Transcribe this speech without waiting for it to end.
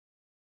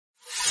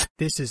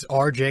This is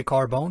RJ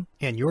Carbone,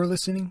 and you're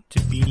listening to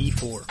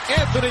BD4.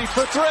 Anthony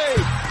for three.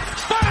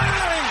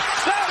 Bang!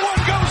 That one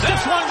goes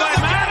this down. One by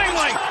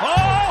Mattingly.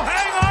 Oh,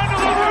 hang on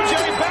to the RJ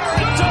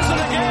Barrett does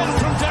it again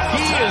from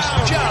downtown. He is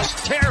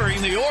just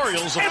tearing the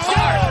Orioles It's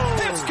apart.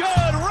 good. It's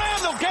good.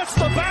 Randall gets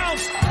the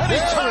bounce, and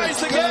he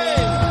ties the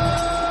game.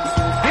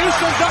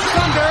 Houston ducks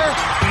under.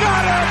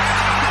 Got it.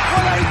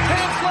 With 8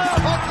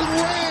 left. Up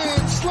and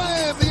in,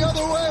 slam the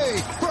other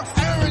way for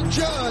Aaron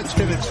Judge.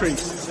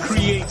 Penetrates,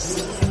 creates,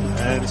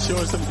 and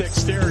shows some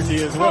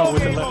dexterity as well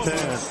with the left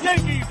hand.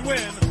 Yankees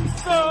win.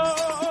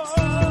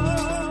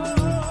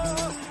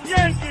 The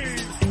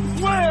Yankees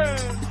win.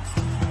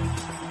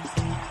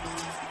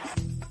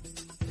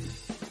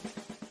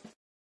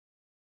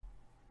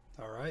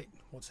 All right,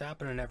 what's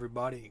happening,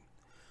 everybody?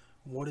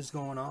 What is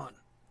going on?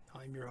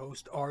 I'm your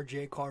host,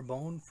 RJ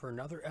Carbone, for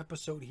another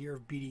episode here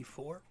of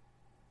BD4,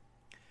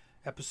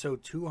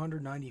 episode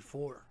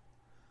 294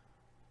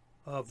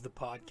 of the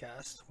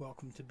podcast.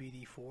 Welcome to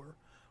BD4,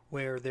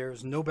 where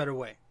there's no better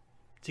way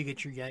to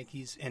get your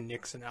Yankees and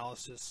Knicks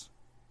analysis.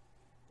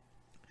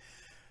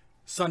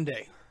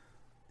 Sunday,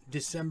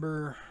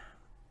 December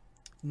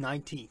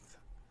 19th.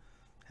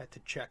 Had to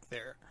check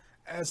there.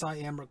 As I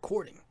am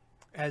recording,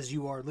 as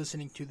you are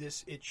listening to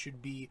this, it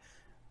should be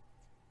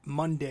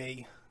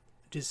Monday,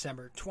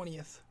 December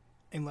 20th,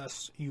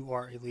 unless you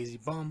are a lazy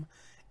bum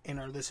and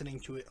are listening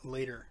to it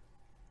later.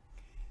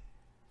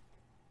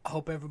 I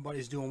hope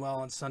everybody's doing well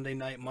on Sunday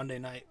night, Monday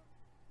night,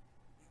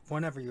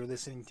 whenever you're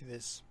listening to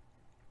this.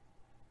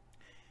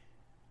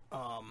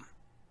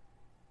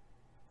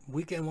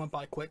 Weekend went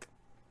by quick,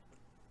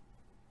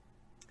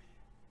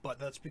 but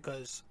that's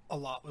because a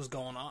lot was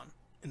going on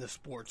in the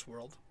sports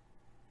world.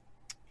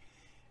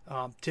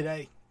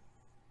 Today,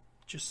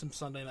 just some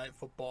Sunday night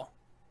football.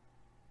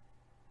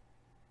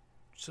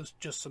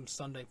 Just some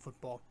Sunday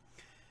football.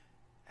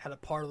 Had a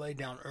parlay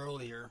down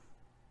earlier,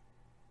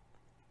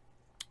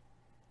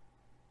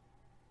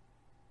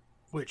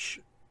 which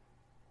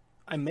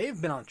I may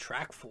have been on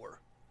track for,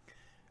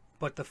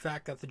 but the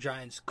fact that the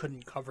Giants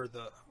couldn't cover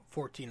the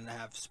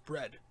 14.5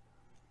 spread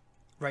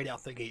right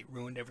out the gate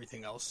ruined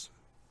everything else.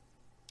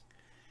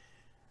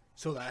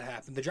 So that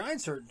happened. The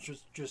Giants are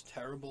just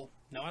terrible.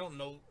 Now, I don't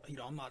know,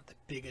 I'm not the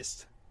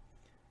biggest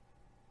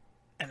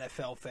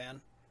NFL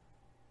fan.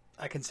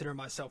 I consider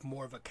myself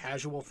more of a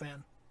casual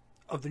fan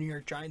of the New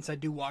York Giants. I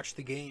do watch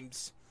the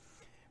games,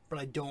 but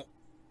I don't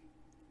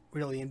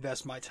really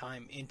invest my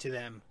time into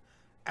them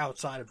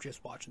outside of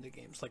just watching the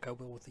games like I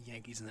will with the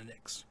Yankees and the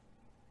Knicks.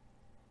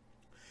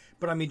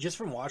 But I mean, just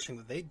from watching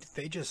them,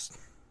 they're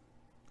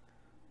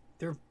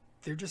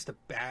just a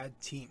bad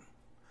team.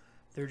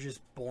 They're just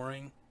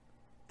boring.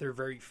 They're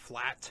very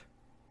flat.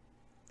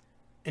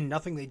 And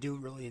nothing they do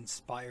really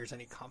inspires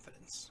any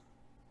confidence.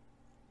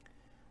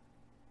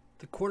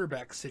 The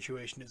quarterback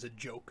situation is a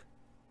joke.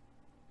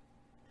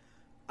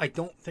 I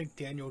don't think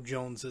Daniel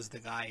Jones is the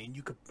guy,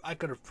 and I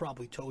could have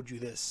probably told you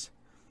this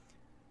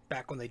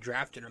back when they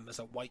drafted him as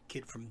a white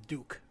kid from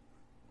Duke.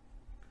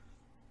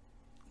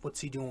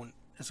 What's he doing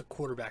as a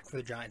quarterback for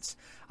the Giants?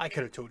 I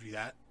could have told you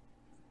that.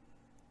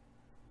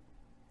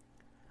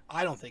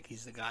 I don't think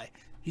he's the guy.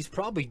 He's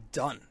probably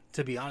done,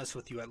 to be honest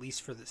with you, at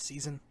least for this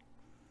season.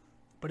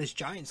 But his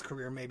Giants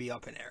career may be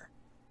up in air.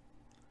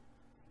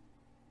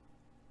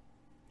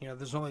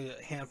 There's only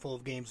a handful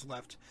of games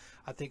left.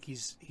 I think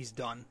he's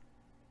done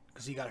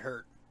because he got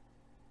hurt.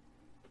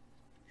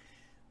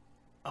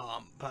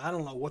 But I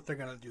don't know what they're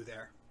going to do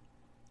there.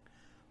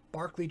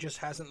 Barkley just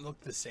hasn't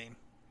looked the same.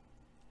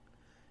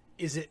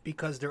 Is it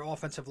because their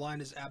offensive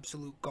line is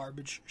absolute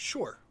garbage?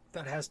 Sure.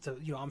 That has to,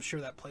 I'm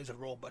sure that plays a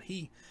role. But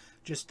he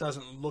just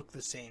doesn't look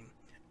the same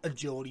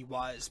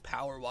agility-wise,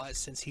 power-wise,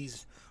 since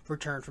he's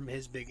returned from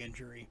his big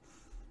injury.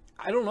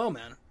 I don't know,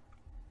 man.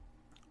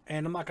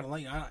 And I'm not going to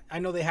let you know. I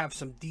know they have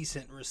some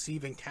decent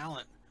receiving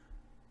talent.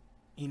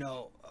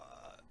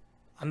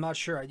 I'm not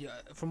sure.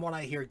 From what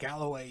I hear,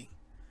 Galloway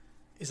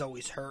is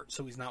always hurt,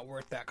 so he's not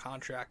worth that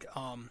contract.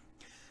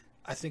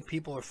 I think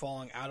people are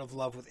falling out of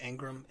love with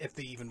Ingram, if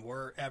they even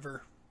were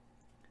ever.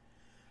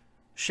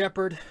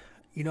 Shepard,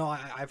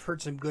 I've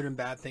heard some good and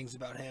bad things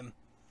about him,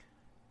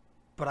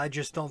 but I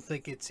just don't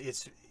think it's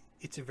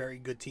a very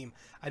good team.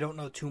 I don't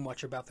know too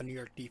much about the New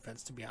York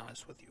defense, to be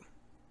honest with you.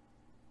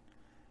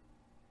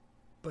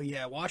 But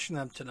yeah, watching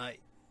them tonight,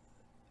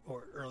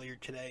 or earlier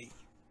today,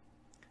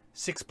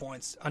 6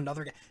 points,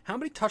 another game. How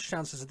many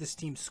touchdowns has this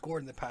team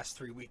scored in the past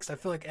 3 weeks? I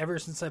feel like ever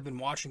since I've been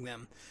watching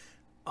them,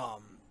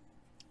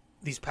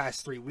 these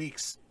past 3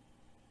 weeks,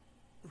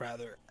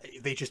 rather,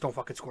 they just don't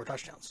fucking score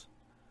touchdowns.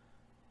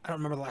 I don't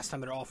remember the last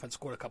time their offense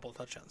scored a couple of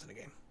touchdowns in a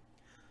game.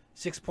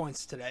 6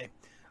 points today.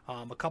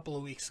 A couple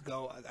of weeks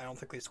ago, I don't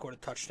think they scored a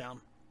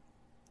touchdown.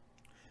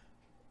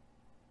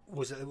 It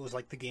was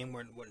like the game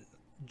when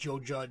Joe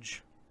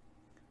Judge,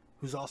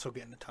 who's also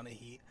getting a ton of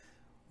heat,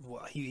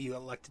 he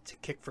elected to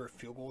kick for a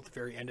field goal at the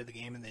very end of the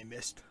game, and they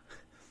missed.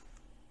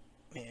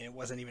 And it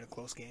wasn't even a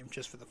close game,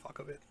 just for the fuck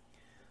of it.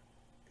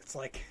 It's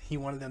like he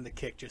wanted them to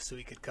kick just so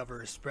he could cover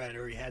his spread,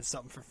 or he had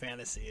something for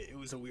fantasy. It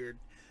was a weird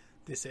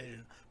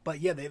decision. But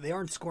yeah, they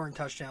aren't scoring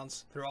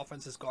touchdowns. Their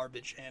offense is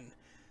garbage and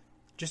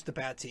just a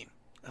bad team.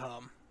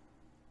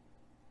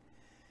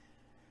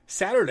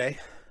 Saturday,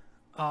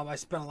 I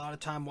spent a lot of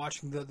time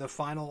watching the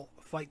final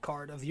fight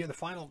card of the year, the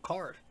final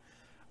card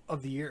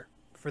of the year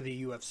for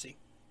the UFC.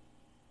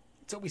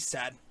 It's always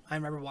sad. I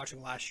remember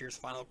watching last year's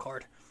final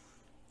card.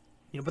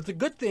 But the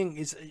good thing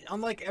is,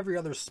 unlike every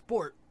other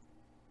sport,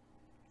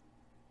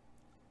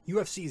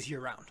 UFC is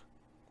year round.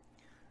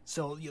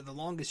 So the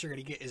longest you're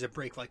going to get is a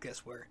break like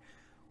this, where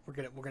we're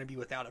gonna be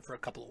without it for a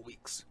couple of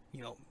weeks.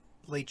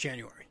 Late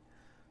January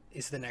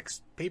is the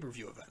next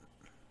pay-per-view event.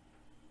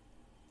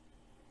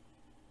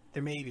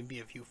 There may even be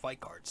a few fight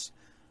cards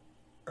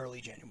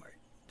early January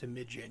to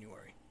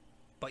mid-January.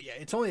 But yeah,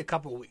 it's only a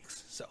couple of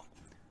weeks, so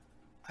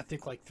I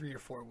think like 3 or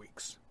 4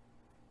 weeks.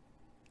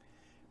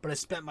 But I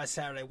spent my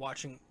Saturday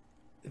watching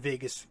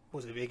Vegas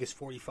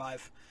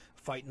 45,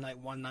 Fight Night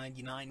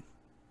 199.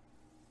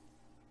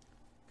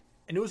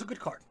 And it was a good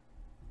card.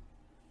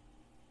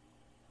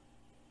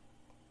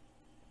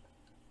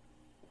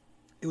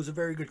 It was a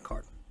very good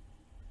card.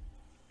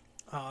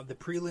 The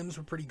prelims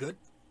were pretty good.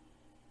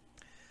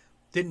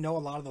 Didn't know a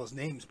lot of those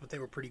names, but they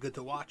were pretty good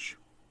to watch.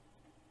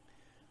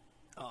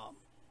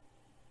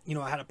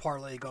 I had a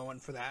parlay going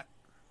for that.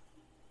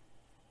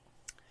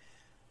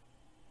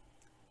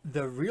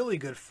 The really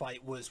good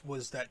fight was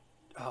that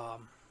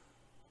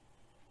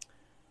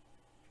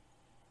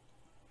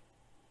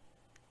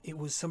it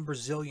was some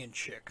Brazilian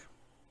chick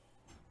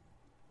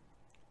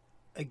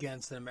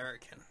against an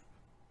American.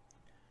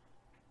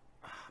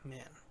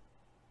 Man,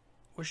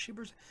 was she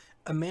Brazilian?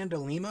 Amanda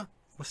Lima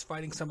was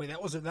fighting somebody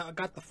that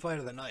got the fight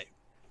of the night.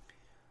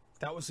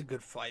 That was a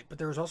good fight, but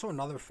there was also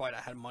another fight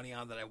I had money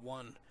on that I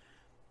won.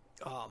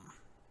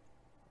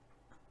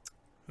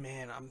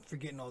 Man, I'm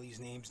forgetting all these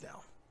names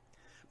now.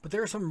 But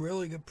there are some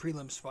really good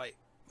prelim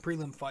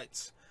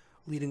fights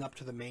leading up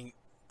to the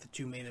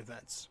two main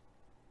events.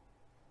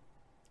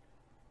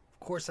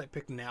 Of course, I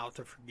picked now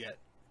to forget.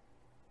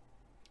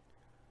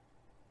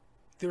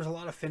 There was a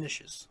lot of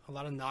finishes, a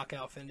lot of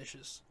knockout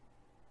finishes.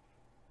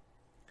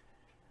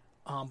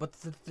 But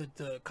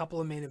the couple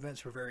of main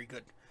events were very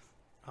good.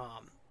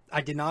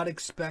 I did not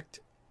expect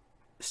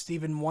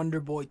Stephen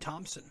Wonderboy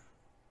Thompson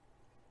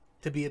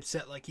to be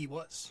upset like he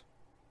was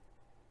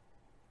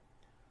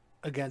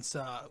against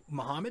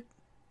Muhammad,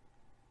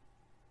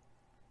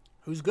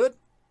 who's good,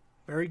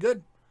 very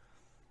good.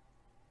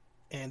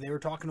 And they were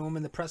talking to him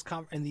in the press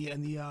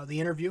the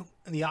interview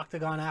in the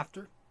octagon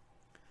after,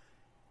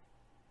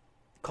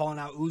 calling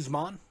out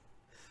Usman,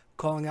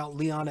 calling out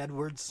Leon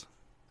Edwards.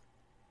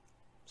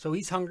 So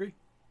he's hungry.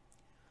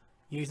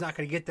 He's not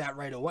going to get that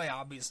right away,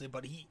 obviously,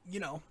 but he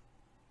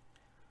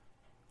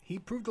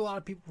proved a lot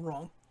of people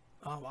wrong.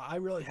 I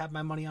really had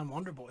my money on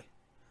Wonderboy.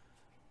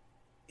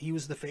 He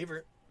was the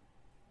favorite.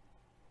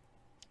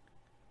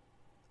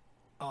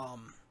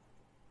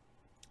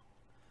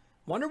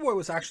 Wonderboy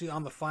was actually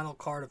on the final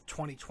card of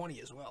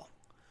 2020 as well,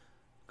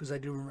 because I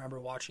do remember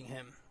watching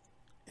him,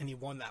 and he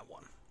won that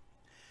one.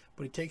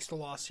 But he takes the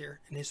loss here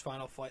in his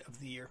final fight of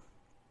the year.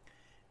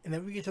 And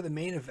then we get to the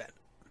main event,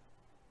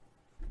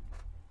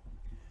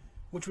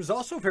 which was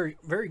also very,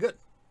 very good.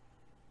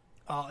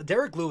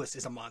 Derek Lewis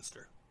is a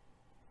monster.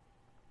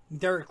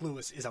 Derek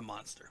Lewis is a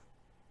monster.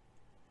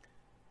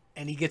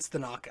 And he gets the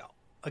knockout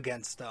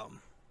against...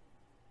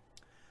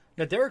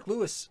 Now, Derek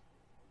Lewis,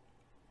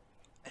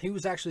 he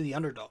was actually the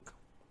underdog.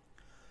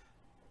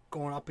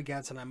 Going up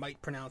against, and I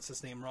might pronounce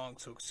his name wrong,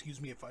 so excuse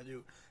me if I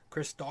do,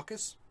 Chris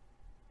Daukaus,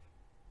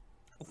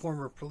 a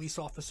former police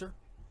officer.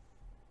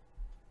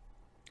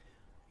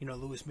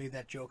 Lewis made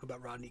that joke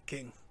about Rodney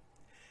King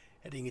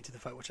heading into the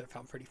fight, which I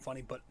found pretty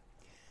funny. But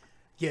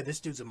yeah, this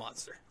dude's a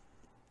monster.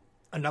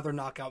 Another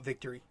knockout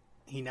victory.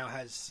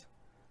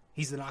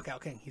 He's the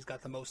knockout king. He's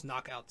got the most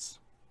knockouts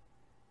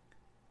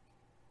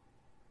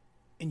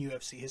in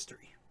UFC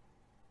history.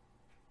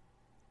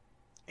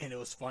 And it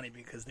was funny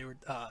because they were,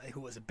 who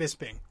was it?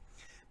 Bisping.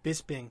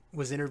 Bisping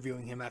was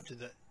interviewing him after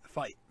the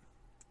fight.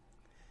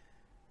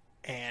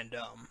 And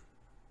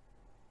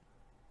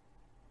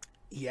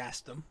he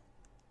asked him,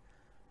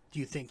 do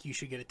you think you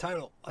should get a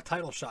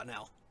title shot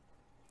now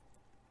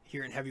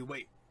here in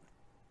heavyweight?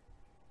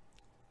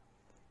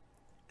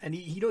 And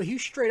he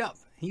was straight up.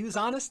 He was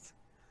honest.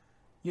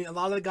 A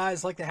lot of the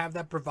guys like to have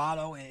that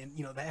bravado and,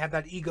 they have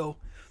that ego.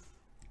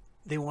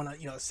 They want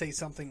to, say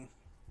something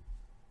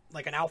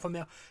like an alpha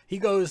male. He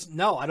goes,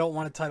 no, I don't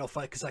want a title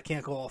fight because I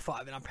can't go all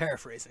 5. And I'm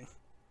paraphrasing.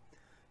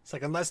 It's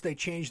like, unless they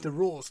change the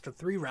rules to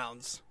 3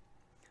 rounds,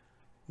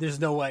 there's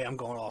no way I'm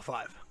going all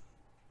 5.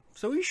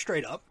 So he's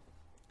straight up.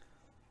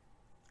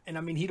 And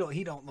I mean, he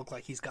don't look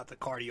like he's got the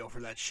cardio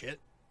for that shit.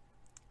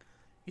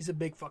 He's a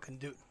big fucking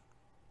dude.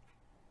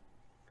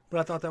 But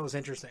I thought that was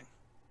interesting.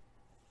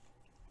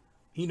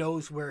 He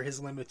knows where his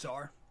limits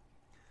are.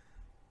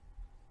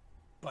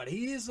 But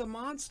he is a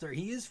monster.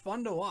 He is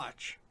fun to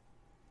watch.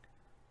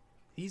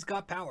 He's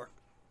got power.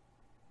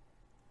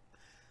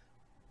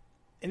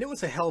 And it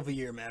was a hell of a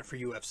year, man, for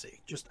UFC.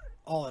 Just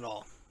all in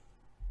all.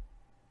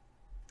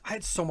 I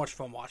had so much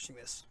fun watching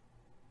this.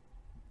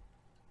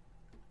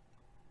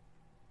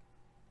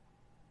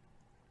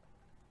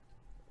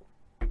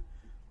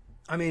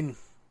 I mean,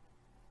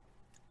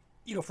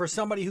 for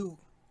somebody who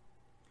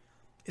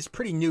is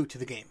pretty new to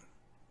the game,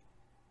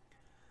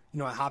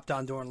 I hopped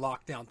on during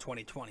lockdown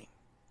 2020.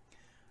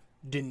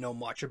 Didn't know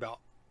much about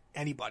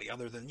anybody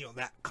other than,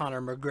 that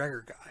Conor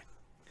McGregor guy.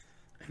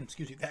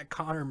 Excuse me, that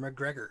Conor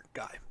McGregor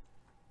guy.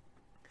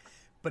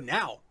 But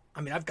now,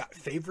 I've got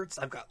favorites.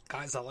 I've got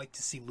guys I like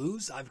to see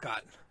lose. I've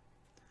got,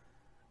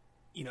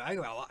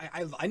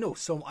 I know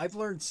so. I've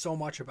learned so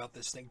much about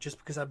this thing just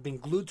because I've been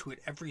glued to it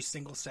every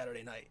single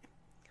Saturday night.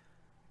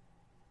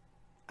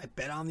 I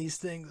bet on these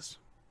things.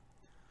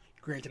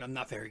 Granted, I'm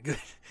not very good,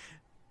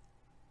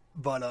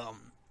 but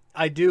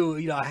I do.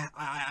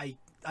 I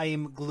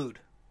am glued,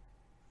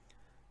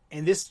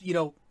 and this,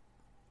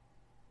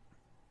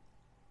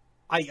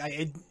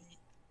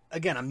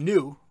 again, I'm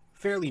new,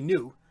 fairly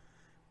new,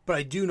 but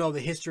I do know the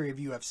history of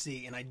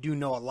UFC, and I do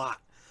know a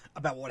lot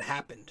about what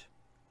happened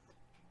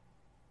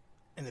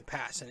in the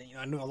past, and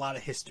I know a lot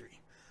of history,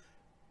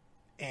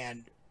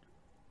 and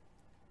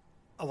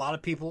a lot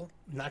of people,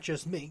 not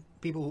just me,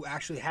 people who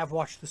actually have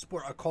watched the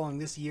sport are calling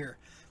this year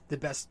the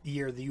best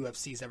year the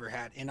UFC's ever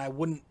had, and I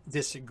wouldn't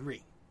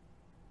disagree.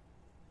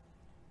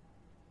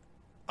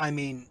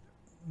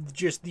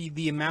 Just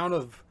the amount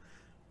of,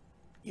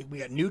 we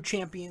got new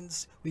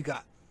champions, we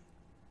got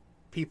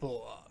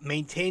people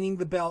maintaining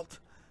the belt,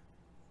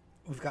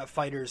 we've got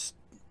fighters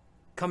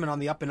coming on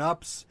the up and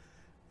ups,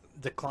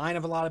 decline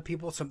of a lot of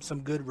people,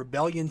 some good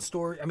rebellion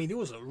story. It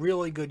was a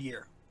really good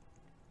year.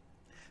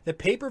 The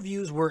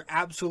pay-per-views were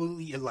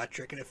absolutely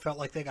electric, and it felt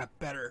like they got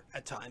better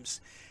at times.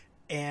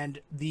 And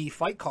the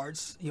fight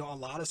cards, a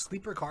lot of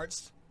sleeper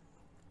cards.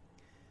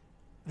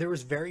 There were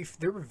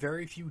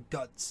very few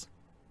duds.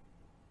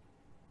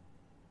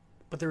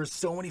 But there were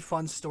so many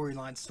fun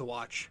storylines to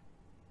watch.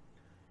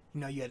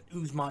 You had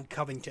Usman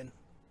Covington.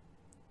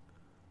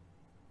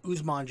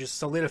 Usman just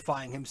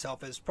solidifying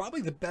himself as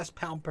probably the best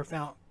pound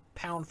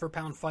for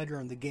pound fighter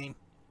in the game.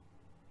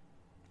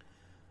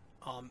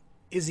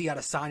 Izzy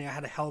Adesanya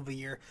had a hell of a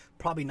year.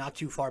 Probably not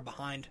too far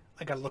behind.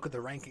 I got to look at the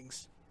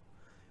rankings.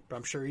 But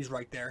I'm sure he's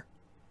right there.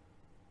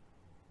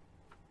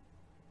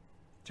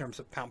 In terms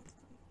of pound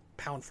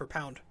for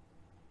pound.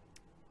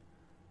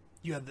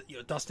 You had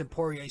the Dustin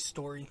Poirier's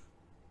story.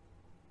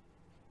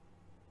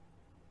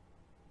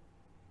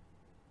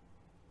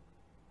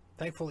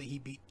 Thankfully, he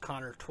beat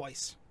Conor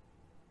twice.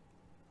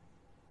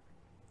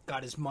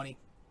 Got his money.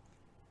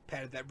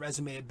 Padded that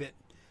resume a bit.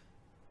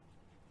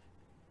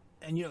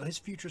 And, his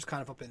future's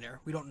kind of up in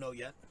there. We don't know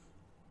yet.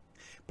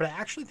 But I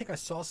actually think I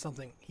saw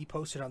something he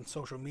posted on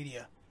social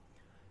media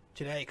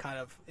today.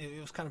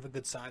 It was kind of a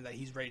good sign that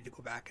he's ready to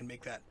go back and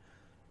make that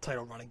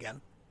title run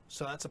again.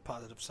 So that's a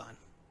positive sign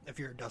if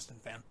you're a Dustin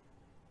fan.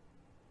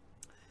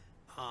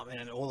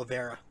 And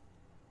Oliveira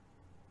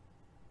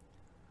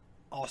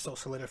also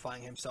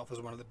solidifying himself as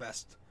one of the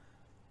best.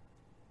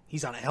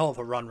 He's on a hell of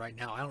a run right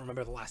now. I don't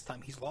remember the last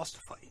time he's lost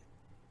a fight.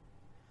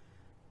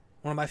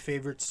 One of my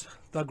favorites,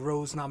 Thug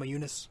Rose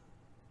Namajunas.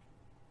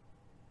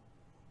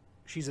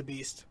 She's a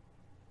beast.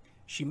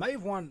 She might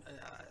have won.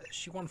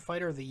 She won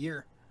Fighter of the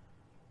Year,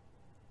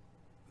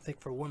 I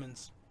think, for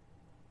women's.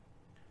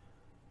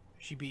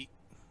 She beat,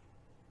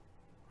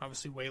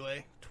 obviously,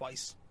 Weili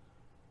twice.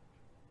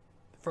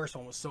 The first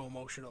one was so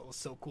emotional. It was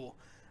so cool.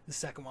 The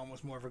second one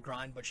was more of a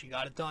grind, but she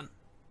got it done.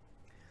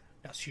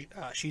 Now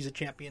she's a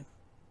champion.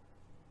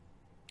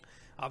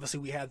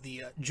 Obviously, we have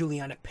the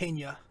Juliana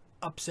Pena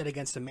upset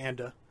against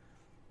Amanda.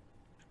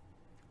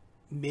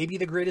 Maybe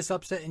the greatest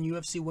upset in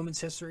UFC women's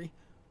history.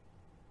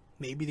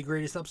 Maybe the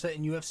greatest upset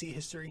in UFC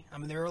history.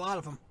 There are a lot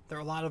of them. There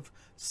are a lot of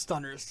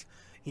stunners.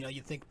 You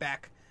think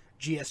back,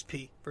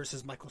 GSP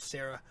versus Michael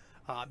Cera.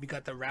 You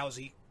got the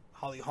Rousey,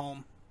 Holly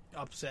Holm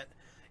upset.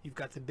 You've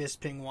got the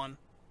Bisping one.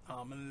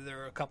 And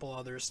there are a couple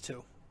others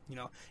too.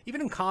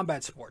 Even in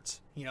combat sports,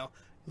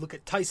 look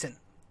at Tyson.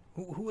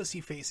 Who was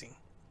he facing?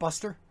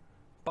 Buster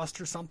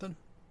something?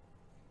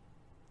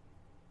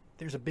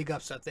 There's a big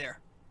upset there.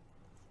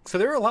 So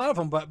there are a lot of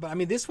them, but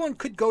this one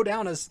could go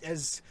down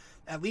as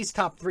at least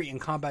top 3 in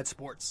combat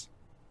sports.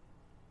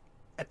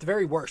 At the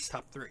very worst,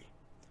 top 3.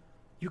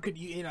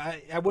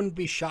 I wouldn't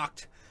be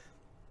shocked,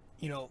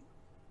 if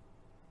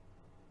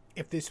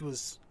this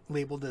was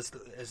labeled as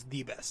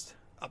the best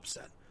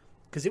upset.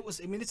 Because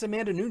it's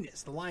Amanda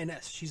Nunes, the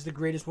Lioness. She's the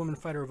greatest woman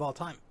fighter of all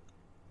time.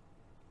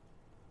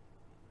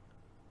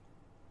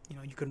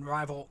 You can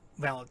rival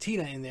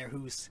Valentina in there,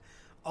 who's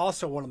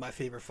also one of my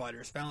favorite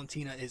fighters.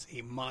 Valentina is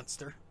a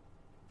monster.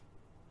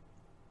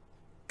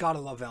 Gotta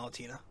love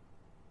Valentina.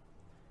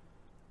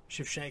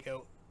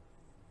 Shevchenko,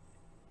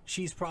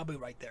 she's probably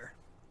right there.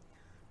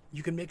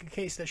 You can make a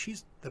case that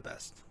she's the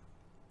best.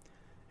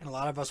 And a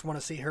lot of us want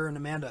to see her and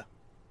Amanda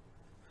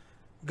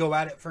go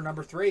at it for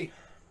number 3.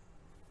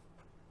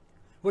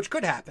 Which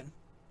could happen.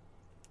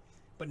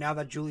 But now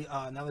that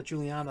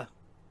Juliana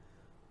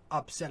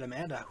upset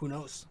Amanda, who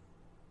knows?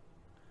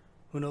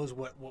 Who knows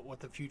what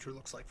the future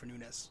looks like for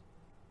Nunes.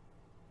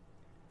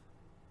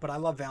 But I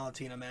love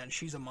Valentina, man.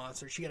 She's a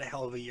monster. She had a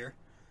hell of a year.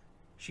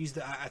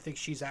 I think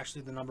she's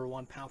actually the number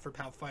 1 pound for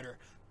pound fighter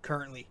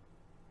currently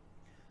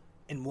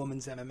in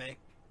women's MMA.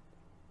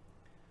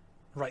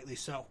 Rightly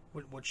so,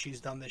 with what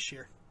she's done this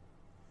year.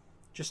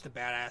 Just a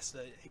badass,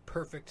 a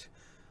perfect...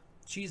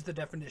 She's the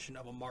definition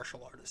of a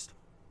martial artist.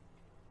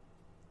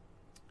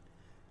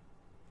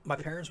 My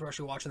parents were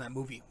actually watching that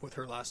movie with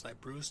her last night,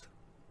 Bruised.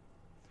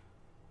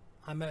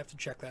 I might have to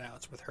check that out.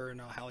 It's with her and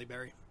Halle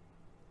Berry.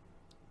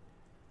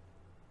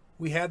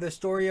 We have the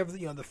story of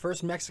the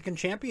first Mexican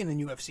champion in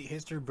UFC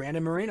history,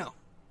 Brandon Moreno.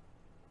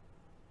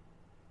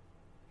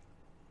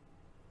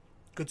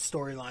 Good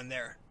storyline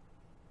there.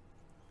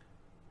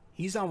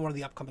 He's on one of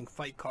the upcoming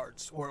fight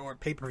cards, or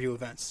pay-per-view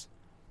events,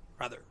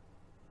 rather.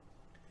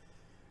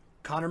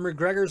 Conor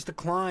McGregor's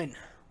decline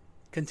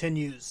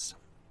continues.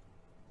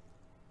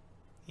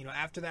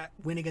 After that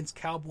win against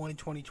Cowboy in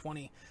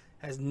 2020,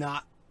 has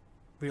not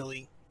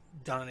really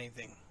done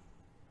anything.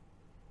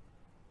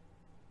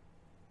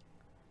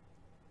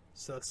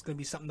 So it's going to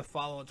be something to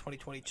follow in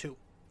 2022.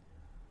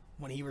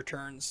 When he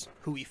returns,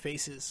 who he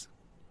faces.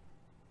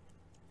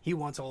 He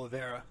wants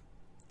Oliveira.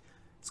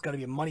 It's going to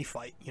be a money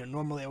fight.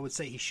 Normally I would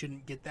say he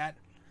shouldn't get that,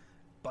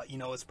 but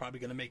it's probably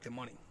going to make the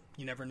money.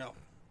 You never know.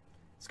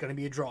 It's going to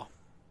be a draw.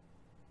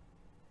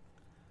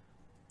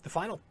 The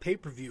final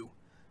pay-per-view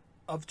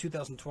of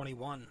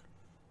 2021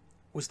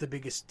 was the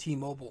biggest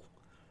T-Mobile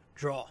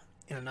draw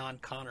in a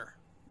non-Conor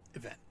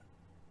event.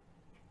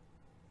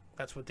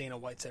 That's what Dana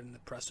White said in the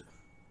presser.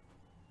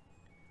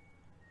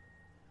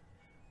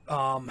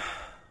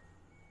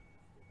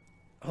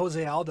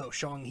 Jose Aldo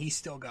showing he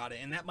still got it,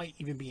 and that might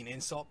even be an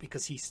insult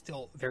because he's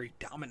still very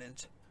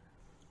dominant.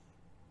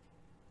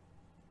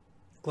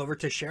 Glover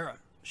Teixeira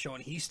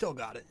showing he still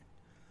got it.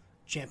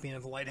 Champion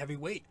of the light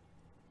heavyweight.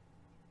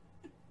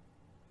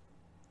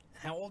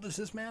 How old is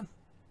this man?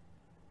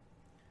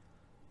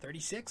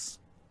 36?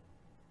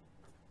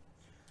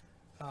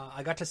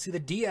 I got to see the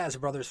Diaz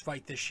brothers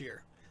fight this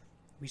year.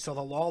 We saw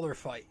the Lawler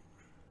fight.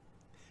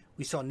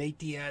 We saw Nate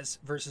Diaz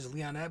versus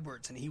Leon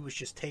Edwards, and he was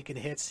just taking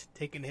hits,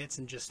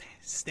 and just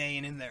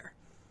staying in there.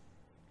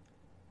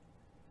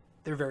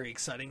 They're very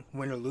exciting,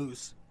 win or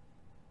lose.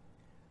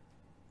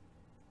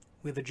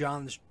 We have the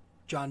John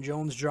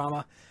Jones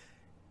drama.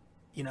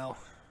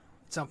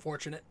 It's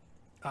unfortunate.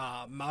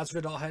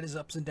 Masvidal had his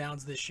ups and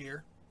downs this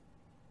year.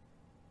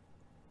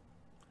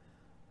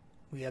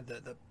 We had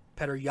the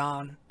Petr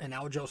Yan and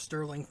Aljo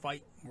Sterling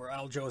fight, where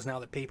Aljo is now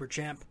the paper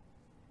champ.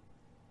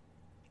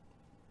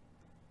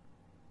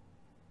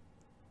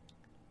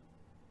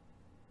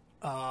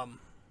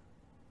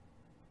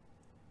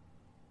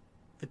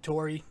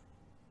 Vettori,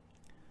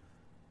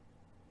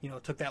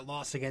 took that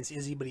loss against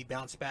Izzy, but he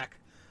bounced back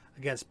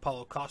against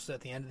Paulo Costa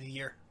at the end of the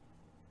year.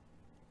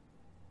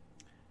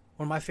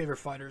 One of my favorite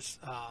fighters,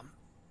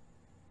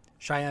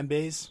 Cheyenne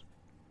Bays,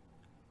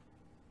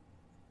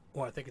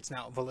 or I think it's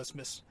now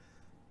Velismus.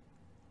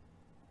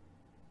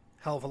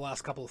 Hell of a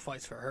last couple of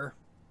fights for her.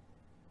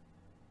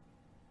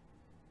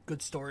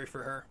 Good story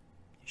for her.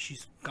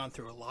 She's gone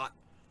through a lot.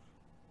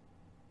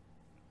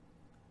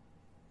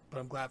 But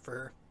I'm glad for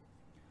her.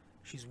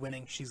 She's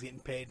winning. She's getting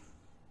paid.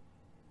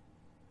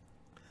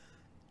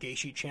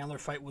 Gaethje Chandler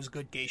fight was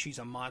good. Gaethje's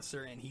a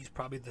monster, and he's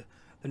probably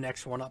the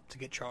next one up to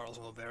get Charles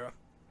Oliveira.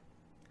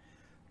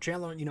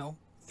 Chandler,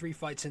 3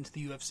 fights into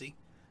the UFC.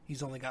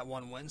 He's only got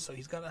 1 win, so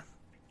he's got to...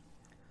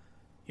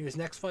 His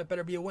next fight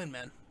better be a win,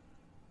 man.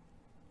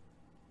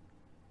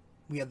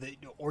 We have the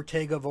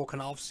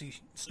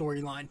Ortega-Volkanovski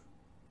storyline.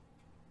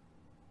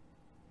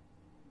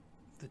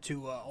 The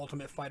 2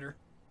 Ultimate Fighter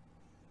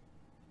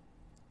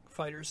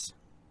fighters.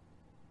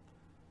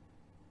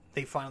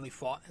 They finally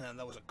fought, and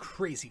that was a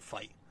crazy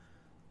fight.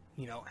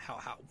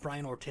 How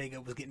Brian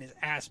Ortega was getting his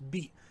ass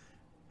beat,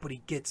 but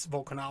he gets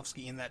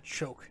Volkanovski in that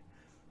choke,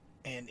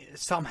 and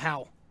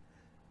somehow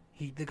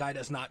the guy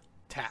does not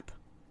tap,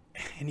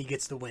 and he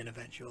gets the win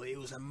eventually. It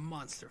was a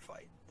monster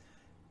fight.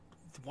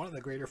 One of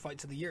the greater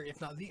fights of the year, if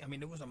not the.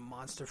 It was a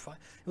monster fight.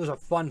 It was a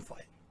fun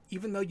fight,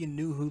 even though you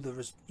knew who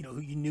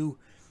you knew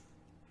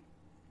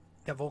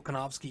that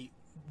Volkanovski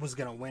was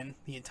going to win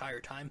the entire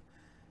time.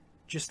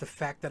 Just the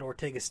fact that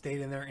Ortega stayed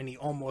in there and he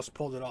almost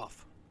pulled it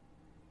off.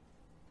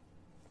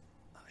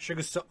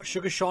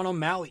 Sugar Sean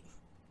O'Malley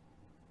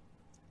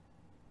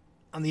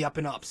on the up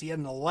and ups. He had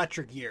an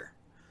electric year.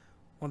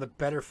 One of the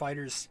better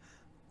fighters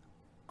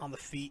on the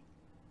feet.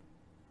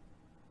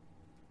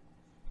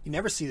 You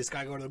never see this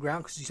guy go to the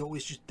ground because he's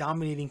always just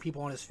dominating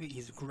people on his feet.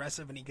 He's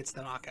aggressive and he gets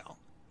the knockout.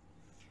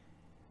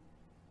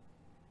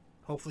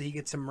 Hopefully he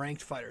gets some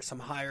ranked fighters, some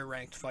higher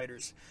ranked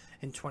fighters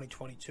in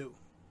 2022.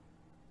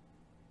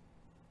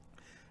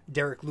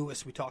 Derek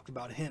Lewis, we talked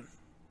about him.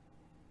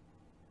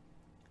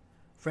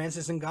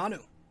 Francis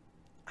Ngannou.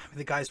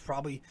 The guy's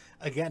probably,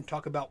 again,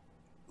 talk about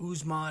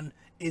Usman,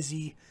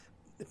 Izzy,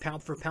 the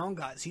pound for pound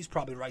guys. He's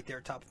probably right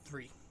there, top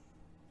 3.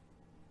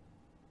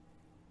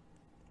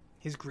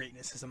 His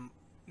greatness is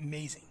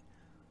amazing.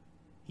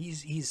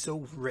 He's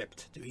so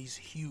ripped, dude. He's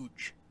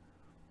huge.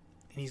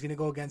 And he's going to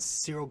go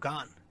against Cyril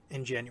Gane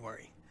in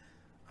January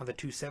on the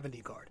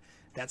 270 card.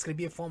 That's going to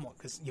be a fun one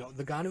because,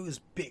 the Ngannou is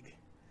big.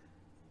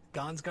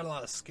 Gane's got a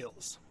lot of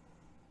skills.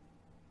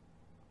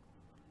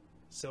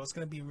 So it's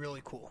going to be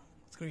really cool.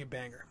 It's going to be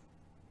a banger.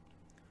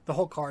 The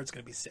whole card's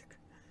going to be sick.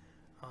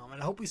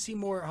 And I hope we see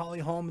more Holly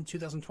Holm in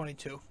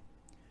 2022.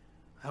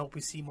 I hope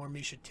we see more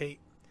Miesha Tate.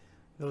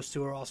 Those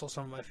two are also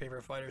some of my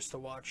favorite fighters to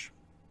watch.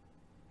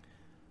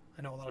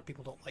 I know a lot of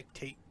people don't like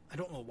Tate. I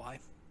don't know why.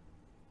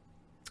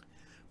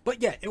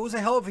 But yeah, it was a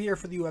hell of a year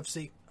for the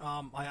UFC.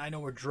 I know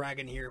we're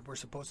dragging here. We're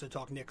supposed to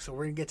talk Knicks, so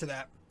we're going to get to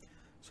that.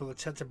 So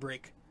let's head to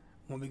break.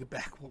 When we get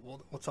back,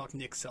 we'll talk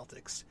Knicks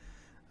Celtics.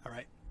 All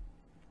right.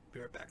 Be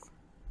right back.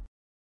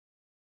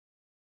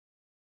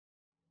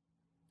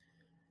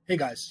 Hey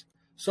guys.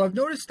 So I've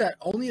noticed that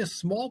only a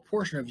small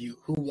portion of you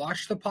who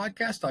watch the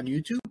podcast on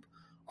YouTube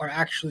are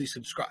actually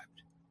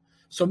subscribed.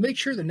 So make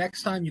sure the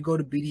next time you go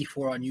to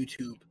BD4 on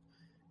YouTube,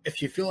 if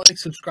you feel like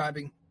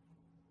subscribing,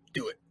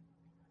 do it.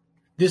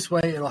 This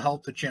way it'll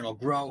help the channel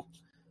grow,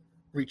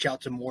 reach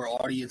out to more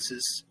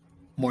audiences,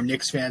 more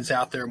Knicks fans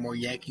out there, more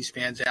Yankees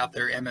fans out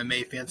there,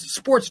 MMA fans,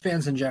 sports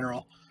fans in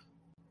general.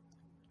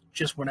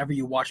 Just whenever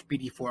you watch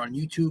BD4 on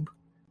YouTube,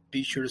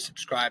 be sure to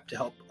subscribe to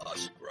help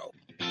us grow.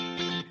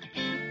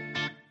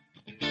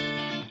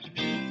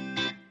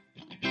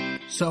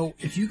 So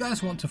if you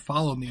guys want to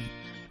follow me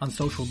on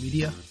social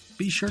media,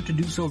 be sure to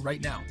do so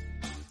right now.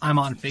 I'm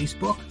on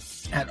Facebook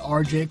at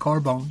RJ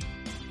Carbone,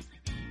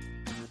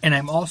 and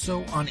I'm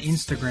also on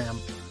Instagram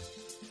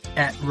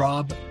at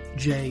Rob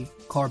J.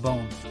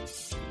 Carbone.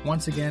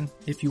 Once again,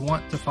 if you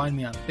want to find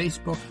me on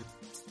Facebook,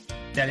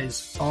 that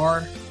is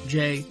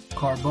RJ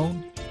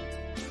Carbone.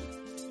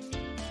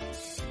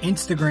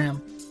 Instagram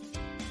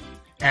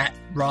at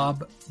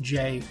Rob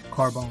J.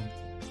 Carbone.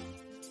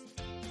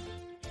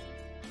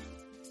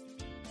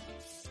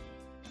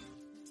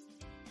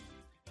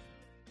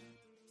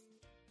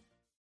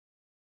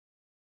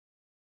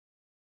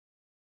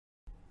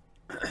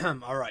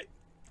 All right.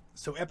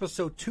 So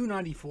episode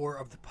 294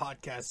 of the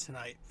podcast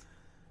tonight.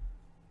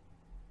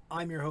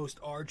 I'm your host,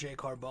 RJ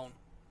Carbone.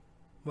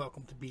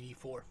 Welcome to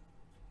BD4,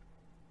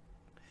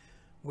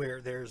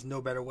 where there's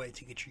no better way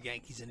to get your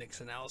Yankees and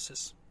Knicks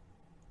analysis.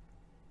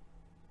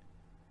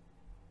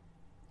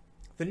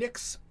 The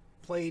Knicks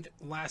played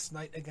last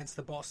night against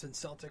the Boston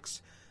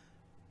Celtics,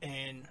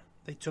 and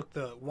they took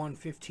the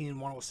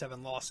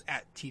 115-107 loss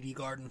at TD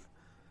Garden,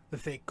 the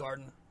fake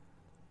Garden.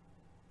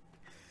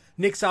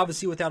 Knicks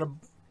obviously without a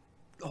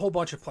whole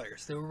bunch of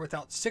players. They were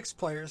without 6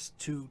 players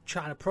to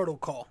China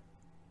protocol.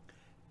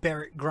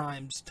 Barrett,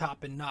 Grimes,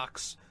 Toppin,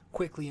 Knox,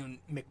 Quickly, and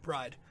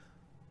McBride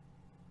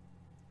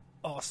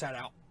all sat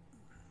out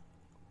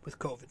with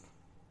COVID.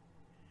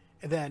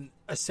 And then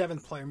a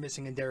 7th player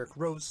missing in Derrick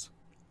Rose,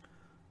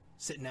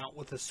 sitting out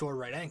with a sore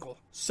right ankle.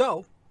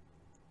 So,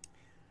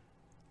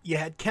 you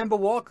had Kemba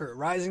Walker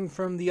rising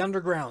from the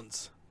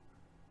undergrounds,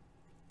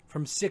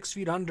 from 6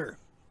 feet under,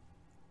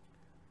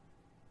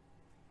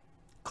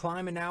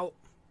 climbing out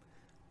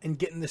and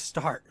getting the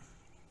start.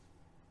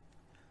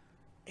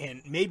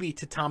 And maybe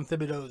to Tom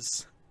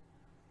Thibodeau's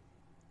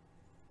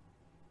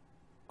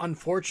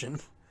unfortune,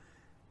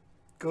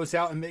 goes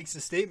out and makes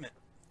a statement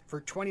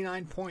for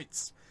 29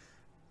 points,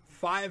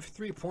 5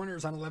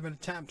 3-pointers on 11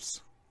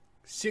 attempts,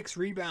 6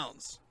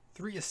 rebounds,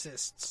 3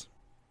 assists.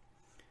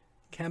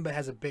 Kemba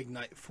has a big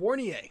night.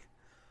 Fournier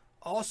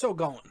also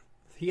going.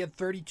 He had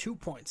 32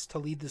 points to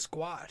lead the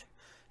squad.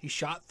 He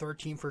shot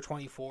 13 for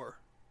 24.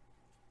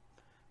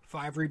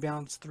 5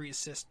 rebounds, 3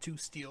 assists, 2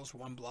 steals,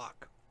 1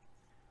 block.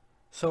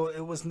 So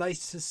it was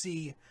nice to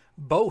see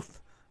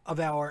both of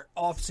our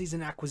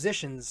off-season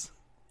acquisitions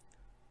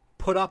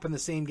put up in the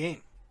same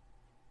game.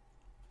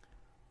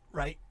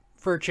 Right?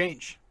 For a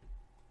change.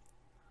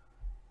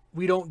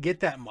 We don't get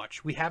that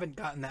much. We haven't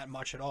gotten that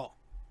much at all.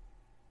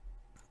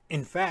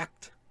 In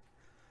fact,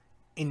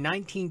 in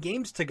 19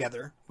 games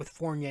together with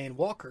Fournier and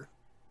Walker,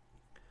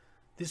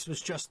 this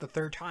was just the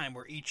 3rd time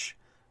where each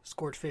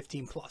scored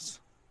 15 plus.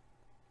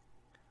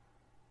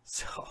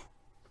 So,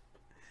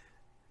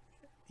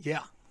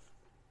 yeah.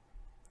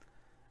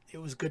 It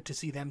was good to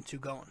see them two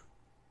going.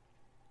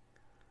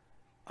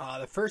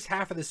 The first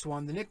half of this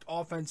one, the Knicks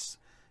offense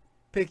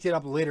picked it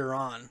up later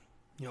on.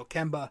 You know,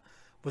 Kemba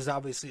was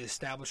obviously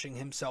establishing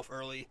himself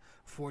early.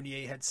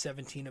 Fournier had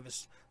 17 of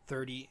his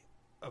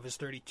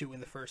 32 in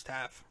the first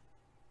half.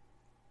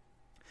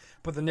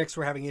 But the Knicks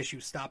were having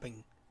issues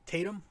stopping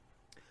Tatum,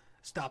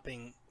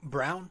 stopping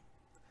Brown,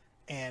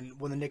 and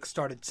when the Knicks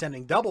started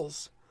sending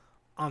doubles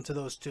onto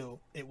those two,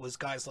 it was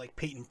guys like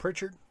Peyton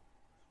Pritchard,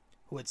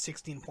 who had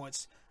 16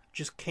 points,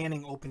 just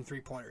canning open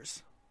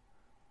 3-pointers.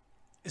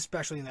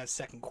 Especially in that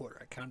second quarter.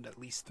 I counted at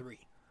least 3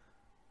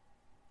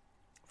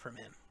 from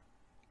him.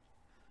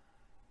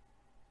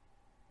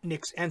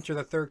 Knicks enter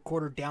the third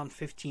quarter down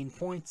 15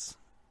 points.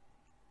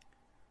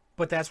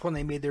 But that's when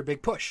they made their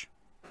big push.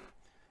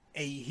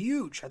 A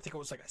huge, I think it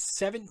was like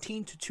a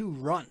 17-2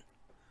 run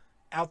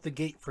out the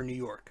gate for New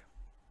York.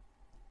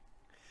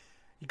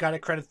 You got to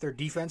credit their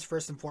defense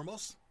first and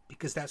foremost,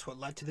 because that's what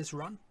led to this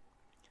run.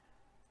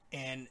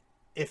 And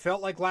it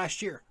felt like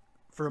last year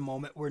for a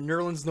moment where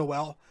Nerlens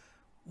Noel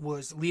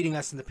was leading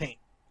us in the paint.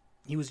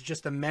 He was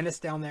just a menace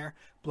down there,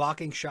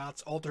 blocking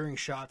shots, altering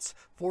shots,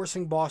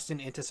 forcing Boston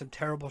into some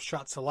terrible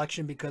shot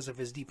selection because of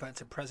his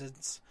defensive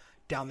presence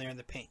down there in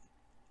the paint.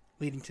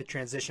 leading to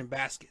transition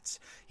baskets.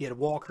 He had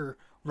Walker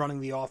running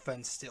the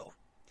offense still.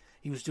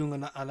 He was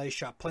doing a nice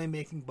shot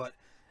playmaking, but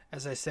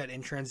as I said,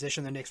 in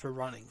transition, the Knicks were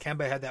running.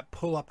 Kemba had that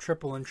pull-up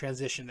triple in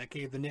transition that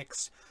gave the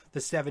Knicks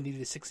the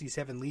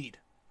 70-67 lead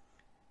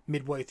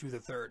midway through the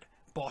third.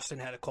 Boston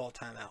had to call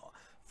timeout.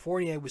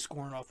 Fournier was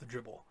scoring off the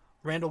dribble.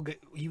 Randall,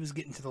 he was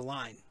getting to the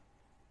line.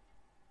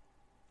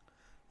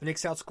 The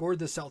Knicks outscored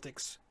the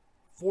Celtics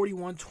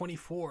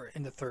 41-24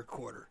 in the third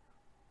quarter.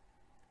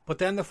 But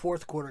then the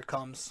fourth quarter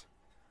comes,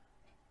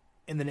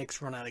 and the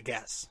Knicks run out of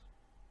gas.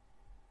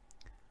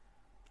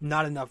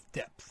 Not enough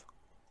depth.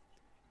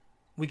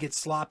 We get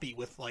sloppy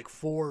with like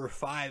 4 or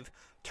 5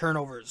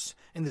 turnovers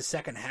in the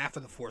second half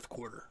of the fourth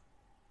quarter.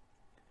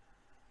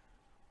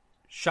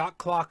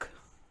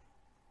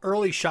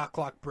 Early shot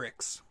clock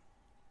bricks.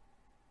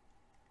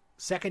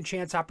 Second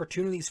chance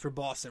opportunities for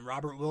Boston.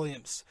 Robert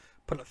Williams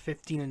put up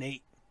 15 and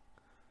 8.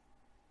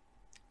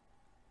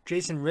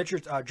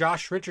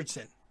 Josh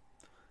Richardson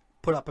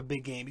put up a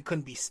big game. He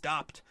couldn't be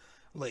stopped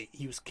late.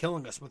 He was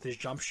killing us with his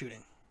jump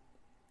shooting.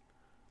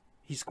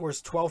 He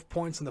scores 12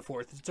 points in the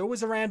fourth. It's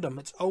always a random.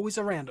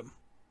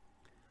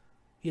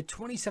 He had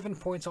 27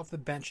 points off the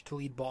bench to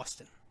lead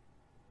Boston.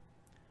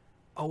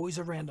 Always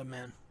a random,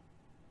 man.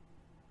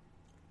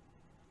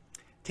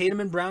 Tatum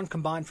and Brown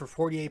combined for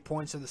 48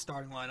 points in the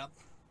starting lineup.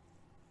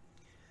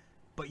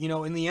 But,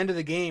 in the end of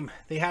the game,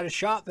 they had a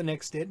shot, the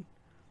Knicks did.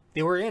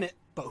 They were in it,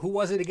 but who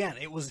was it again?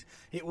 It was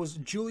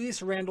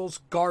Julius Randle's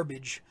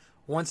garbage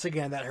once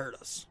again that hurt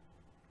us.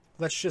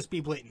 Let's just be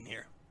blatant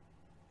here.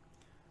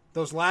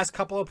 Those last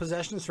couple of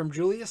possessions from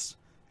Julius,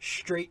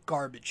 straight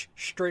garbage,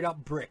 straight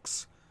up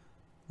bricks.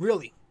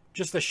 Really,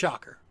 just a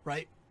shocker,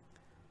 right?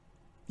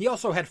 He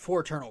also had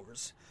 4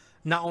 turnovers.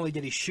 Not only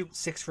did he shoot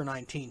 6 for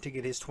 19 to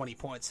get his 20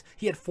 points,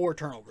 he had 4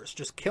 turnovers,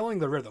 just killing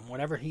the rhythm.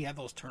 Whenever he had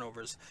those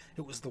turnovers,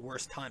 it was the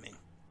worst timing.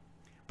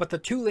 But the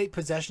 2 late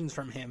possessions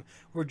from him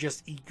were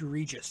just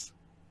egregious.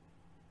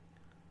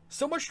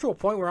 So much to a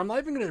point where I'm not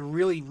even going to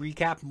really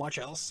recap much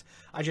else.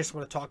 I just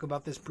want to talk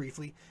about this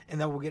briefly,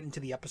 and then we'll get into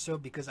the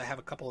episode because I have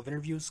a couple of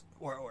interviews,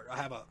 or I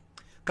have a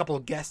couple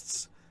of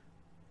guests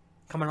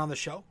coming on the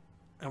show,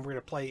 and we're going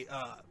to play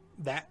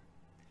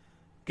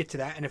get to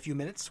that in a few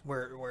minutes,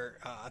 where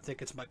I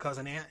think it's my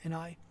cousin Aunt and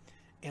I,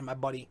 and my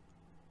buddy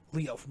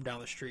Leo from down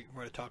the street.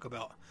 We're going to talk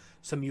about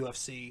some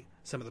UFC,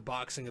 some of the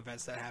boxing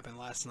events that happened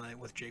last night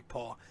with Jake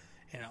Paul,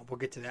 and we'll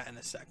get to that in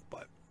a sec.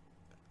 But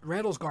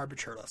Randall's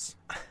garbage hurt us.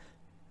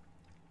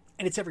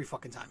 And it's every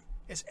fucking time.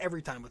 It's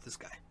every time with this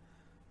guy.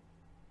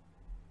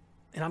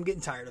 And I'm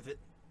getting tired of it.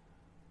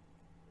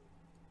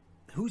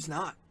 Who's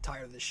not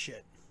tired of this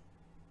shit?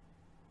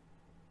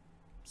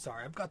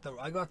 Sorry, I got the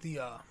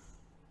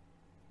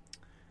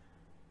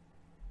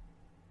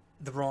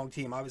wrong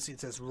team. Obviously, it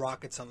says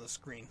Rockets on the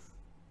screen.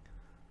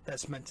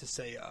 That's meant to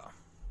say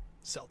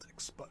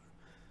Celtics, but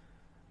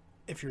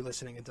if you're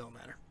listening, it don't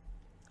matter.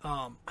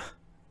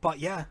 But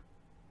yeah,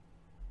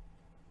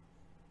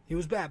 he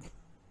was bad.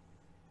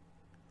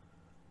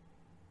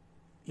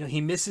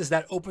 He misses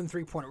that open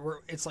 3-pointer where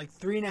it's like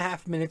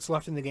 3.5 minutes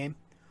left in the game.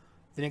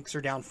 The Knicks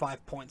are down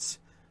 5 points.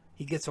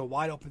 He gets a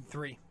wide open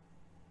 3.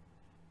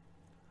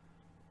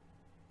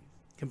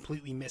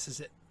 Completely misses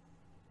it.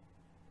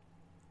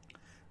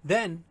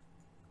 Then,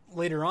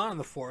 later on in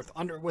the fourth,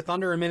 with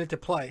under a minute to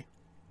play,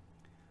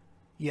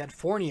 you had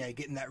Fournier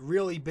getting that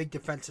really big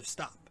defensive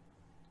stop.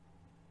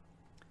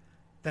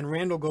 Then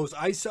Randall goes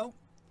ISO,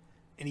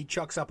 and he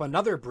chucks up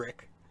another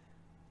brick.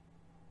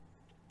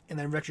 And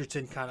then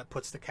Richardson kind of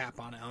puts the cap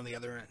on it on the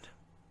other end.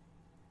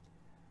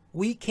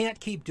 We can't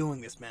keep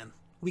doing this, man.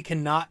 We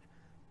cannot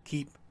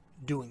keep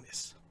doing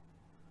this.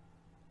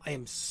 I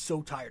am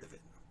so tired of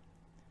it.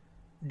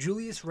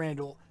 Julius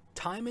Randle,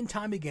 time and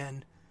time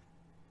again,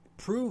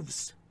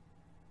 proves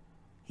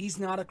he's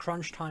not a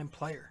crunch time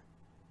player.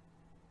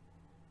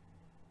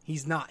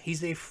 He's not.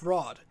 He's a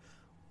fraud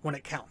when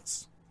it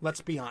counts.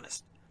 Let's be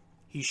honest.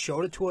 He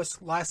showed it to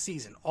us last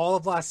season, all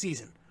of last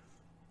season.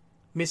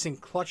 Missing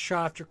clutch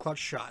shot after clutch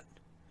shot.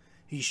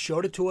 He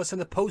showed it to us in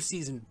the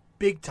postseason,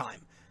 big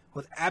time,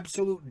 with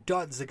absolute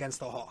duds against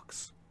the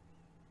Hawks.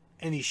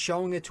 And he's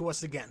showing it to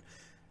us again.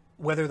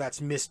 Whether that's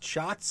missed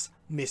shots,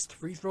 missed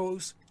free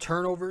throws,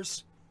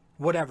 turnovers,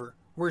 whatever.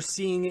 We're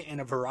seeing it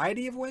in a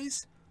variety of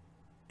ways,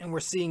 and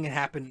we're seeing it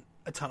happen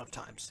a ton of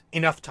times.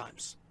 Enough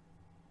times.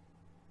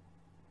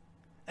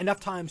 Enough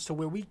times to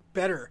where we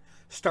better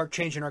start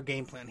changing our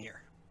game plan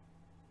here.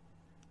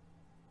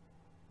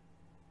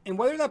 And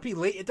whether that be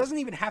late, it doesn't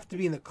even have to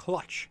be in the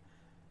clutch.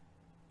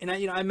 And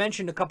I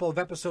mentioned a couple of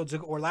episodes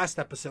ago, or last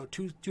episode,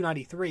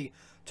 293,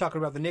 talking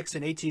about the Knicks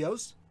and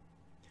ATOs.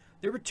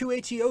 There were 2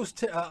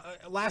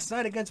 ATOs last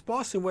night against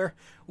Boston where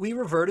we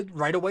reverted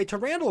right away to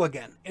Randall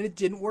again, and it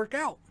didn't work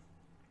out.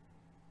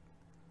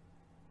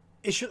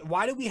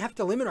 Why do we have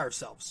to limit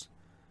ourselves?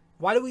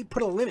 Why do we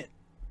put a limit?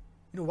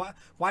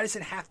 Why does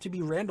it have to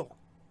be Randall?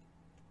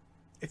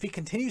 If he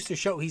continues to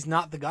show he's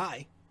not the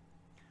guy,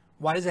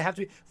 why does it have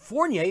to be?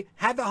 Fournier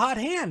had the hot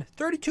hand.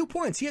 32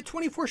 points. He had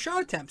 24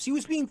 shot attempts. He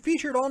was being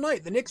featured all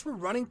night. The Knicks were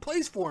running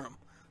plays for him.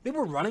 They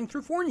were running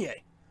through Fournier.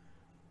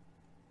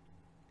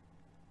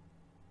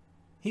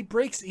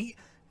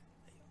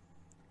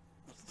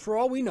 For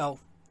all we know,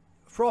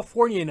 for all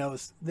Fournier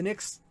knows, the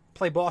Knicks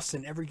play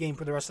Boston every game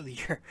for the rest of the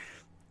year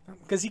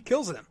because he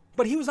kills them.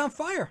 But he was on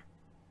fire.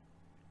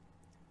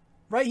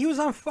 Right? He was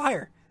on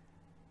fire.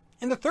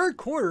 In the third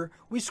quarter,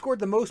 we scored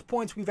the most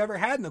points we've ever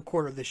had in the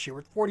quarter this year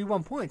with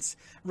 41 points.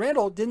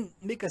 Randall didn't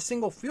make a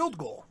single field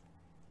goal.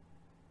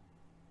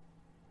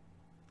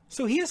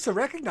 So he has to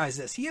recognize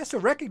this. He has to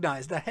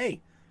recognize that,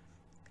 hey,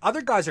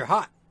 other guys are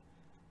hot.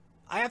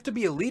 I have to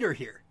be a leader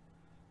here.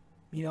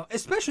 You know,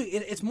 especially,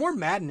 it's more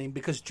maddening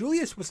because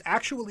Julius was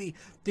actually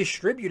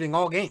distributing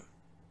all game.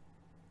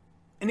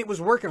 And it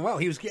was working well.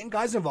 He was getting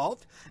guys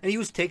involved, and he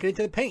was taking it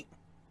to the paint.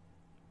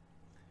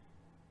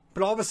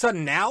 But all of a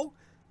sudden now,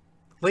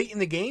 late in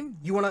the game,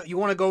 you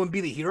wanna go and be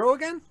the hero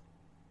again?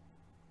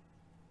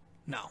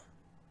 No.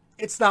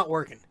 It's not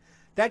working.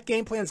 That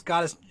game plan's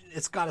got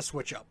to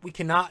switch up. We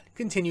cannot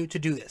continue to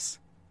do this.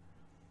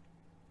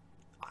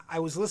 I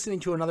was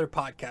listening to another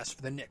podcast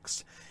for the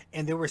Knicks,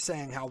 and they were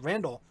saying how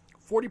Randall,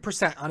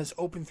 40% on his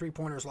open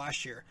three-pointers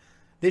last year.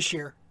 This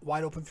year,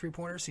 wide open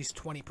three-pointers, he's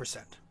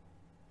 20%.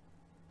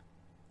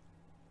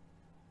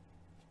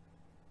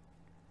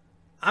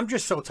 I'm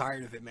just so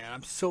tired of it, man.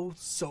 I'm so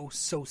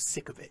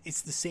sick of it.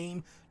 It's the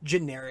same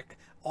generic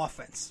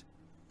offense.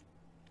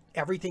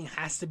 Everything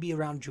has to be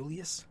around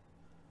Julius.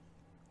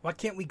 Why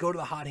can't we go to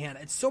the hot hand?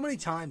 It's so many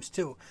times,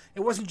 too.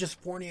 It wasn't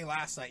just Fournier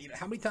last night. You know,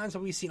 how many times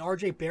have we seen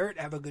RJ Barrett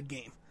have a good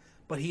game?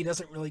 But he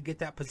doesn't really get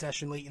that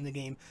possession late in the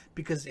game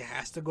because it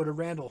has to go to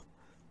Randall.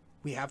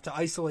 We have to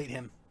isolate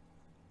him.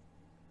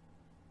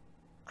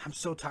 I'm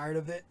so tired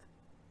of it.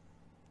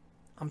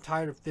 I'm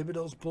tired of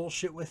Thibodeau's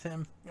bullshit with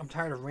him. I'm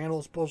tired of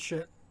Randall's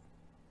bullshit.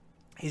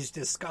 His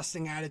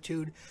disgusting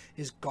attitude.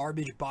 His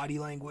garbage body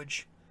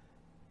language.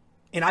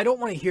 And I don't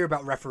want to hear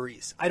about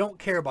referees. I don't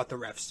care about the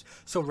refs.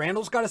 So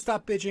Randall's got to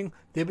stop bitching.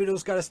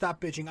 Thibodeau's got to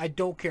stop bitching. I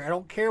don't care. I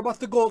don't care about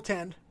the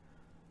goaltend.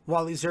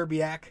 Wally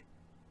Szczerbiak.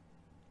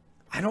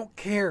 I don't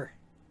care.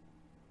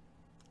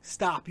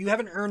 Stop. You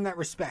haven't earned that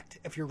respect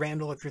if you're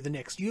Randall, if you're the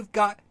Knicks. You've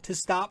got to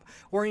stop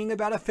worrying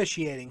about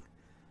officiating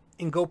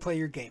and go play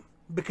your game.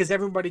 Because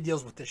everybody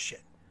deals with this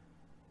shit.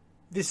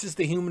 This is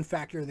the human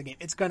factor of the game.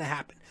 It's going to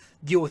happen.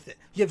 Deal with it.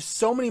 You have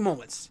so many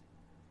moments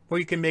where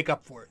you can make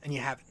up for it, and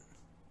you haven't.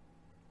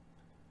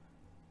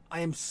 I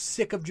am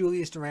sick of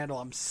Julius Randle.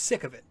 I'm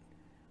sick of it.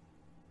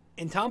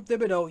 And Tom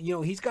Thibodeau, you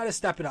know, he's got to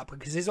step it up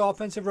because his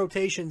offensive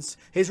rotations,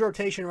 his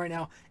rotation right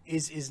now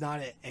is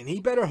not it. And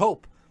he better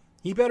hope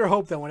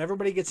that when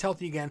everybody gets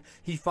healthy again,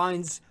 he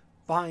finds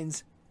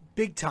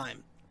big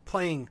time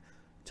playing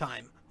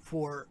time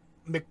for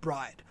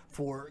McBride,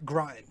 for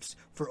Grimes,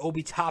 for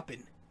Obi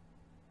Toppin.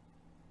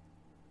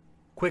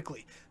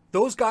 Quickly.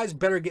 Those guys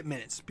better get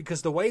minutes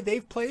because the way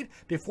they've played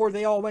before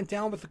they all went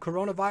down with the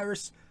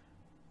coronavirus,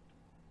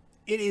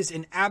 it is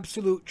an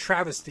absolute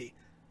travesty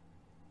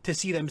to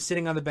see them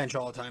sitting on the bench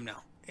all the time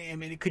now. I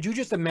mean, could you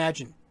just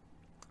imagine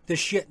the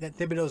shit that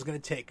Thibodeau is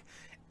going to take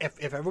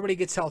if everybody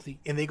gets healthy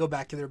and they go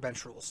back to their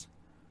bench rules?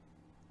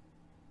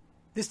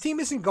 This team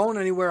isn't going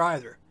anywhere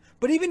either.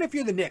 But even if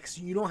you're the Knicks,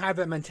 you don't have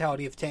that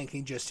mentality of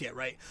tanking just yet,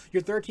 right?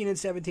 You're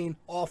 13-17,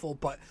 awful,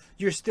 but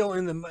you're still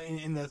in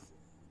the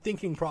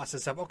thinking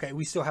process of, okay,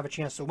 we still have a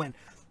chance to win.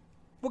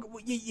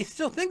 You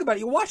still think about it.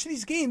 You watch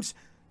these games.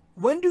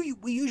 When do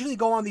we usually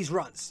go on these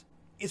runs?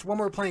 It's when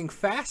we're playing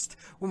fast,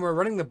 when we're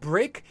running the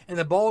break, and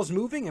the ball is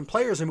moving and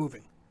players are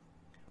moving.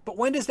 But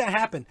when does that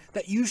happen?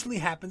 That usually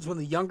happens when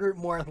the younger,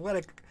 more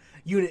athletic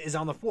unit is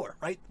on the floor,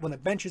 right? When the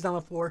bench is on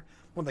the floor,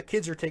 when the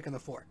kids are taking the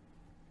floor.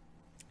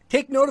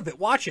 Take note of it.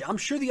 Watch it. I'm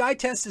sure the eye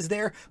test is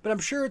there, but I'm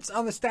sure it's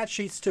on the stat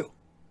sheets too.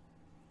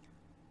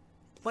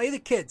 Play the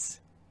kids.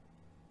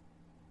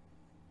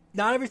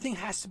 Not everything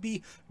has to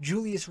be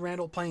Julius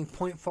Randle playing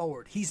point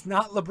forward. He's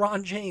not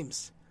LeBron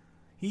James.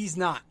 He's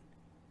not.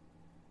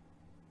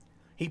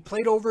 He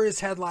played over his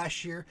head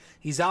last year.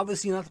 He's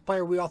obviously not the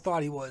player we all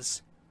thought he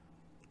was.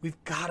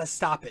 We've got to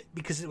stop it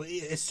because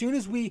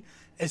the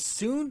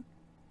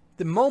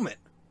moment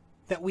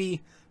that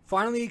we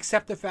finally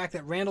accept the fact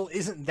that Randle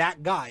isn't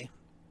that guy,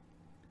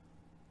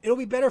 it'll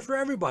be better for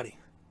everybody.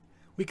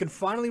 We can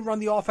finally run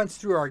the offense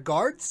through our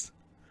guards,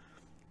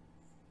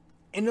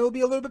 and it'll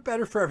be a little bit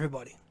better for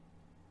everybody.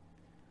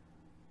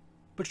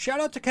 But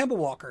shout out to Kemba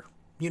Walker.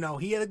 You know,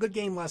 he had a good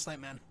game last night,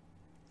 man.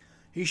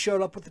 He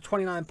showed up with the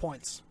 29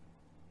 points.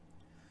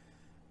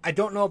 I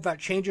don't know if that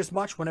changes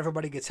much when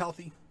everybody gets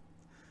healthy.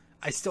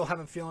 I still have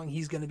a feeling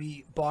he's going to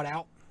be bought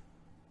out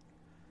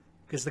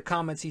because the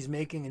comments he's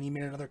making, and he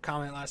made another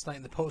comment last night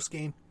in the post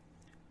game,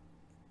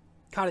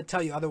 kind of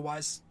tell you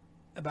otherwise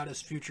about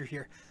his future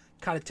here.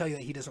 Kind of tell you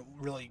that he doesn't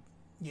really.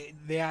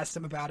 They asked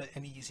him about it,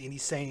 and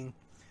he's saying,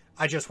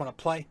 "I just want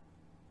to play."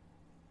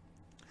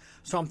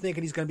 So I'm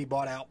thinking he's going to be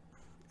bought out.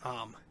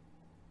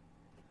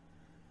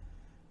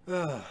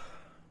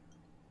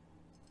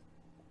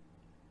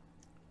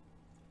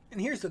 And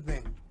here's the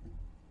thing.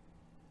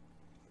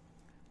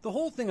 The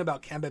whole thing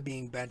about Kemba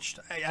being benched,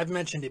 I've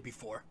mentioned it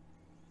before.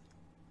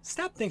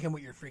 Stop thinking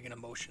with your freaking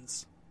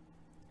emotions.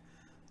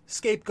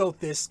 scapegoat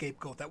this,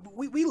 scapegoat that.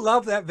 We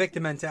love that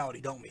victim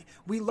mentality, don't we?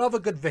 We love a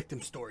good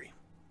victim story.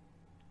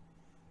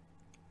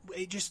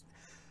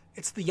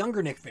 It's the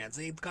younger Knicks fans.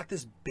 They've got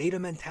this beta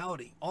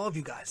mentality. All of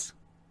you guys.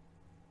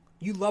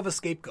 You love a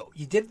scapegoat.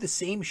 You did the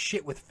same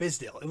shit with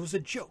Fizdale. It was a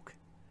joke.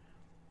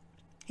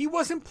 He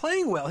wasn't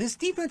playing well. His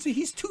defense,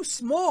 he's too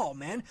small,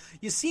 man.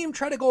 You see him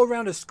try to go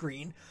around a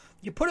screen.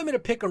 You put him in a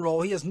pick and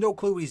roll. He has no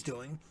clue what he's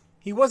doing.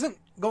 He wasn't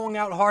going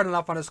out hard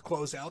enough on his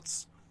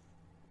closeouts.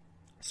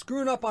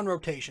 Screwing up on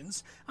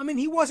rotations. I mean,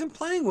 he wasn't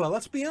playing well.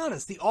 Let's be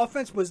honest. The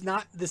offense was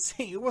not the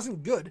same. It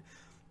wasn't good.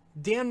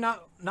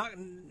 Not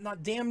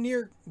damn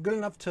near good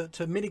enough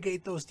to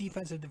mitigate those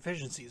defensive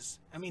deficiencies.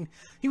 I mean,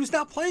 he was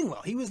not playing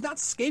well. He was not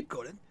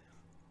scapegoated.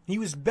 He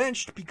was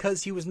benched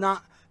because he was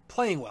not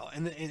playing well.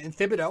 And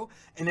Thibodeau,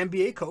 an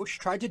NBA coach,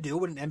 tried to do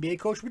what an NBA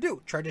coach would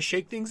do. Tried to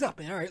shake things up.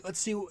 And all right, let's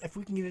see if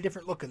we can get a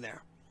different look in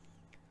there.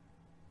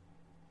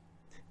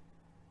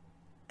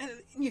 And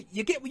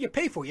you get what you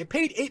pay for. You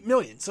paid $8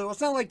 million, so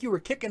it's not like you were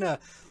kicking a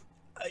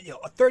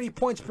 30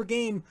 points per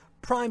game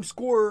prime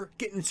scorer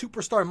getting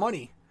superstar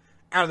money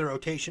out of the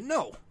rotation.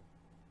 No.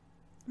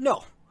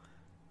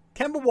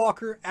 Kemba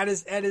Walker at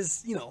his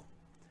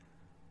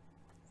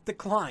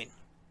decline,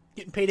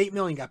 getting paid $8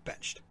 million, got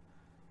benched.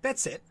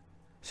 That's it.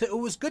 So it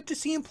was good to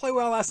see him play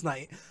well last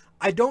night.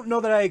 I don't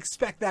know that I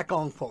expect that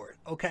going forward.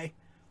 Okay,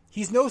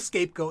 he's no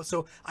scapegoat,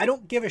 so I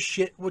don't give a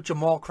shit what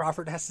Jamal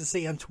Crawford has to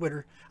say on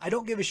Twitter. I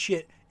don't give a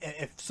shit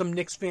if some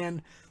Knicks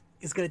fan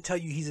is going to tell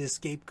you he's a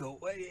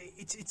scapegoat.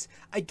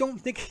 I don't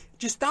think.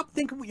 Just stop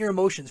thinking with your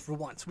emotions for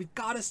once. We've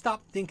got to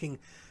stop thinking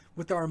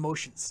with our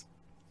emotions.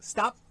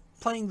 Stop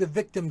playing the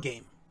victim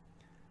game.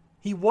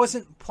 He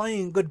wasn't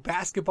playing good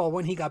basketball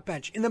when he got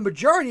benched. And the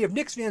majority of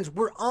Knicks fans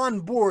were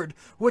on board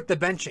with the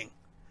benching.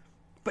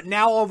 But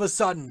now all of a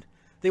sudden,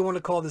 they want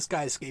to call this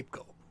guy a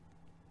scapegoat.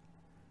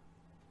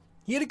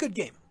 He had a good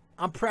game.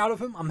 I'm proud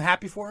of him. I'm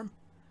happy for him.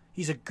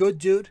 He's a good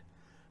dude.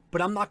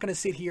 But I'm not going to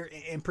sit here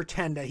and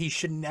pretend that he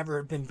should never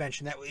have been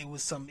benched and that it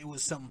was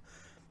some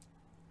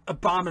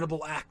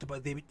abominable act by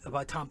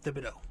Tom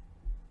Thibodeau.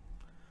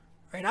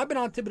 Right, I've been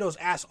on Thibodeau's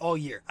ass all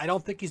year. I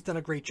don't think he's done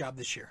a great job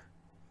this year.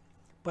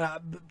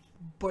 But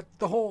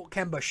the whole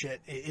Kemba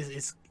shit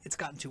it's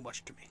gotten too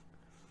much to me.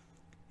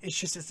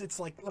 It's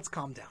like, let's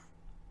calm down.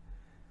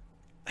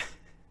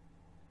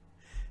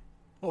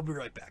 We'll be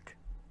right back.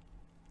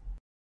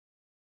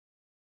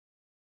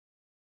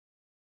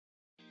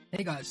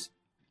 Hey guys,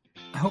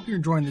 I hope you're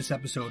enjoying this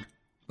episode.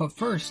 But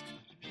first,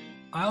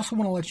 I also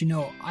want to let you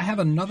know I have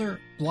another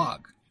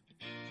blog.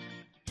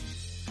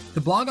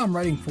 The blog I'm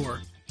writing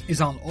for is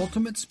on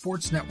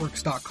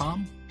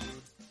UltimateSportsNetworks.com,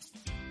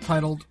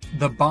 titled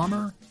The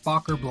Bomber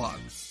Bacher Blog.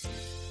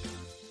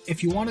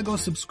 If you want to go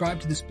subscribe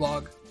to this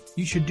blog,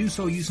 you should do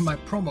so using my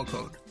promo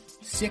code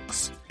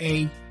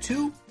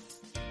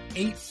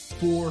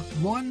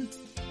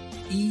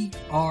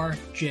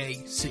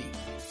 6A2841ERJC.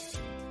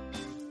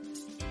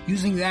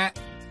 Using that,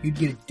 you'd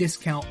get a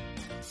discount,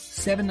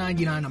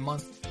 $7.99 a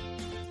month,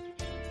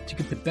 to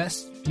get the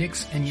best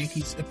Knicks and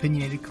Yankees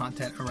opinionated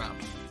content around.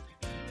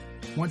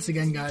 Once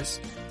again, guys,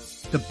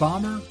 the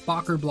Bomber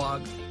Bacher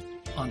Blog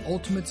on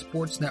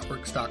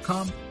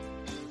UltimateSportsNetworks.com,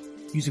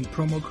 using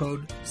promo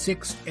code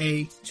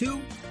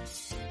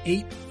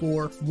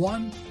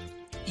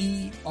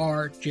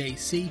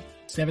 6A2841ERJC,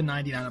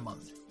 $7.99 a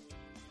month.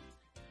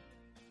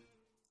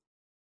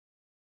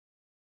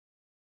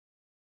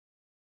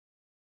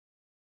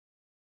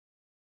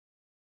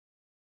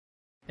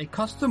 A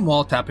custom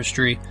wall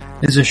tapestry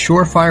is a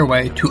surefire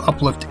way to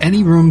uplift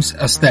any room's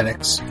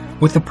aesthetics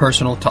with a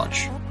personal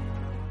touch.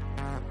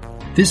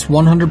 This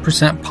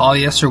 100%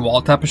 polyester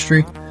wall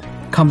tapestry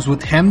comes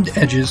with hemmed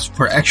edges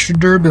for extra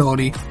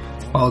durability,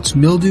 while its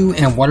mildew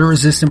and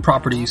water-resistant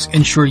properties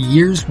ensure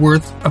years'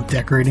 worth of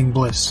decorating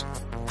bliss.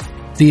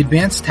 The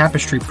advanced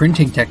tapestry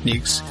printing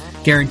techniques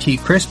guarantee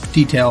crisp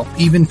detail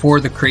even for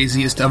the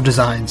craziest of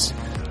designs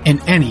in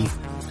any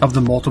of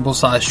the multiple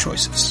size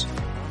choices.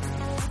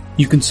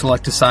 You can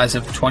select a size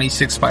of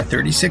 26 by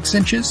 36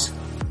 inches,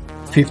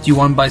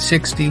 51 by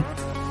 60,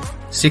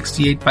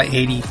 68 by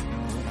 80,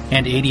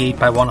 and 88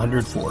 by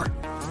 104.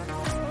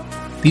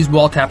 These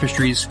wall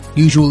tapestries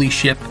usually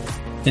ship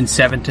in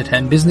 7 to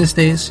 10 business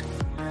days,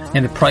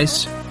 and the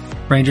price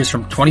ranges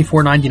from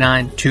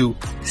 $24.99 to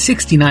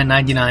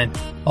 $69.99,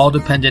 all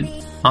dependent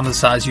on the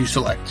size you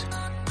select.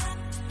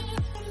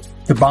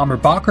 The Bomber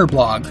Bacher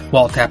Blog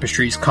wall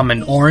tapestries come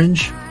in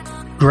orange,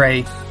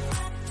 gray,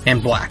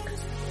 and black.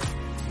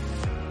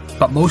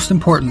 But most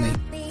importantly,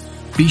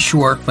 be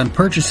sure when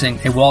purchasing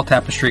a wall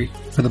tapestry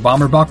for the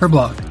Bomber Bacher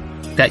Blog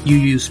that you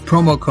use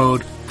promo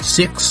code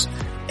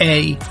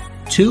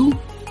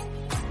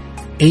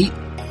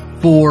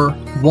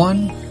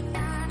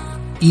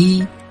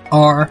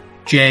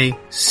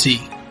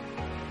 6A2841ERJC.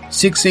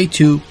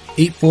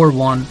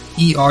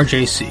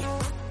 6A2841ERJC.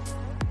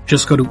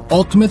 Just go to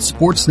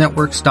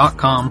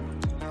UltimateSportsNetworks.com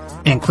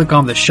and click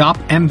on the Shop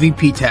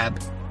MVP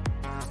tab,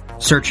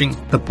 searching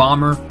the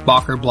Bomber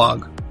Bacher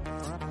Blog.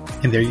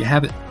 And there you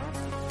have it.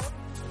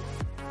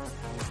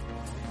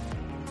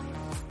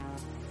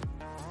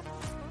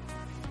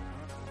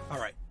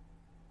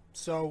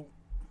 So,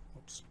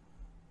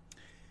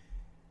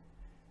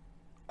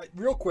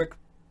 real quick,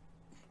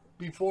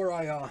 before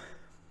I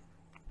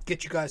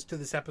get you guys to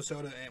this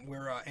episode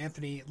where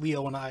Anthony,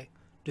 Leo, and I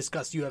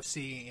discuss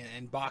UFC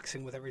and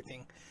boxing with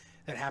everything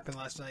that happened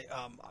last night,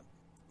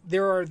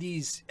 there are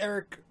these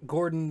Eric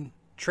Gordon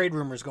trade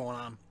rumors going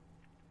on.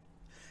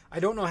 I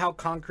don't know how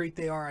concrete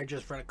they are. I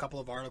just read a couple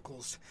of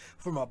articles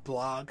from a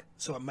blog,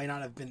 so it might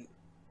not have been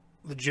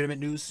legitimate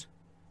news.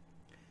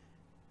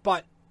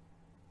 But,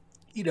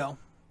 you know,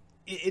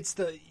 it's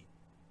the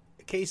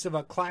case of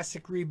a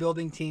classic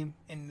rebuilding team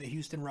in the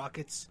Houston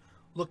Rockets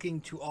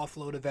looking to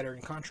offload a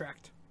veteran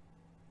contract.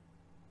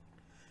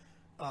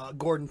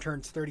 Gordon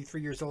turns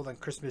 33 years old on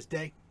Christmas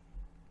Day.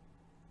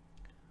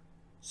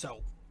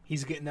 So,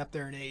 he's getting up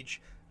there in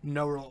age.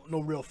 No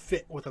real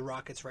fit with the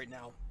Rockets right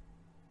now.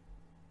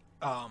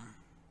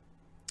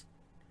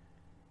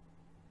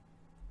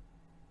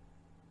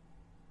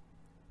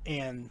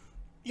 And,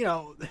 you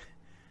know,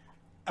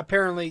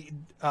 apparently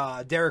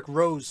Derrick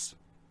Rose,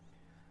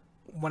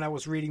 when I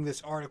was reading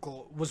this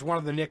article, was one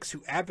of the Knicks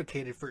who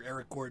advocated for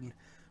Eric Gordon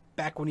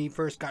back when he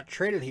first got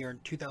traded here in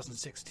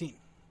 2016.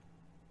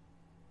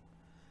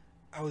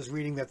 I was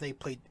reading that they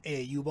played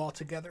AAU ball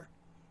together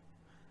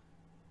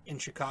in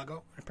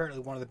Chicago.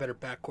 Apparently one of the better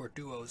backcourt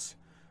duos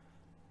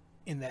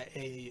in that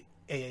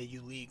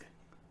AAU league.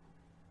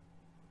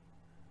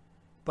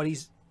 But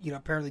he's, you know,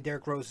 apparently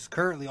Derrick Rose is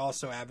currently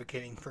also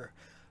advocating for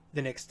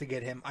the Knicks to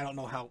get him. I don't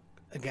know how,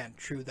 again,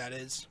 true that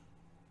is.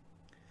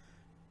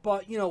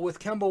 But, you know, with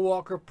Kemba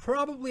Walker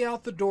probably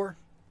out the door,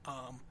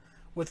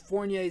 with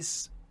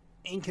Fournier's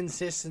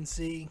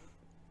inconsistency,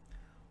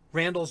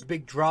 Randall's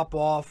big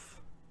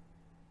drop-off,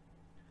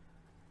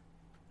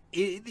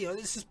 you know,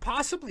 this is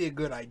possibly a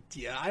good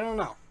idea. I don't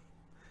know.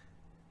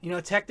 You know,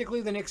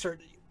 technically the Knicks are,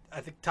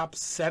 I think, top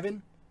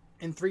 7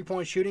 in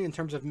three-point shooting in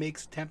terms of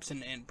makes, attempts,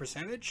 and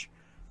percentage.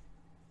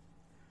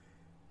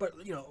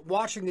 But, you know,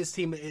 watching this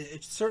team,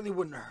 it certainly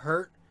wouldn't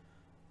hurt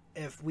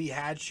if we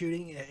had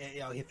shooting, you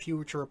know, if you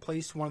were to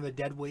replace one of the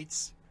dead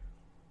weights.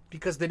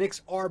 Because the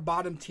Knicks are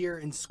bottom tier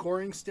in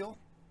scoring still.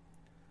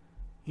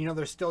 You know,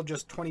 they're still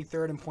just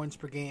 23rd in points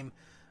per game.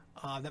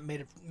 That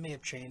may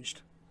have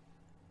changed.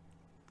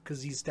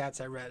 Because these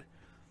stats I read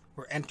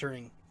were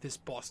entering this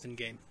Boston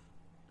game.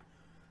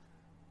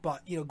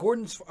 But, you know,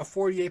 Gordon's a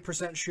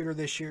 48% shooter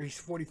this year.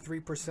 He's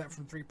 43%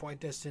 from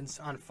three-point distance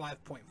on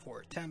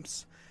 5.4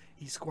 attempts.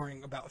 He's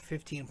scoring about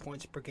 15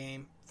 points per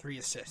game, 3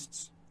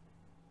 assists.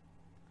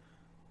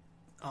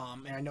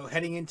 And I know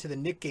heading into the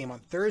Knick game on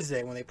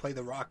Thursday when they play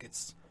the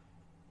Rockets,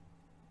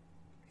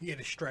 he had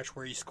a stretch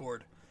where he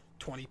scored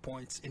 20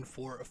 points in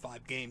 4 of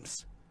 5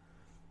 games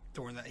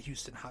during that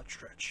Houston hot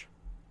stretch.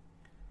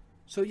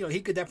 So, you know,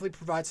 he could definitely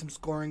provide some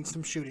scoring,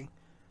 some shooting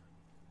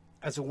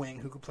as a wing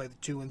who could play the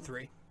 2 and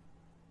 3.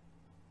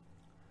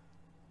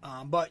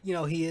 But, you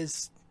know, you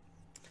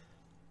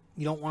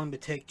don't want him to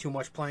take too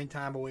much playing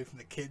time away from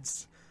the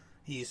kids.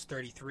 He is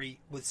 33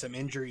 with some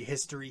injury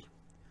history.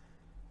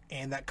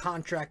 And that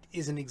contract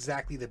isn't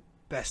exactly the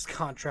best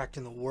contract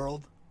in the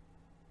world.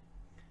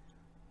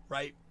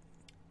 Right?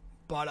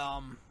 But,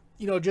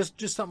 you know, just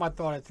something I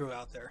thought I'd throw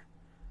out there.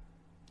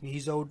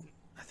 He's owed,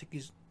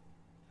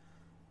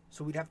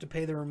 so we'd have to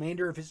pay the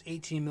remainder of his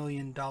 $18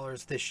 million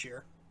this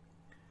year.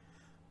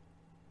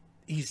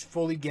 He's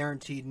fully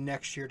guaranteed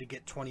next year to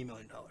get $20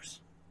 million.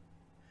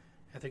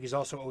 I think he's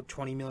also owed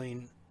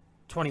 $21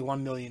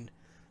 million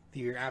the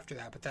year after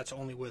that, but that's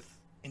only with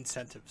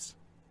incentives.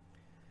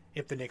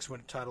 If the Knicks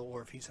win a title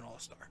or if he's an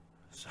all-star.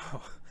 So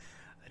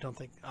I don't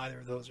think either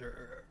of those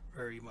are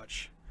very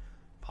much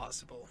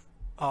possible.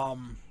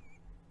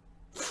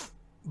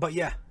 But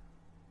yeah.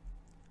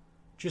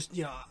 Just,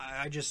 you know,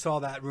 I just saw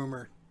that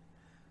rumor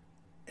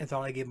and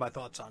thought I'd give my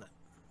thoughts on it.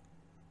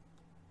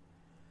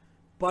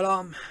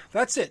 But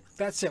that's it.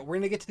 We're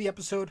going to get to the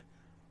episode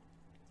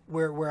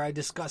where I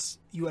discuss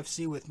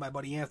UFC with my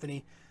buddy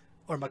Anthony,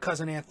 or my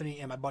cousin Anthony,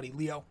 and my buddy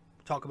Leo.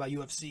 Talk about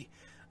UFC,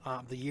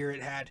 the year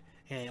it had,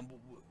 and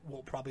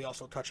we'll probably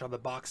also touch on the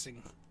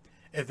boxing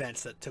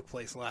events that took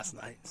place last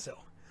night. So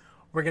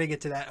we're going to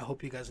get to that. I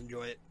hope you guys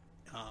enjoy it.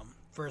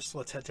 First,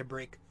 let's head to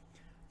break.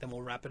 Then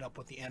we'll wrap it up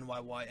with the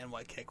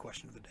NYK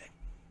question of the day.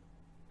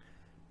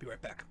 Be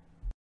right back.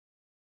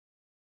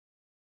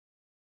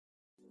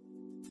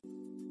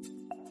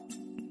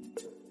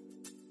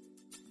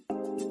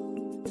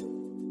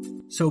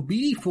 So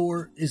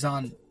BD4 is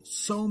on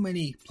so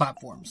many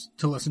platforms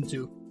to listen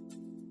to.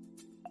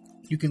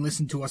 You can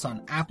listen to us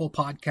on Apple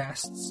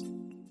Podcasts,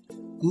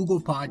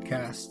 Google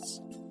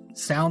Podcasts,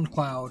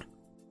 SoundCloud.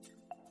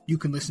 You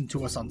can listen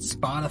to us on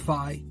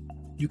Spotify.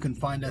 You can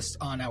find us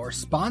on our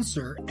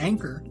sponsor,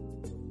 Anchor,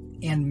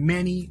 and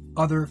many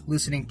other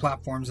listening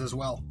platforms as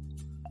well,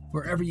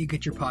 wherever you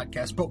get your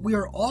podcast. But we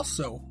are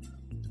also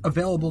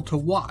available to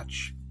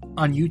watch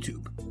on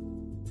YouTube.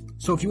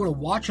 So if you want to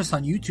watch us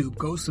on YouTube,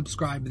 go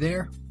subscribe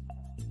there.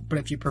 But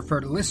if you prefer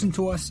to listen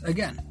to us,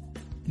 again,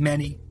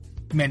 many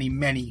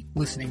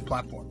listening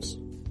platforms.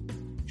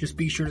 Just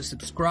be sure to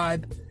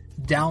subscribe,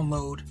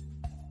 download,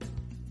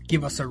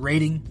 give us a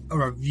rating, a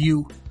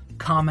review,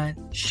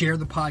 comment, share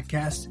the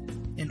podcast,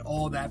 and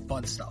all that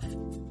fun stuff.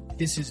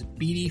 This is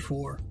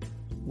BD4,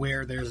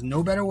 where there's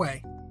no better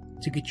way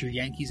to get your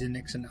Yankees and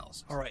Knicks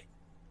analysis. All right,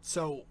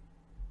 so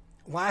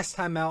last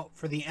time out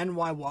for the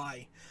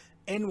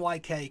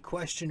NYK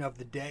question of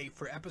the day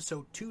for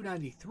episode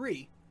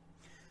 293,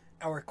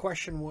 our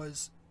question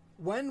was,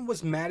 when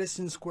was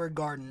Madison Square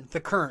Garden,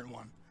 the current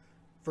one,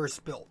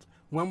 first built?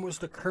 When was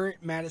the current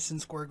Madison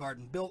Square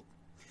Garden built?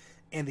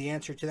 And the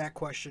answer to that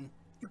question,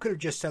 you could have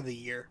just said the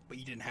year, but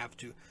you didn't have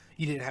to.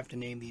 You didn't have to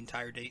name the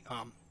entire date.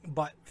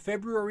 But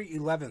February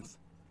 11th,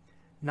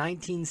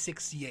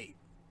 1968,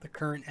 the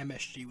current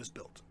MSG was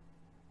built.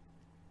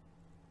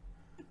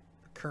 The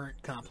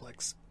current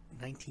complex,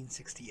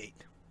 1968.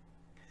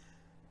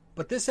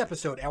 But this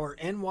episode, our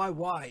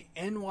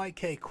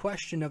NYK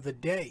question of the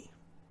day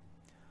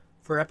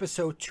for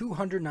episode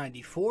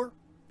 294,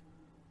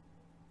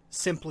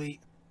 simply,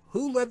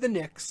 who led the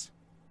Knicks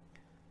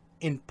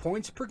in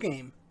points per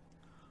game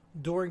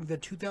during the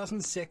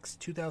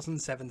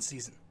 2006-2007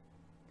 season?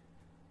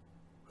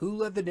 Who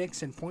led the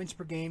Knicks in points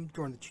per game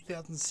during the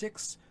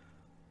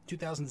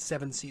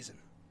 2006-2007 season?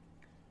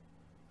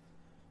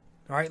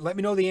 All right, let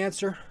me know the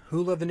answer.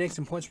 Who led the Knicks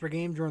in points per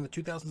game during the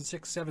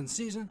 2006-07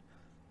 season?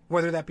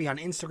 Whether that be on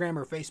Instagram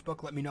or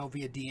Facebook, let me know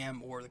via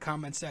DM or the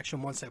comment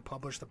section once I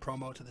publish the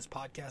promo to this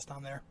podcast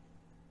on there.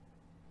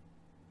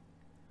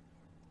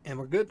 And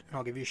we're good, and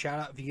I'll give you a shout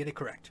out if you get it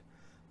correct.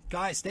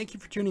 Guys, thank you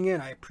for tuning in.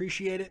 I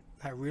appreciate it.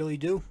 I really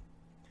do.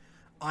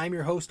 I'm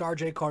your host,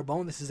 RJ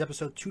Carbone. This is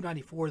episode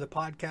 294 of the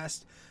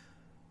podcast.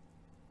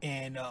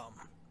 And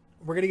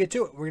we're going to get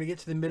to it. We're going to get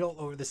to the middle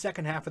or the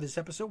second half of this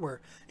episode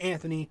where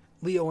Anthony,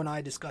 Leo, and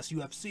I discuss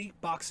UFC,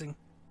 boxing,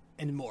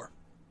 and more.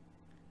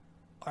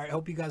 All right,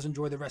 hope you guys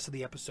enjoy the rest of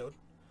the episode.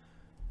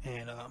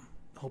 And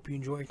hope you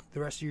enjoy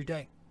the rest of your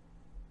day.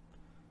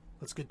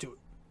 Let's get to it.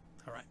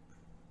 All right.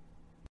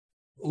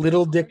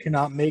 Little Dick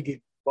cannot make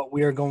it, but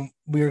we are going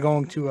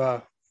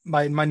to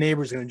my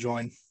neighbor's going to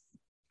join.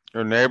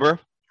 Your neighbor?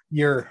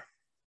 Okay.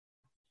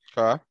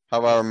 How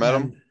about I met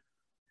him?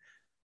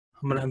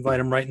 I'm going to invite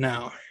him right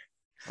now.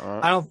 All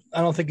right.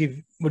 I don't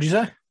think what'd you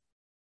say?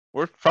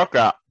 Where's Chuck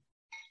at?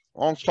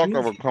 Oh, Chuck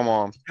ever come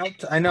on?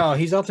 I know,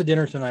 he's out to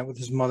dinner tonight with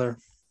his mother.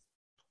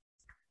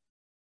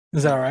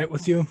 Is that all right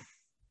with you?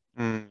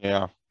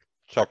 Yeah.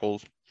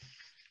 Chuckles.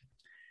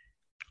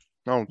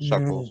 No,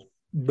 Chuckles.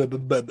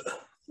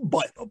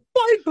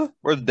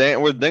 Where's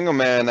Dingo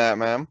Man at,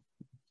 man?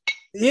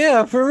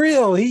 Yeah, for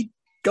real. He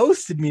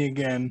ghosted me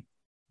again.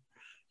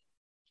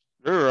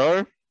 You're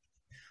right.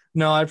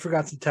 No, I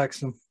forgot to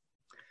text him.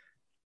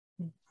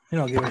 He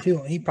don't give a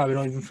shit. He probably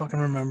don't even fucking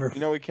remember. You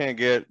know he can't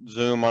get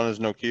Zoom on his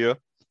Nokia.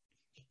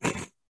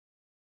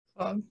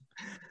 For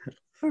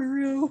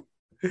real.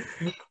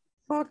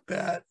 Fuck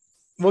that.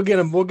 We'll get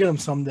him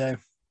someday.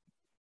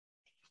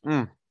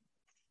 Fuck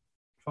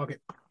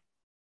it.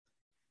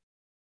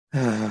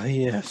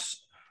 Yes.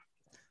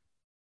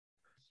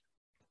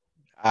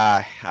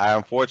 I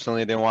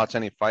unfortunately didn't watch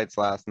any fights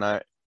last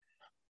night.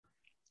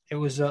 It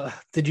was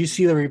did you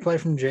see the replay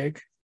from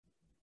Jake?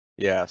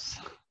 Yes.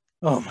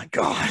 Oh my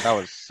god. That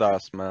was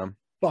sus, man.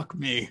 Fuck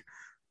me.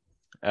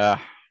 That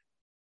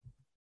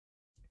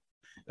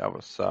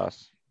was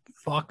sus.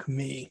 Fuck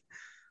me.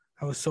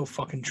 I was so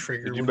fucking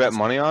triggered. Did you bet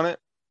money on it?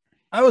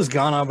 I was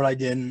gonna, but I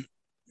didn't.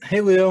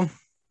 Hey, Leo.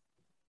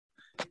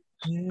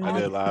 I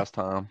did last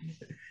time.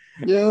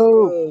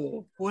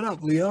 Yo. What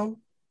up, Leo?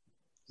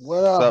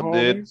 What up, What's up,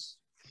 homies? dude?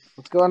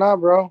 What's going on,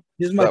 bro?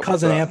 This is my What's up,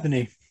 cousin what's up?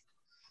 Anthony.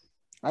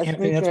 Nice to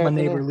Anthony, meet that's you, my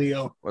Anthony. neighbor,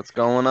 Leo. What's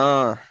going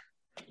on?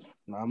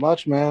 Not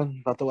much,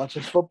 man. About to watch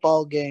this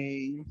football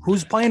game.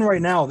 Who's playing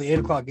right now? The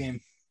 8:00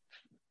 game.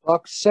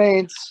 Bucks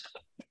Saints.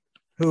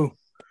 Who?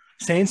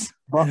 Saints?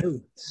 Bucks.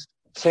 Who?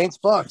 Saints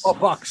Bucks. Oh,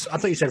 Bucks. I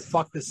thought you said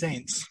fuck the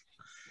Saints.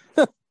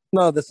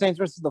 No, the Saints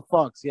versus the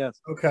Bucks. Yes.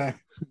 Okay.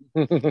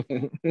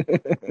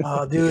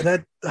 Oh, dude,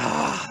 that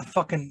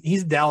fucking.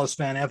 He's a Dallas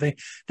fan, Anthony.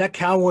 That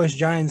Cowboys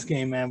Giants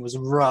game, man, was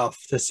rough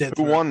to sit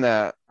Who through. won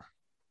that?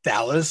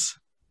 Dallas.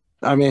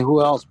 I mean,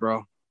 who else, bro?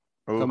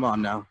 Ooh, Come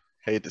on now.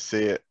 hate to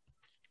see it.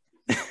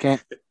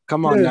 Can't.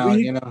 Come on Dude, now.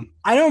 You know.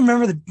 I don't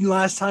remember the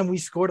last time we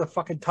scored a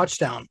fucking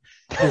touchdown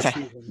this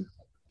season.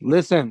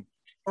 Listen,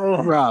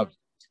 Oh. Rob.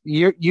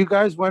 You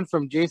guys went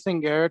from Jason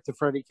Garrett to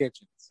Freddie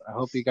Kitchens. I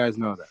hope you guys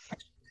know that.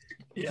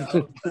 Yeah.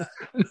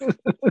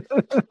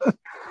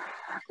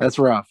 That's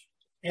rough.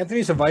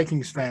 Anthony's a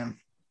Vikings fan.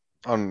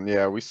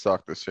 Yeah, we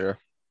suck this year.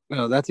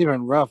 No, that's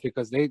even rough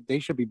because they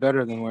should be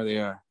better than where they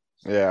are.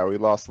 Yeah, we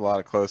lost a lot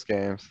of close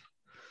games.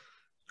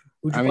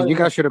 Who'd I mean, play you with?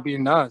 guys should have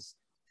beaten us.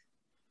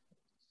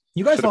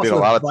 You guys Should've lost beat to a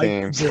the lot of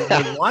Vikings. teams.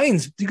 The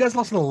Lions. You guys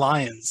lost to the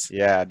Lions.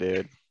 Yeah,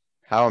 dude.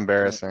 How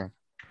embarrassing.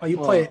 Oh, you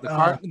Well, play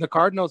the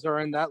Cardinals are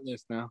in that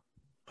list now.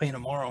 playing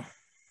tomorrow.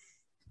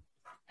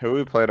 Who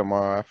we play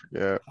tomorrow? I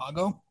forget.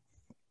 Chicago?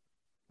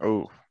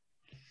 Oh,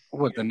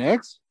 What, the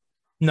Knicks?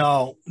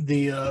 No,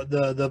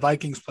 the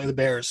Vikings play the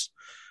Bears.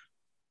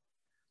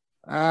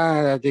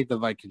 I think the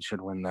Vikings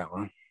should win that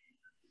one.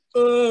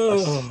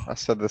 Oh, I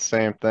said the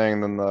same thing.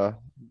 Then the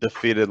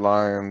defeated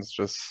Lions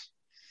just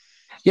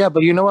Yeah,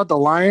 but you know what? The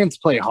Lions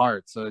play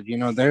hard, so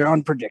they're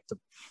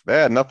unpredictable. They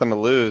had nothing to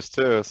lose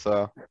too,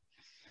 so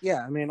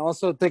Yeah, I mean,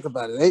 also think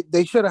about it.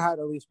 They should have had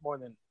at least more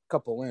than a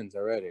couple wins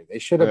already. They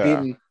should have yeah.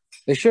 beaten.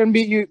 They shouldn't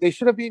beat you. They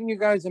should have beaten you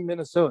guys in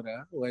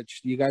Minnesota,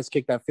 which you guys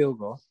kicked that field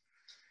goal.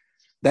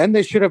 Then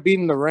they should have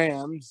beaten the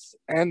Rams,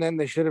 and then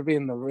they should have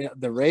beaten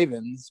the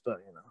Ravens, but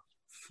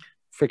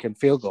freaking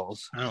field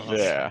goals.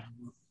 Yeah.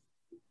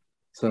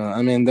 So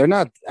I mean, they're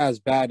not as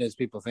bad as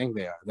people think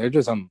they are. They're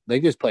just they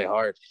just play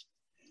hard.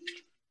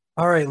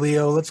 All right,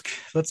 Leo,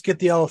 let's get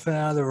the elephant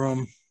out of the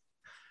room.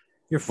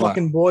 Your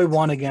fucking boy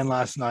won again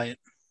last night.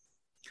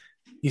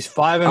 He's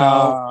 5-0.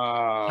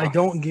 I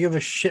don't give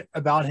a shit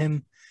about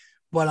him,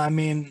 but I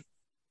mean,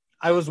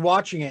 I was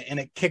watching it and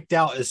it kicked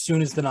out as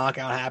soon as the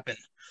knockout happened.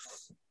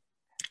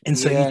 And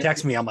so he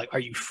texted me. I'm like, "Are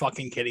you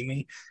fucking kidding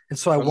me?" And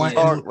so I went.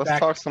 Let's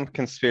talk some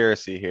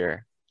conspiracy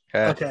here.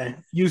 Okay,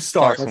 you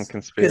start. Talk some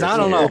conspiracy. Because I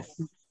don't know.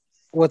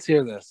 Let's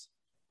hear this.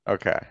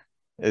 Okay,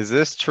 is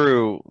this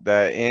true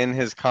that in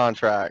his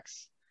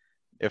contracts,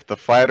 if the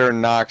fighter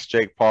knocks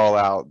Jake Paul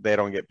out, they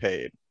don't get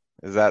paid?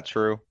 Is that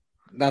true?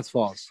 That's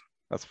false.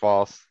 That's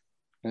false.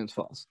 That's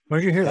false. Where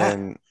did you hear that?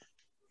 And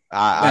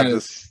I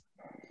just.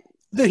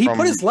 Dude, he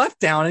put his left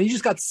down and he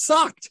just got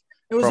sucked.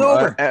 It was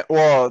over.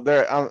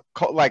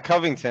 Like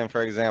Covington,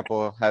 for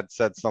example, had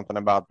said something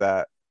about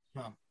that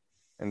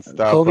and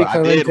stuff. Colby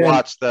I did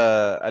watch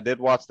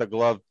the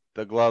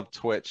glove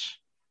twitch,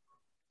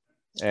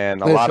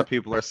 and a lot of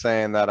people are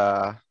saying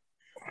that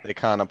they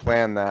kind of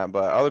planned that,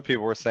 but other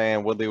people were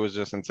saying Woodley was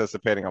just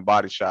anticipating a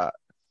body shot.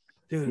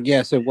 Dude.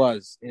 Yes, it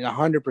was.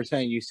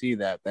 100% you see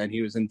that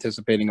he was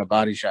anticipating a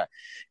body shot.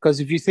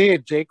 Because if you see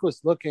it, Jake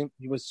was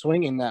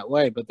swinging that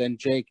way, but then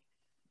Jake,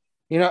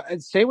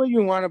 say what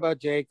you want about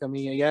Jake. I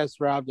mean, yes,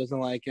 Rob doesn't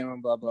like him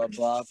and blah, blah,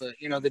 blah. But,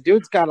 the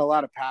dude's got a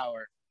lot of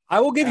power. I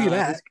will give you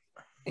that.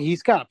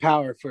 He's got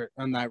power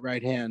on that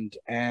right hand,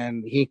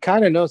 and he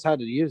kind of knows how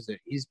to use it.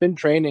 He's been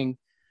training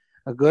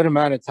a good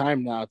amount of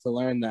time now to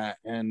learn that.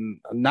 And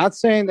I'm not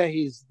saying that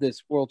he's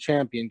this world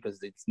champion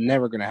because it's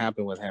never going to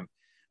happen with him.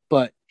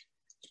 But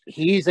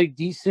he's a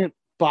decent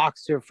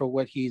boxer for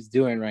what he's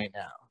doing right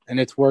now. And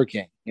it's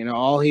working.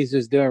 All he's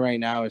just doing right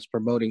now is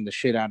promoting the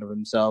shit out of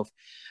himself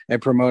and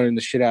promoting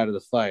the shit out of the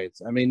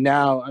fights.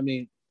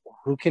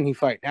 Who can he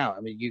fight now?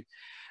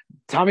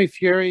 Tommy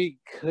Fury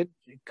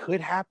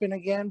could happen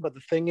again, but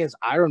the thing is,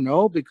 I don't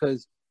know,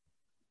 because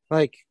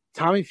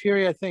Tommy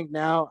Fury, I think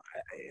now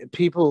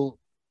people,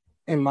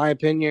 in my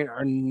opinion,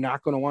 are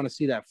not going to want to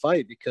see that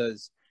fight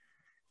because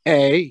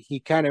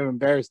he kind of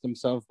embarrassed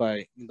himself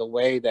by the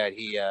way that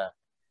he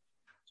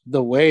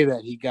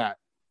got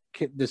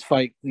this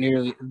fight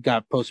nearly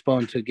got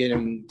postponed to get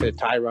him to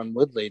Tyron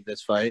Woodley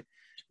this fight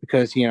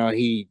because he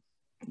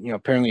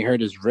apparently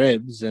hurt his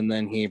ribs, and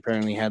then he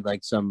apparently had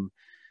some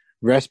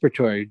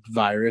respiratory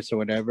virus or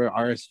whatever,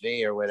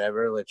 RSV or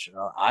whatever, which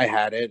I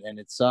had it and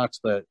it sucks,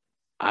 but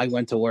I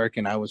went to work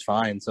and I was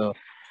fine. So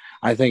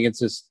I think it's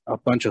just a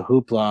bunch of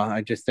hoopla.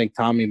 I just think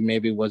Tommy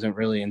maybe wasn't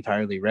really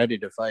entirely ready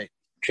to fight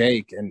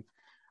Jake, and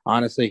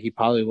honestly, he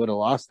probably would have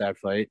lost that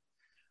fight.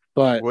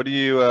 But what do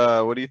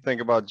you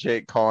think about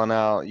Jake calling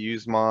out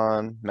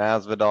Usman,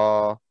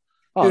 Masvidal,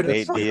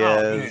 Nate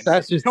Diaz?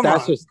 That's just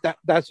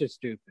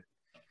stupid.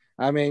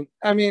 I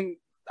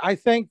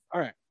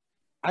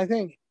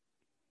think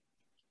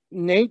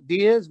Nate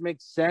Diaz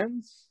makes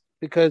sense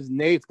because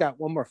Nate's got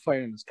one more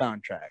fight in his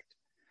contract,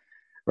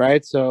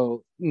 right?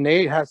 So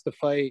Nate has to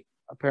fight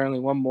apparently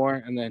one more,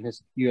 and then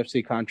his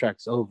UFC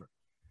contract's over.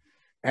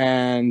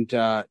 And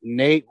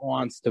Nate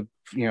wants to,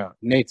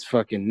 Nate's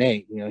fucking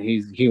Nate.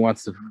 He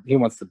wants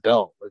the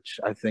belt, which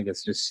I think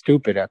is just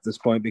stupid at this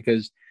point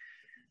because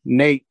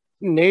Nate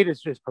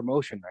is just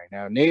promotion right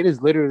now. Nate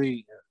is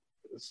literally,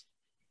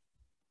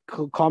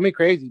 call me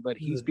crazy, but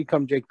he's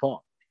become Jake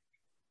Paul.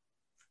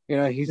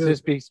 He's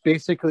just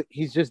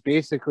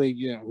basically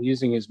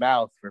using his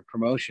mouth for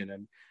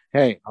promotion.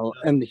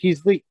 And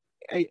he's the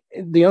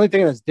only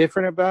thing that's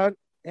different about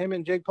him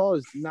and Jake Paul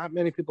is not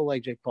many people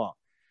like Jake Paul.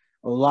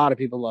 A lot of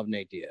people love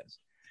Nate Diaz,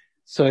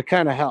 so it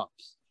kind of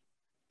helps.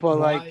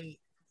 But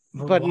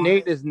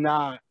Nate is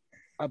not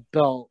a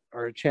belt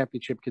or a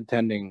championship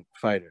contending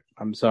fighter.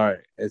 I'm sorry,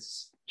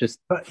 it's just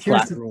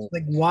flat rule.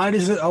 Why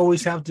does it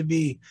always have to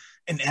be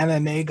an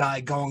MMA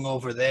guy going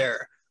over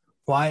there?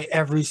 Why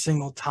every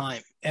single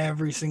time?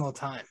 Every single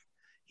time.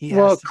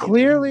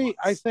 Clearly,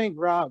 I think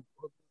Rob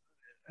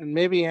and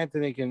maybe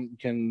Anthony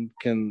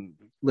can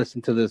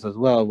listen to this as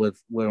well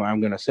with what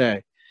I'm going to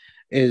say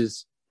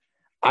is.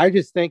 I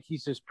just think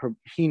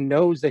he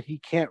knows that he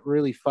can't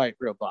really fight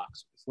real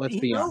boxers. Let's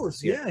be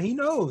honest. Yeah, he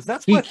knows.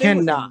 That's he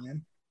cannot.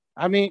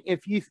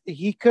 If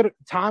he could,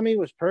 Tommy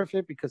was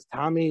perfect because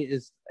Tommy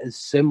is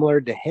similar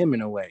to him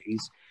in a way.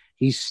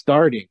 He's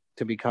starting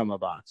to become a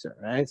boxer,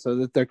 right? So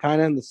that they're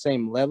kind of on the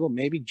same level.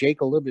 Maybe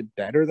Jake a little bit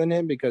better than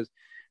him because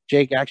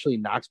Jake actually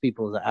knocks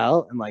people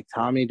out, and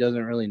Tommy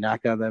doesn't really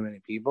knock out that many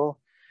people.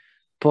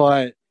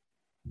 But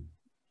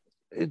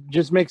it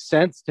just makes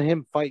sense to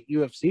him fight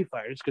UFC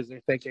fighters because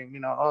they're thinking,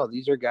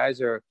 these are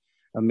guys are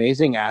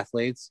amazing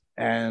athletes,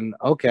 and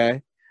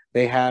okay,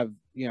 They have,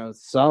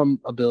 some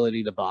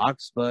ability to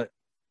box, but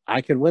I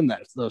can win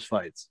those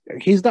fights.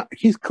 He's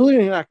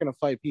clearly not going to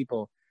fight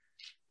people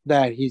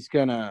that he's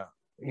going to,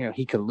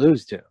 he could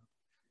lose to.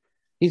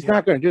 He's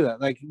not going to do that.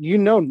 Like,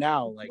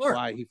 now,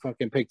 why he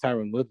fucking picked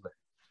Tyron Woodley.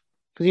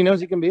 Because he knows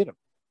he can beat him.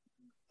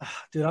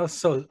 Dude, I was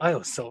so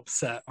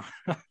upset.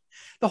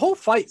 The whole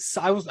fight,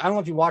 I don't know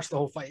if you watched the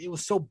whole fight. It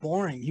was so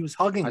boring. He was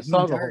hugging I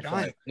saw the whole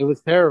fight. It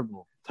was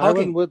terrible.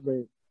 Tyron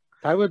Woodley.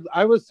 I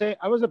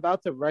was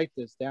about to write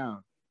this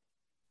down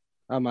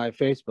on my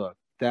Facebook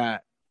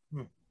that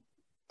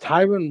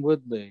Tyron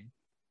Woodley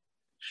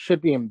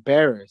should be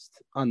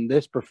embarrassed on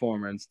this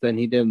performance than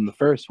he did in the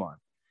first one.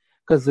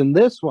 Because in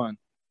this one,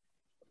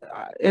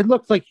 it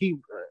looked like he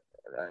was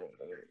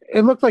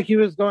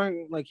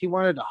going, like he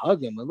wanted to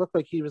hug him. It looked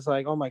like he was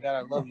like, "Oh my God,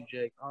 I love you,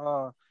 Jake."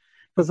 Oh,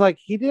 because like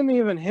he didn't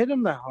even hit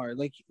him that hard.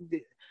 Like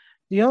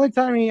the only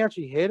time he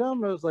actually hit him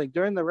was like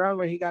during the round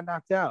where he got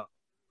knocked out.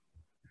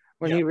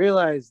 When he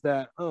realized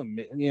that,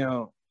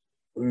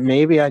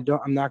 maybe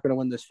I'm not going to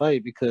win this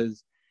fight,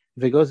 because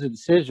if it goes to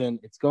decision,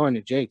 it's going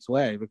to Jake's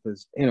way,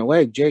 because in a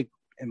way, Jake,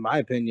 in my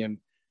opinion,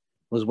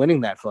 was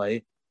winning that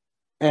fight.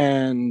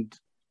 And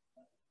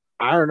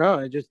I don't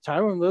know.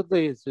 Tyron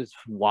Woodley is just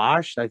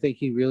washed. I think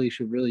he really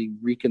should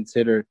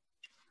reconsider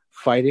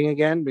fighting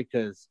again,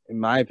 because in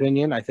my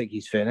opinion, I think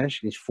he's finished.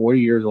 He's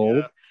 40 years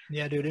old.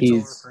 Yeah, dude, it's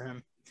over for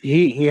him.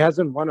 He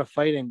hasn't won a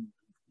fight in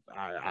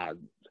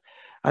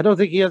I don't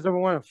think he has ever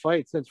won a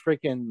fight since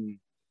the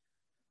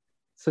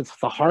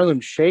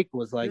Harlem Shake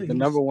was like the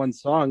number one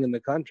song in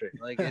the country.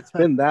 Like, it's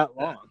been that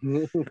long.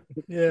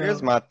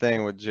 Here's my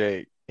thing with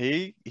Jake.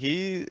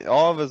 He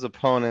all of his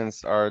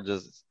opponents are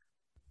just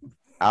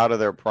out of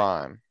their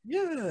prime.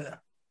 Yeah.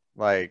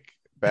 Like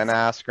Ben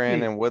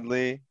Askren and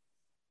Woodley.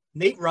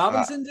 Nate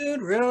Robinson,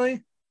 dude,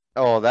 really?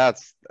 Oh,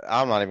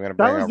 I'm not even gonna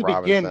bring up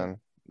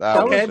Robinson.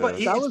 That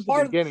was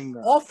part of the beginning.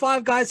 All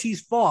 5 guys he's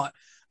fought.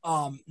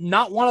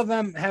 Not one of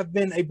them have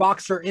been a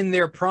boxer in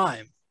their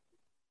prime.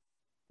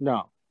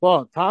 No.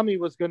 Well, Tommy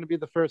was going to be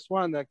the first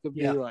one that could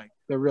be like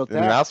the real test.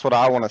 And that's what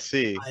I want to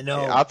see. I know.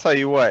 I'll tell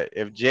you what,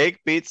 if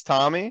Jake beats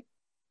Tommy,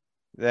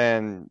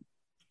 then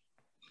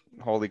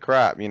holy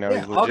crap, he's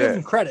legit. I'll give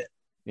him credit.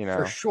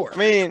 For sure. I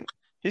mean,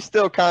 he's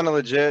still kind of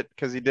legit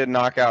because he did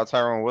knock out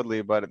Tyron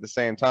Woodley, but at the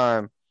same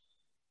time,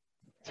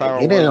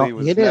 Tyron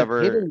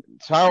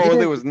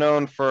Woodley was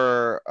known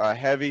for a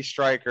heavy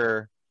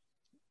striker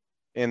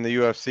in the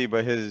UFC,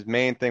 but his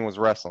main thing was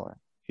wrestling.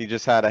 He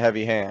just had a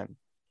heavy hand.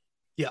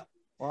 Yeah.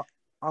 Well,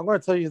 I'm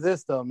going to tell you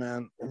this though,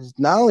 man.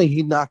 Not only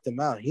he knocked him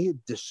out, he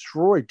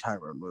destroyed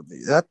Tyron Woodley.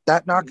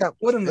 That knockout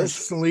put him to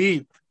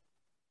sleep,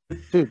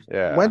 dude.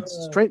 Yeah, went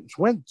straight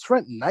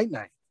night.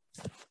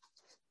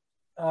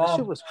 That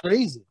shit was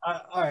crazy.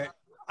 All right,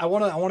 I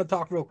want to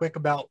talk real quick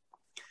about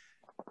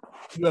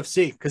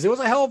UFC, because it was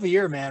a hell of a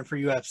year, man, for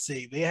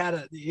UFC.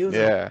 It was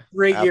a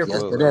great year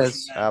for it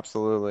is.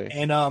 Absolutely.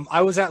 And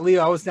I was at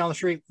Leo. I was down the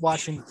street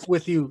watching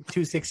with you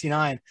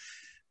 269.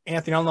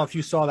 Anthony, I don't know if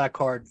you saw that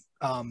card,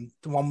 the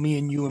one me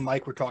and you and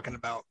Mike were talking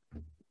about,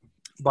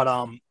 but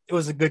it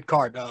was a good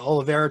card.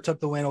 Oliveira took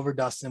the win over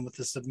Dustin with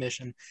the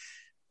submission.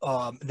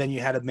 Then you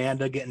had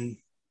Amanda getting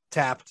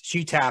tapped.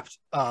 She tapped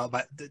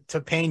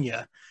to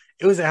Pena.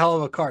 It was a hell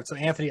of a card. So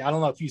Anthony, I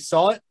don't know if you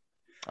saw it.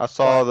 I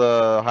saw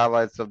the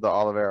highlights of the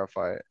Oliveira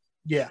fight.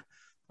 Yeah.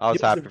 I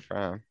was happy for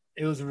him.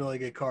 It was a really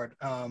good card.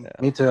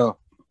 Me too.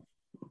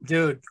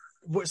 Dude,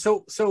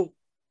 so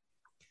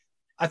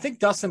I think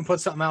Dustin put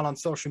something out on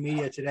social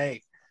media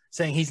today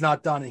saying he's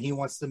not done and he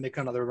wants to make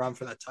another run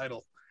for that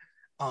title.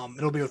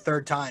 It'll be a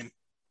third time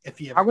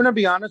I'm going to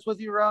be honest with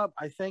you, Rob.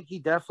 I think he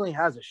definitely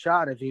has a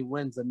shot if he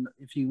wins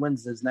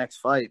his next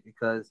fight,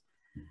 because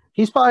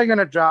he's probably going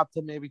to drop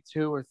to maybe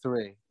 2 or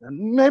 3,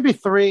 maybe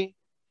 3.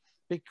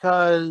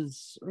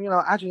 Because,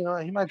 actually,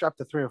 he might drop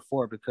to 3 or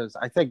 4, because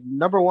I think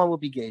number 1 would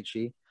be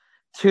Gaethje,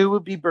 2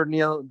 would be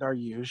Beneil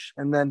Dariush,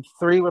 and then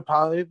 3 would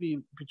probably be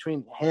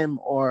between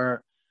him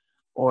or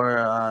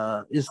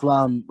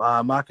Islam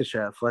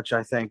Makhachev, which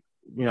I think,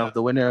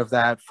 the winner of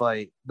that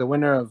fight, the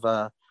winner of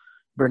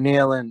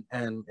Beneil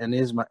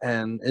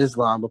and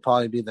Islam will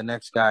probably be the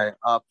next guy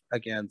up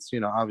against,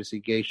 obviously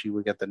Gaethje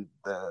would get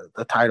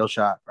the title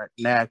shot right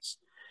next.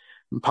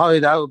 And probably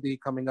that will be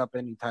coming up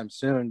anytime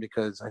soon,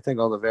 because I think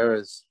Oliveira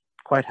is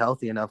quite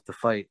healthy enough to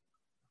fight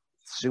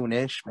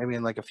soonish, maybe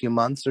in like a few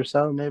months or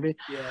so, maybe.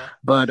 Yeah.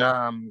 But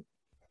I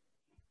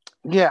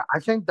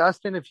think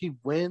Dustin, if he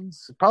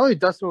wins,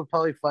 Dustin will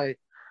probably fight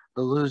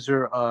the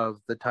loser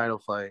of the title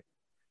fight,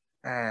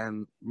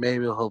 and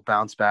maybe he'll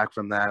bounce back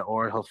from that,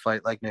 or he'll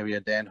fight like maybe a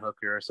Dan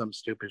Hooker or some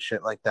stupid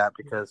shit like that,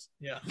 because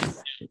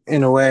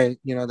in a way,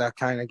 that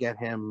kind of get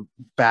him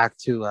back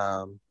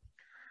to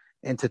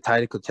into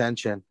title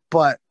contention.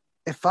 But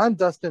if I'm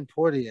Dustin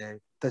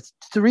Poirier, that's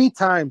 3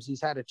 times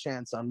he's had a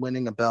chance on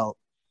winning a belt,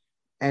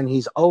 and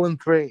he's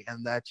 0-3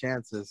 in that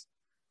chances.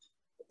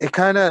 I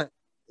kind of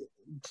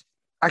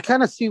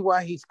see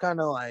why he's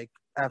kind of like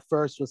at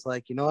first was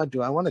like,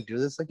 do I want to do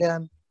this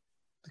again?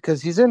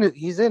 Because he's in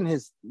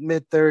his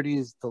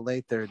mid-30s to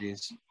late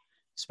 30s.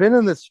 He's been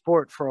in this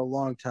sport for a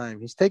long time.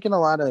 He's taken a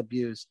lot of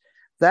abuse.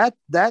 That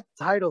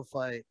title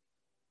fight,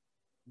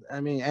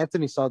 I mean,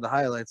 Anthony saw the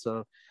highlights,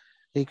 so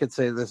he could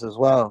say this as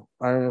well.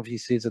 I don't know if he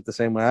sees it the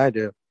same way I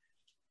do.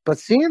 But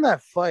seeing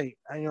that fight,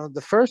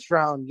 the first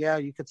round, yeah,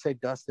 you could say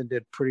Dustin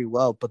did pretty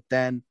well, but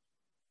then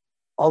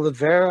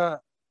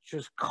Oliveira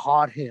just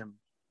caught him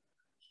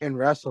in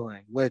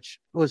wrestling, which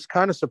was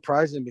kind of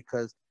surprising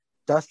because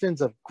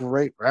Dustin's a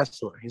great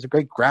wrestler. He's a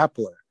great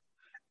grappler.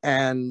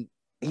 And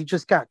he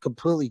just got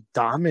completely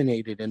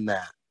dominated in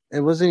that. It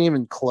wasn't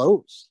even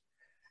close.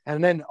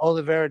 And then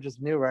Oliveira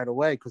just knew right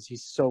away because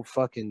he's so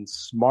fucking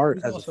smart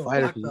He's as a also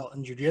fighter. black belt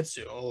in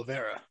jiu-jitsu,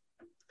 Oliveira.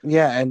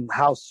 Yeah, and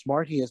how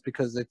smart he is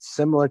because it's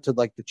similar to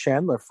like the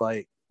Chandler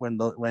fight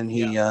when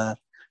he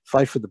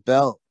fight for the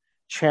belt.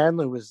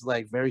 Chandler was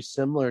like very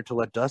similar to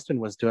what Dustin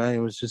was doing. He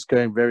was just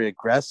going very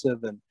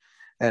aggressive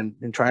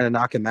and trying to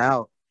knock him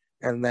out.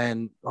 And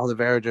then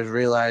Oliveira just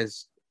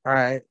realized, all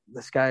right,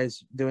 this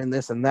guy's doing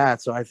this and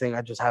that, so I think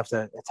I just have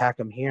to attack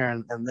him here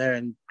and there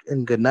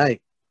and good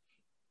night.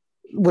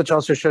 Which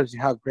also shows you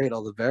how great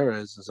Oliveira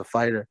is as a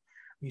fighter.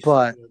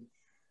 But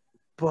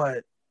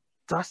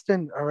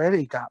Dustin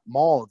already got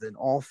mauled in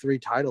all 3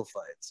 title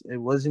fights. It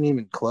wasn't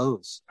even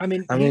close.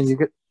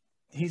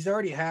 He's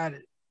already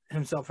had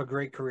himself a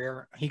great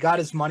career. He got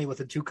his money with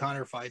the 2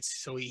 Conor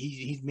fights, so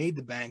he's made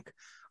the bank.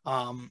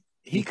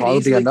 He could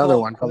probably be another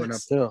one coming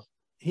up too.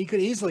 He could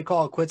easily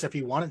call it quits if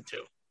he wanted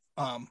to.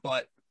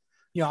 But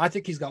I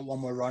think he's got one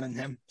more run in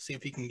him. See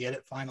if he can get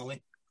it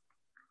finally.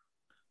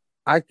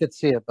 I could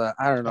see it, but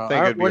I don't know.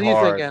 What do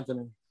you think,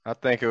 Anthony? I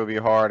think it would be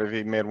hard if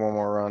he made one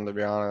more run, to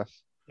be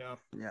honest. Yeah.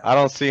 I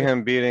don't see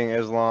him beating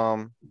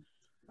Islam.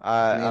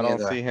 I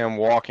don't see him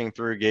walking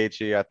through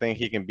Gaethje. I think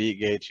he can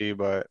beat Gaethje,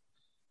 but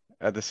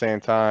at the same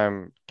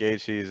time,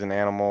 Gaethje is an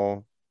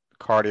animal,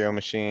 cardio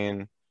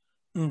machine,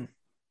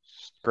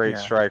 great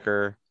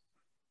striker.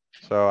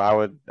 So I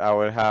would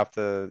have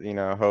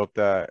to, hope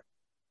that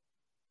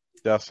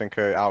Dustin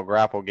could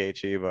out-grapple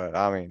Gaethje, but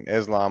I mean,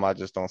 Islam, I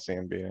just don't see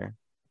him beating.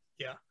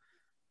 Yeah.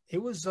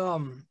 It was,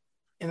 and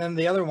then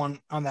the other one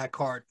on that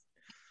card,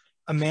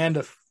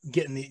 Amanda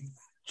getting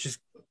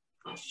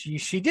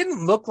she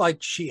didn't look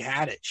like she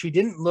had it. She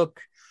didn't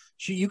look,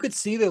 you could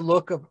see the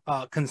look of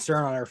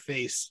concern on her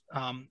face.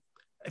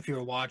 If you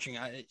were watching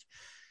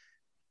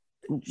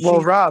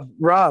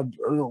Rob,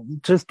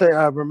 just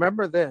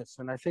remember this,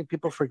 and I think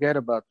people forget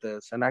about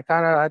this, and I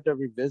kind of had to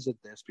revisit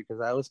this because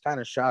I was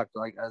kind of shocked,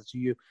 like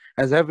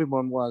as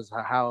everyone was,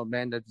 how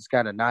Amanda just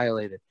got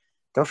annihilated.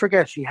 Don't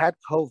forget, she had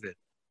COVID,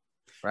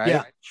 right?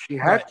 Yeah, she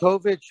had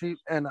COVID.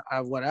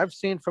 What I've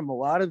seen from a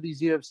lot of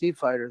these UFC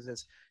fighters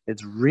is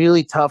it's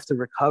really tough to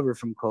recover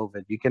from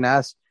COVID. You can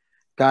ask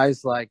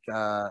guys like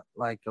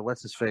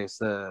what's his face,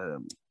 Hasmat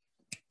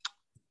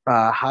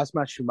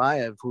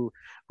Shumayev, who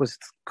was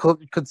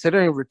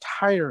considering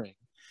retiring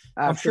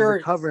after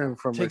recovering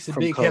from takes a from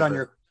big COVID. hit on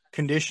your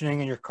conditioning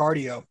and your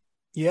cardio.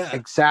 Yeah,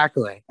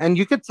 exactly. And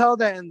you could tell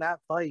that in that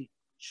fight,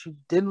 she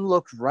didn't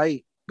look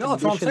right. No,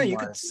 that's what I'm saying. You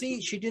could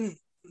see she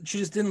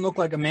just didn't look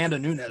like Amanda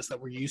Nunes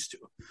that we're used to.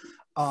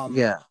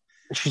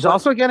 She's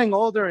also getting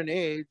older in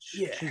age.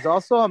 Yeah. She's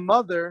also a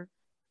mother,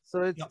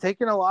 so it's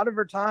taking a lot of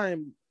her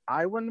time.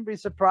 I wouldn't be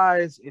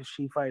surprised if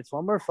she fights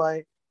one more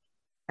fight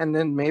and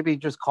then maybe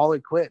just call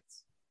it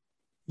quits.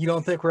 You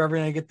don't think we're ever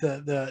going to get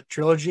the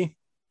trilogy?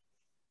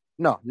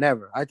 No,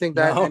 never. I think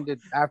that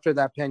ended after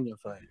that Pena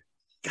fight.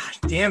 Gosh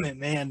damn it,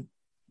 man.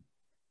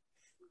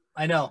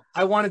 I know.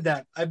 I wanted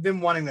that. I've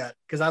been wanting that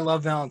because I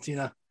love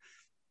Valentina,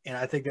 and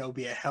I think that would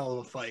be a hell of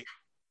a fight.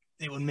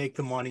 It would make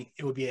the money.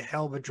 It would be a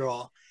hell of a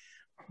draw.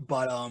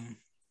 But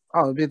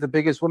it'd be the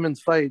biggest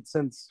women's fight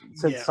since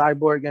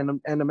Cyborg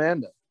and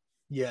Amanda.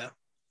 Yeah.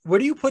 Where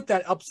do you put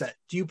that upset?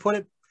 Do you put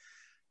it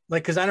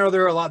like, because I know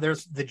there are a lot.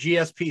 There's the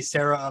GSP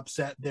Sarah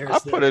upset. I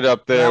put it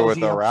up there with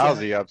the upset.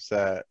 Rousey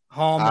upset.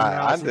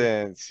 I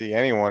didn't see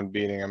anyone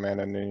beating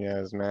Amanda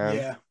Nunes, man.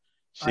 Yeah.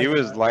 She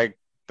was like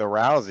the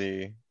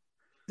Rousey.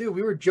 Dude,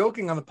 we were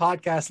joking on the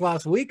podcast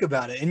last week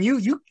about it. And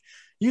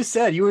you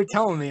said, you were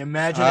telling me,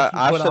 imagine if you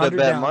I put should have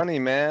bet down. money,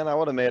 man. I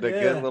would have made a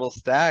good little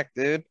stack,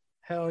 dude.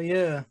 Hell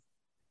yeah.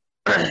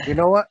 You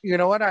know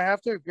what? I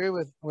have to agree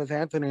with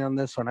Anthony on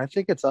this one. I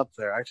think it's up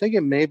there. I think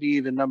it may be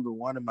even number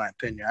one in my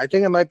opinion. I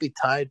think it might be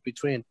tied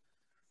between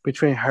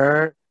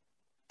her,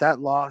 that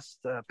lost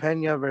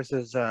Pena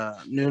versus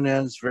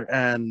Nunes,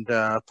 and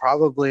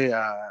probably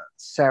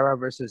Sarah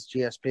versus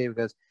GSP.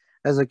 Because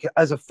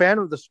as a fan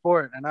of the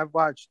sport, and I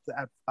watched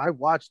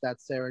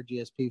that Sarah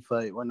GSP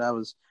fight when I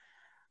was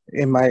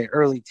in my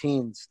early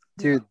teens,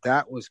 dude.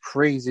 That was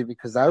crazy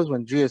because that was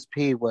when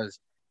GSP was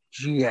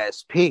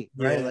GSP,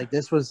 right? Yeah. Like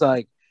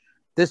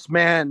this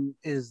man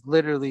is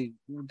literally,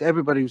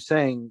 everybody was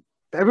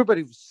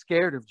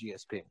scared of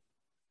GSP,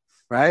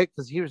 right?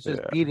 Because he was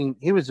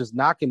just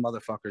knocking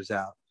motherfuckers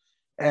out.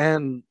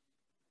 And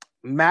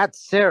Matt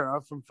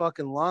Serra from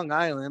fucking Long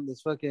Island,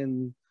 this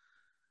fucking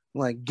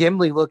like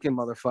Gimli looking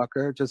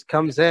motherfucker, just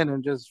comes in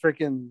and just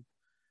freaking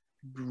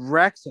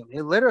wrecks him. He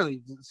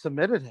literally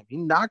submitted him. He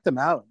knocked him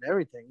out and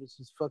everything. It's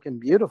just fucking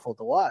beautiful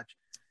to watch.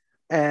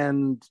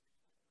 And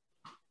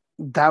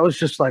that was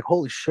just like,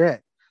 holy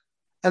shit.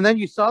 And then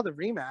you saw the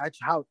rematch,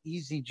 how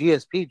easy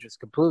GSP just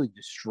completely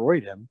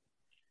destroyed him.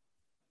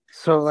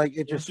 So, like,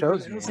 it just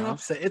shows you. It's an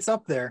upset. It's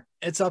up there.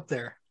 It's up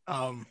there.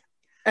 And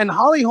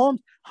Holly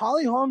Holmes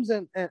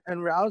and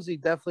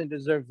Rousey definitely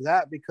deserve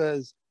that,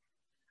 because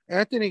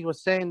Anthony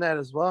was saying that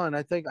as well. And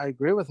I think I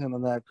agree with him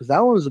on that, because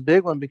that one was a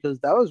big one, because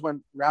that was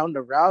when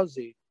Ronda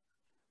Rousey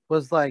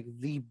was like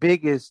the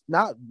biggest,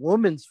 not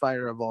women's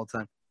fighter of all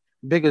time,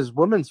 biggest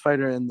women's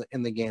fighter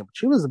in the game.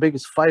 She was the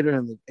biggest fighter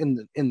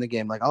in the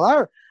game. Like a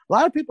lot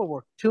of people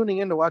were tuning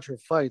in to watch her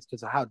fights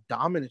because of how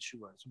dominant she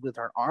was with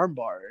her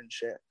armbar and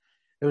shit.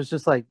 It was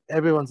just like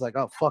everyone's like,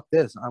 "Oh fuck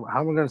this! How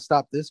am I going to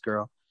stop this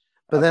girl?"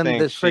 But then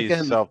this she's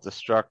freaking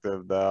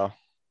self-destructive though.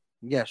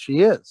 Yeah, she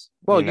is.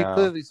 Well, you know.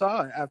 clearly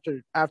saw it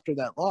after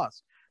that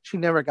loss. She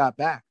never got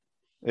back.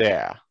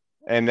 Yeah.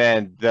 And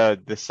then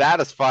the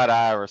saddest fight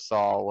I ever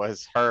saw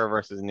was her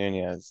versus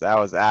Nunez. That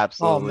was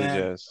absolutely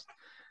just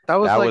that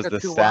was the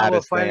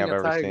saddest thing I've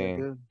ever seen.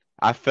 Dude.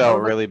 I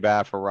felt really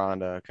bad for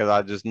Ronda because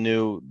I just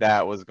knew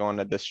that was going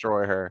to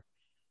destroy her.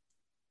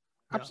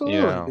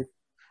 Absolutely. You know?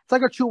 It's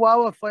like a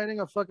chihuahua fighting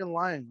a fucking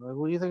lion. Like,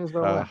 what do you think is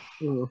going on?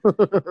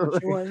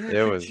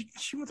 It was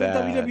she went to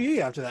WWE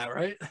after that,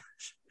 right?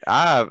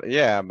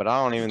 Yeah, but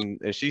I don't even.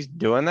 Is she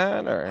doing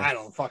that or? I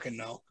don't fucking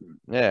know.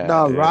 Yeah.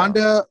 No,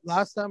 Ronda.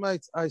 Last time I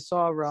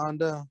saw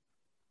Ronda,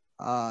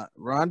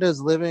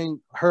 Ronda's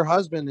living. Her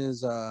husband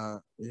is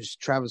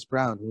Travis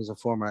Brown, who's a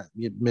former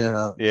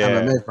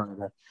MMA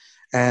fighter,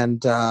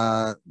 and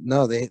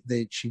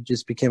she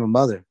just became a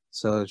mother,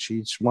 so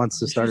she wants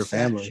to start her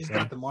family. She's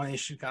got the money.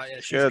 She's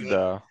good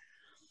though.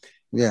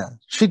 Yeah,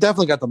 she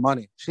definitely got the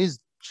money. She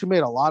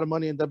made a lot of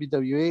money in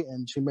WWE,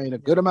 and she made a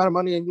good amount of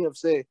money in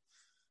UFC.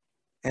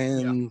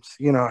 And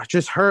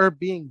just her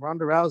being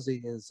Ronda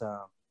Rousey is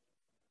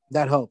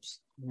that helps.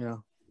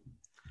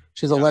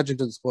 She's a legend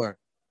to the sport.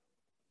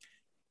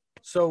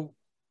 So,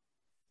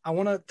 I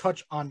want to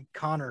touch on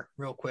Conor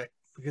real quick,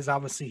 because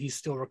obviously he's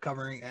still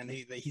recovering and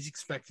he's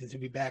expected to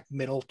be back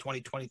middle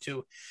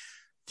 2022.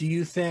 Do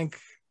you think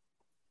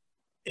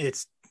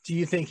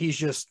he's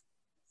just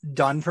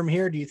done from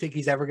here? Do you think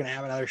he's ever going to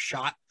have another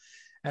shot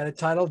at a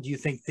title? Do you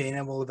think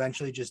Dana will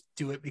eventually just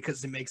do it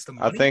because it makes the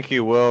money? I think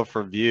he will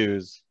for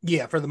views.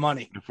 Yeah, for the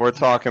money. If we're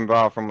talking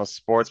about from a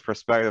sports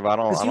perspective, I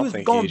don't think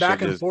he going should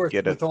back and just forth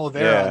get with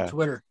Oliveira on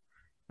Twitter.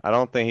 I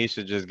don't think he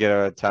should just get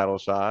a title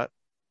shot.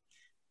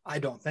 I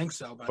don't think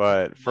so.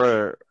 But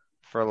for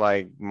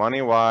like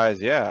money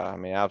wise, yeah, I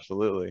mean,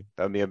 absolutely.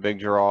 That'd be a big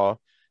draw.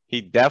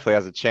 He definitely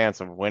has a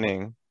chance of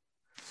winning.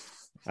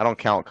 I don't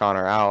count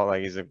Conor out.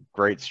 Like, he's a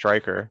great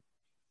striker.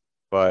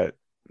 But,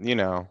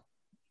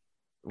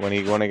 when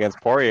he went against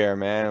Poirier,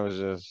 man, it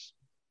was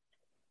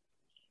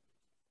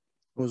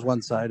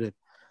one-sided.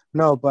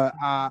 No, but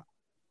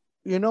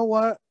you know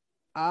what?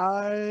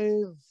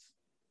 I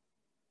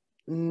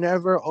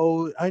never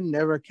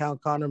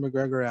count Conor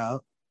McGregor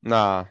out.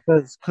 Nah.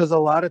 Because a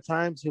lot of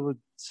times he would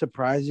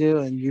surprise you,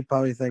 and you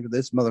probably think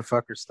this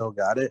motherfucker still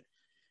got it.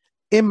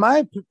 In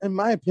my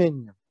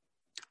opinion,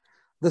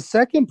 the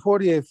second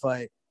Poirier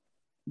fight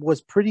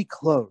was pretty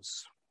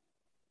close,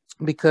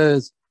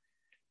 because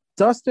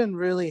Dustin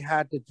really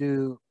had to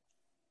do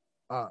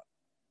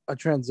a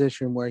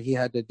transition where he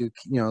had to do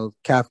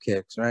calf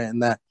kicks, right?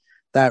 And that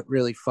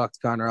really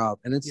fucked Conor up,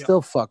 and it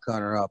still fucked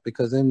Conor up,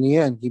 because in the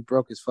end he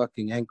broke his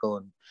fucking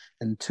ankle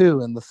in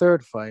the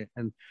third fight,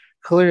 and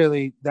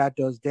clearly that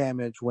does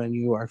damage when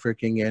you are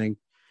freaking getting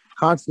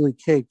constantly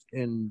kicked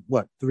in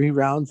 3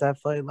 rounds that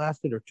fight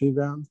lasted, or 2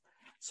 rounds.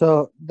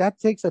 So that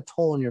takes a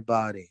toll on your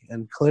body,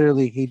 and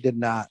clearly he did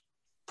not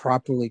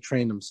properly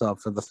train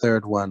himself for the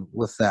third one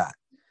with that.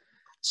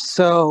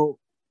 So,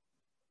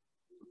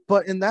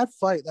 but in that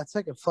fight, that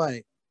second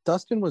fight,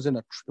 Dustin was in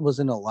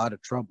a lot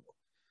of trouble.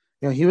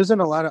 He was in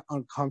a lot of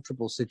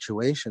uncomfortable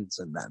situations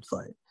in that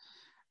fight.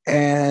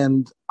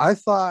 And I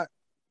thought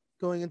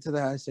going into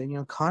that, I said,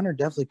 Conor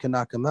definitely could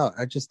knock him out.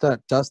 I just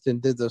thought Dustin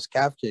did those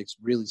calf kicks,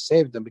 really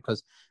saved him,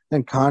 because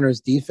then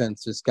Conor's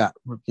defense just got,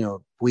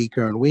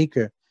 weaker and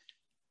weaker.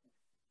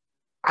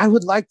 I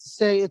would like to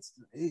say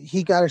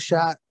he got a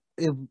shot.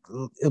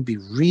 It'll be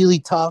really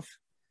tough,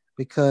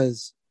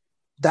 because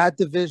that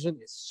division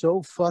is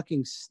so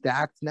fucking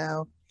stacked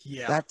now.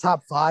 Yeah. That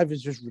top 5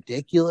 is just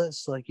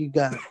ridiculous. Like, you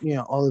got,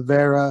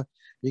 Oliveira,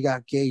 you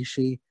got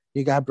Gaethje,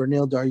 you got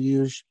Beneil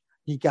Dariush,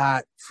 you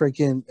got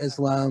freaking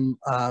Islam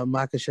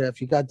Makhachev,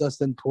 you got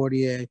Dustin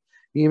Poirier,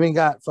 you even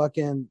got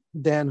fucking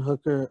Dan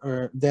Hooker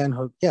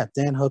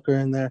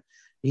in there.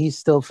 He's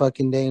still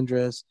fucking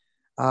dangerous.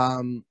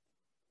 You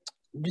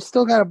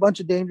still got a bunch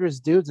of dangerous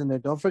dudes in there.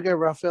 Don't forget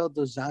Rafael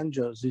dos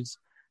Anjos, who's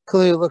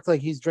clearly looked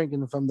like he's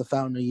drinking from the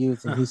fountain of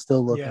youth, and he's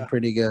still looking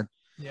pretty good.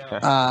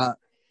 Yeah.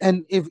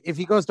 And if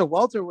he goes to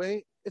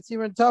welterweight, it's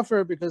even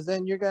tougher, because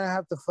then you're gonna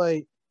have to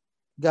fight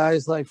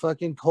guys like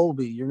fucking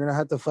Colby. You're gonna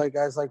have to fight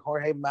guys like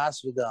Jorge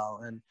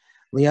Masvidal and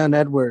Leon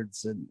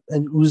Edwards and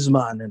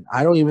Usman, and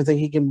I don't even think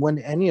he can win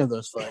any of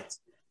those fights.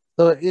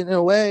 So in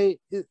a way,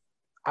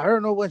 I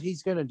don't know what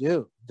he's gonna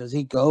do. Does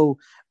he go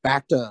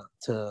back to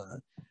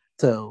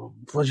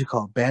what you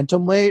call it,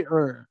 bantamweight,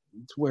 or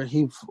where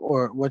he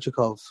or what you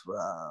call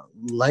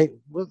light.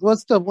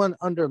 What's the one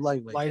under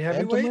lightweight? Light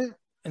heavyweight, Bantamweight?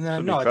 and then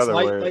Should no, be it's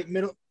light, featherweight.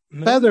 middle.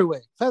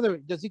 Featherweight.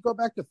 Does he go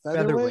back to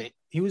featherweight?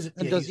 He was. And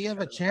yeah, does he have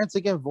a chance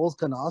against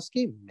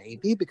Volkanovski?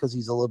 Maybe, because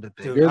he's a little bit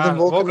bigger Dude, than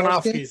Volkanovski.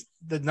 Volkanovski's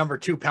the number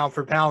 2 pound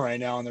for pound right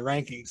now in the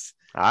rankings.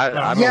 I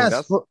don't.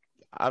 Yes,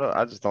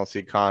 I just don't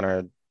see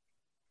Connor.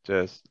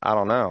 I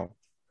don't know.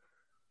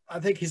 I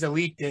think his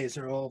elite days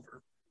are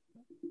over.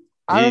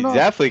 I don't know.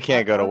 Definitely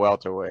can't go to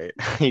welterweight.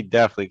 He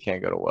definitely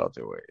can't go to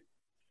welterweight.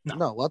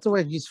 No,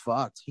 welterweight, he's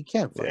fucked. He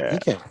can't. Yeah. He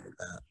can't do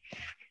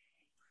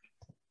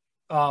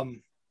that.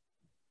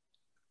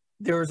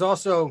 There was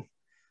also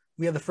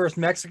we had the first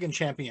Mexican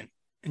champion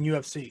in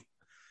UFC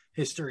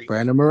history,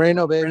 Brandon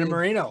Moreno, baby. Brandon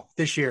Moreno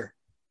this year.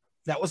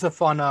 That was a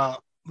fun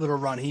little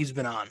run he's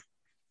been on.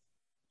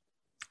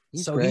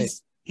 He's so great.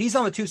 he's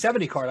on the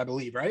 270 card, I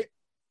believe, right?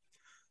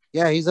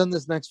 Yeah, he's in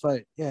this next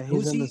fight. Yeah, he's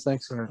Who's in he- this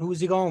next fight. Who is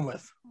he going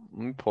with?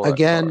 Let me pull that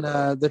Again, card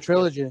up. the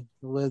trilogy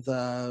with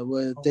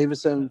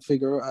Davison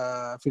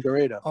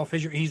Figueiredo. Oh,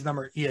 Fisher, he's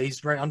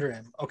right under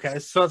him. Okay,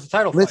 so it's a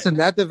title Listen, fight.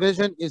 that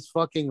division is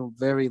fucking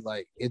very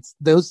light. It's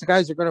those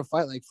guys are gonna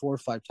fight like 4 or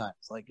 5 times.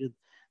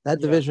 That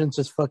division's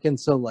just fucking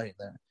so light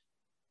there.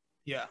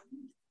 Yeah.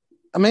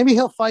 Maybe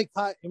he'll fight.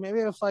 Maybe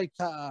he'll fight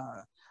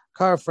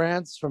Cara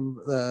France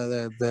from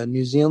the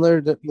New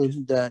Zealander,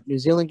 the New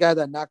Zealand guy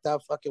that knocked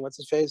out fucking what's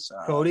his face,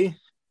 Cody.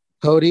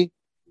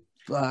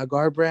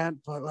 Garbrandt.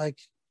 But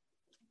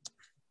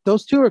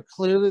those two are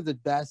clearly the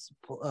best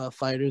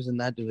fighters in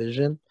that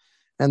division,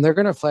 and they're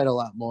gonna fight a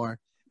lot more.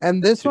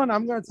 And this one,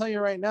 I'm gonna tell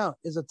you right now,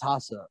 is a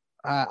toss-up.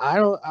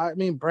 I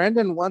mean,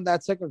 Brandon won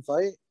that second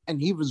fight,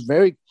 and he was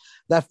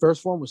that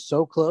first one was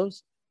so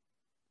close.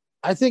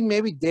 I think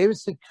maybe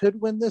Davison could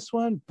win this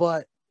one,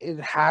 but it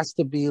has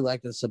to be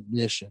like a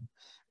submission,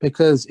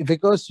 because if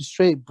it goes to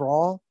straight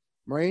brawl,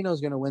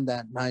 Moreno's going to win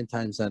that 9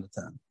 times out of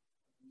 10.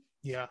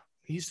 Yeah,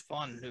 he's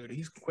fun, dude.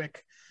 He's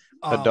quick.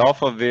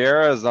 Adolfo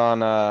Vieira is on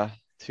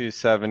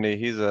 270.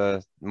 He's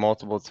a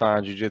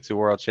multiple-time jiu-jitsu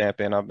world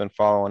champion. I've been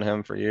following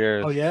him for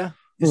years. Oh yeah,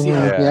 is he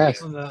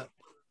Yes. on the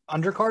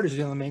undercard or is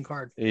he on the main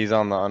card? He's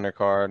on the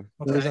undercard.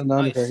 He's a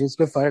nice. He's a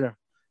good fighter.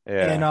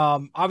 Yeah.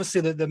 And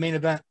obviously the main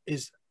event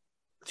is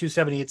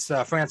 270. It's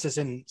Francis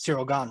and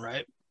Cyril Gane,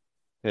 right?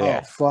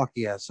 Yeah. Oh, fuck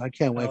yes. I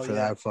can't wait Oh, for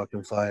yeah. that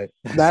fucking fight.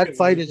 It's That gonna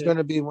fight be is good. going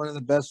to be one of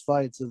the best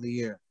fights of the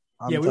year.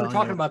 We were telling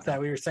talking you. about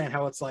that. We were saying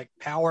how it's like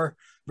power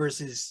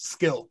versus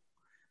skill.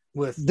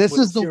 This with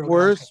is the Cyril Gane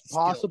worst has skill.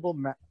 possible.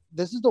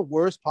 This is the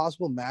worst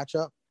possible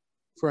matchup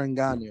for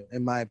Ngannou,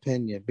 in my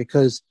opinion,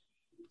 because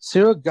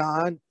Cyril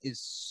Gane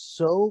is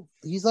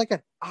he's like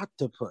an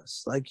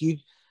octopus.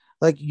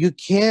 You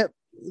can't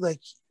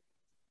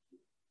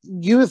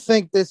you would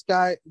think this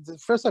guy.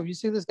 First off, you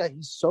see this guy,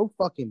 he's so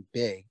fucking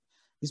big.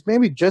 He's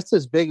maybe just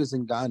as big as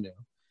Ngannou,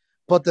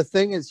 but the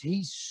thing is,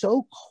 he's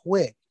so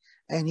quick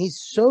and he's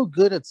so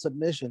good at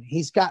submission.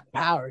 He's got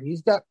power.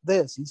 He's got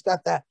this. He's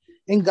got that.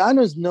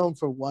 Ngannou's known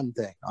for one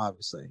thing,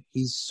 obviously.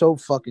 He's so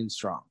fucking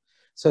strong.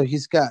 So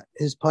his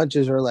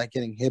punches are like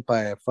getting hit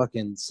by a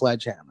fucking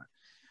sledgehammer.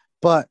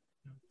 But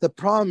the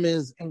problem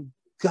is, and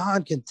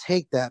God can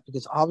take that,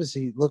 because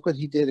obviously look what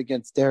he did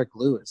against Derek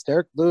Lewis.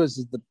 Derek Lewis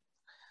is the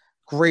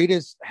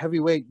greatest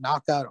heavyweight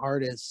knockout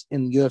artist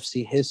in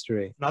UFC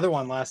history. Another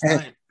one last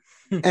night.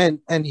 and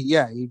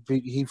yeah,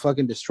 he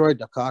fucking destroyed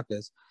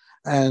Dukakis.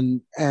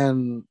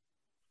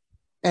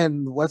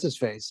 And what's his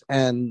face?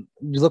 And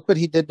look what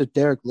he did to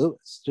Derek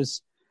Lewis.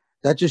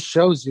 That just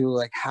shows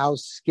you how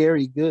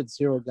scary good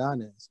Cyril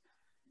Gane is.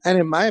 And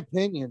in my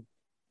opinion,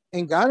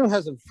 Ngannou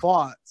hasn't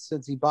fought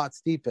since he fought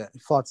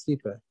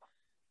Stipe.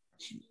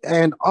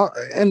 And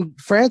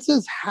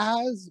Francis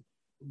has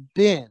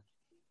been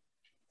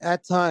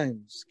at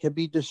times can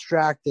be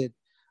distracted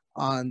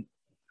on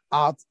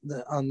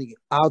the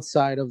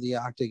outside of the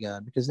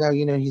octagon, because now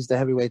he's the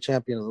heavyweight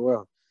champion of the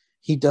world.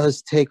 He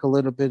does take a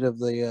little bit of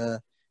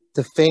the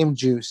fame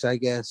juice, I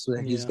guess,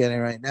 that he's getting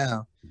right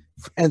now.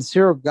 And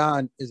Cyril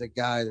Gane is a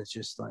guy that's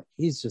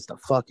he's just a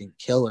fucking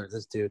killer.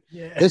 This dude.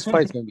 Yeah. This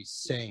fight's gonna be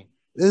insane.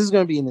 This is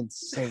gonna be an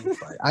insane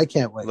fight. I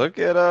can't wait. Look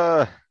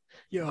at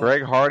Yo.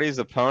 Greg Hardy's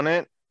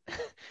opponent.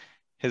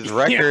 His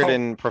record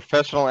in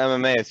professional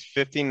MMA is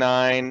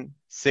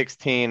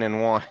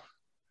 59-16-1.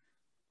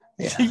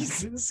 Yeah.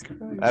 Jesus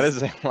Christ. That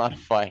is a lot of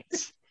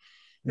fights.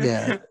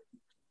 Yeah.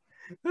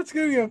 That's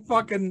gonna be a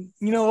fucking.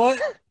 You know what?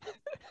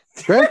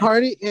 Greg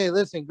Hardy. Hey,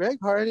 listen, Greg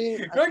Hardy.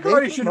 Greg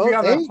Hardy shouldn't be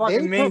on that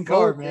fucking main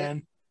card, promote-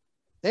 man.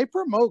 They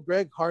promote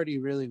Greg Hardy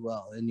really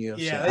well in UFC.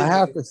 Yeah, I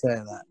have to say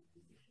that.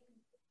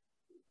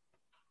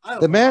 I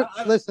don't The know. man,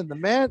 listen, the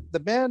man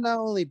not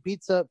only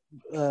beats up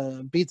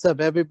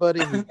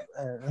everybody, he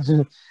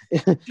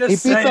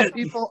beats say up it.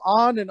 people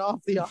on and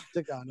off the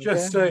octagon. Okay?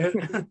 Just say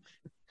it.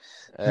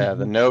 Yeah,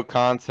 the no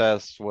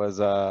contest was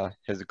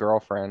his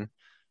girlfriend.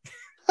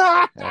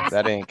 That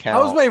didn't count.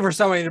 I was waiting for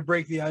somebody to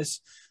break the ice.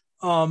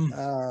 I was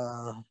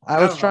don't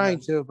know, trying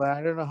man. to, but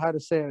I don't know how to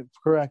say it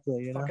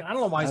correctly. I don't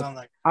know why he's on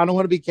that. I don't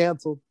want to be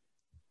canceled.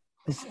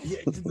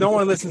 No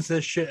one listens to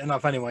this shit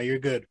enough anyway. You're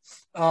good.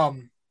 Oh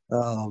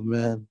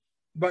man.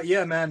 But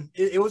yeah, man,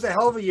 it was a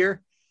hell of a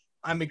year.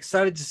 I'm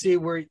excited to see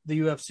where the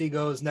UFC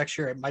goes next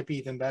year. It might be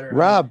even better.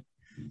 Rob,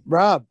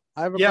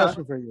 I have a Yeah.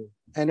 question for you.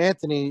 And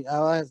Anthony,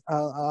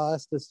 I'll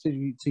ask this to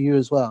you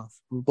as well,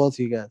 from both of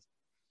you guys.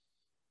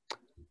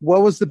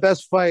 What was the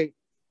best fight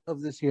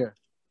of this year?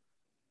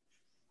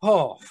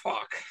 Oh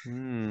fuck!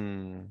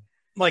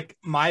 Like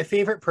my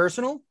favorite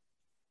personal.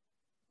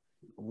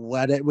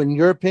 In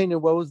your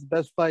opinion, what was the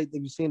best fight that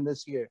you've seen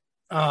this year?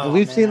 And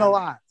we've seen a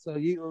lot. So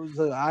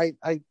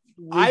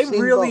I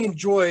really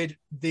enjoyed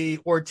the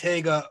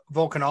Ortega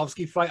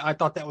Volkanovski fight. I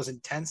thought that was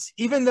intense.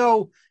 Even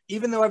though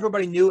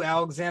everybody knew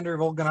Alexander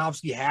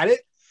Volkanovski had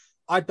it,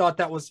 I thought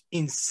that was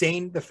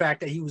insane. The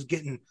fact that he was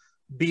getting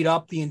beat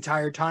up the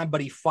entire time,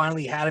 but he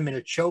finally had him in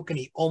a choke and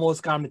he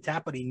almost got him to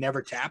tap, but he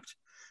never tapped.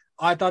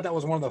 I thought that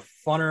was one of the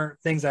funner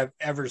things I've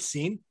ever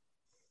seen.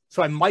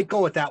 So I might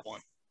go with that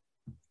one.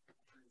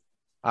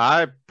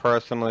 I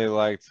personally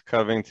liked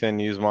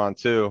Covington Usman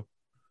too.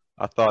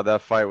 I thought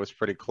that fight was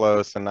pretty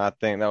close, and I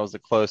think that was the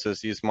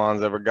closest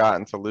Usman's ever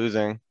gotten to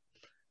losing,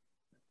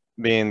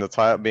 being a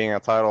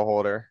title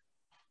holder.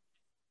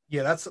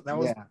 Yeah, that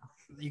was. Yeah.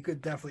 You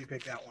could definitely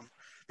pick that one.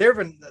 There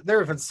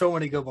have been so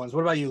many good ones.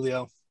 What about you,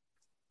 Leo?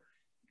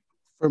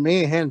 For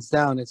me, hands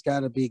down, it's got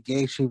to be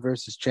Gaethje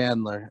versus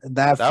Chandler.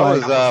 That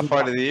was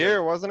fight of the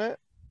year, wasn't it?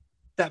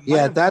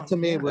 That to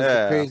me was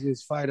the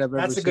craziest fight I've ever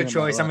seen. That's a good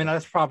choice. I mean,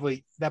 that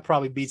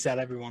probably beats out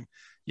everyone.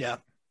 Yeah,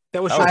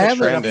 that was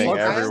trending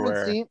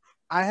everywhere.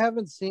 I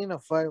haven't seen a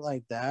fight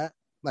like that,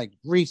 like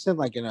recent,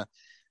 like in a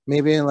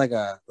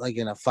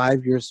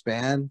 5-year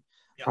span.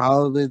 Yeah.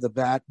 Probably the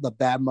bad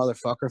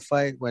motherfucker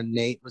fight when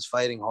Nate was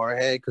fighting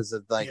Jorge, because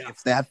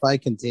if that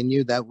fight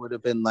continued, that would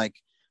have been like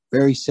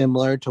very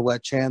similar to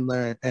what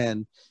Chandler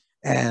and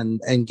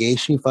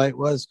Gaethje fight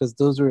was, because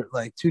those were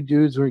like two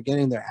dudes who were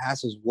getting their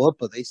asses whooped,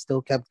 but they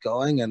still kept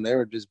going and they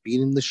were just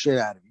beating the shit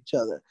out of each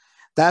other.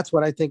 That's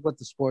what I think what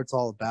the sport's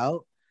all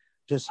about.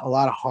 Just a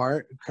lot of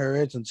heart,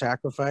 courage, and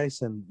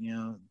sacrifice, and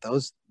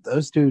those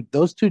two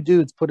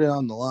dudes put it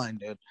on the line,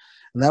 dude.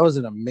 And that was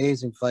an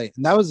amazing fight,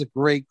 and that was a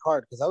great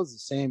card because that was the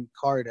same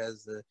card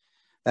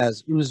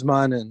as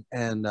Usman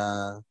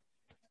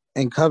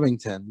and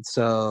Covington.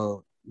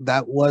 So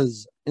that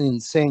was an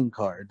insane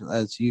card,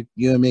 as you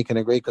and me can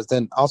agree. Because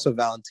then also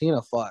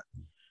Valentina fought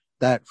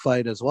that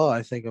fight as well,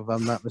 I think, if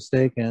I'm not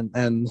mistaken,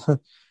 and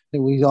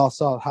we all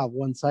saw how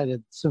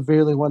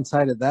severely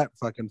one-sided that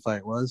fucking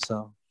fight was.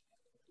 So.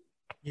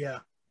 Yeah.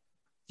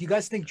 Do you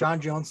guys think John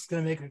Jones is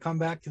going to make a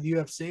comeback to the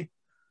UFC?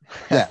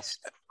 Yes.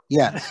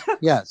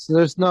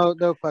 There's no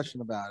question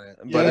about it.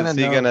 But is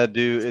he going to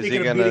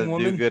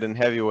do good in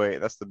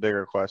heavyweight? That's the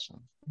bigger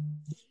question.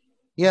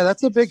 Yeah,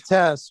 that's a big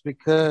test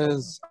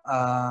because,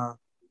 because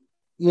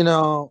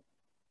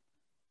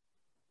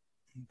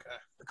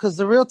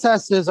the real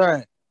test is, all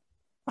right,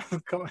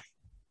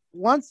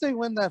 once they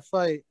win that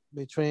fight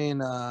between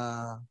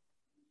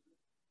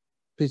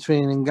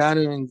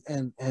Ngannou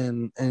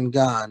and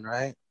Gan,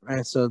 right?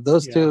 Right. So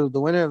those two,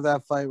 the winner of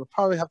that fight, will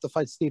probably have to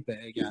fight Stipe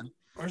again.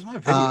 Where's my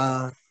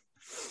video?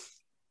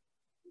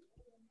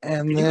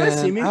 And Can you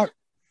guys see me?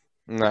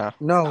 No,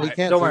 we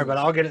can't. Don't worry about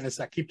it. I'll get it in a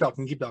sec. Keep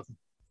talking.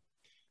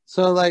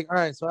 So, all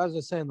right. So I was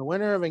just saying, the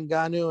winner of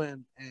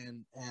Ngannou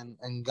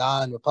and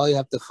Gan will probably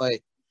have to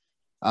fight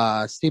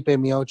Stipe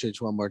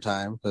Miocic one more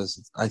time,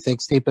 because I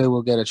think Stipe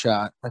will get a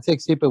shot. I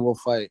think Stipe will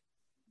fight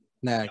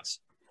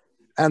next.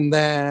 And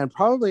then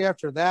probably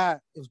after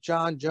that, if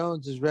John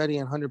Jones is ready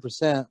and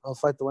 100%, I'll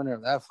fight the winner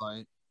of that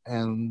fight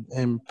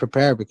and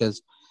prepare,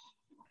 because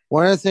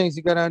one of the things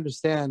you got to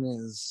understand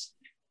is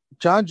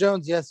John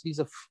Jones, yes, he's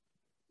a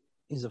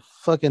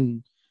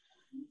fucking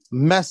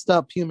messed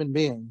up human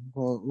being.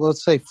 Well,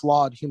 let's say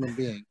flawed human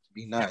being to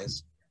be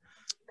nice.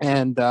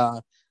 And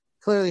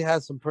clearly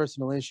has some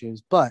personal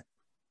issues, but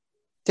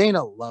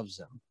Dana loves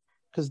him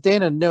because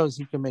Dana knows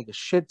he can make a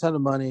shit ton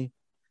of money.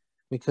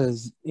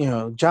 Because,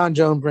 John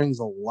Jones brings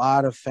a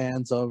lot of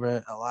fans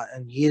over,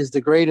 and he is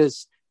the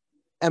greatest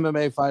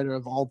MMA fighter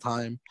of all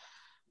time.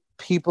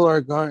 People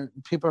are going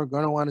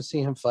to want to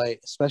see him fight,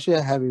 especially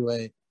at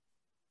heavyweight.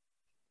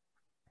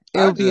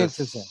 It'll be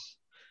interesting.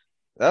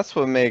 That's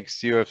what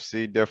makes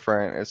UFC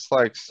different. It's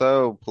like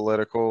so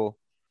political.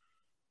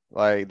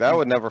 Like that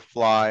would never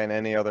fly in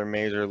any other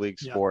major league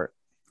sport.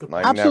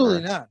 Like,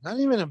 absolutely never. Not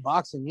even in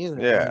boxing either.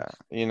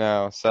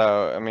 Yeah,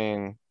 so I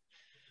mean,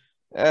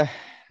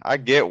 I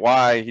get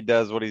why he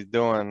does what he's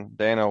doing,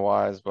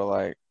 Dana-wise, but,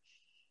 like,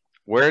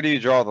 where do you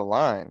draw the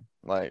line?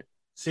 Like,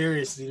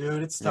 seriously,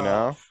 dude, it's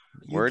tough.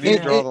 Where do you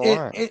draw the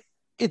line?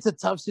 It's a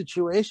tough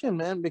situation,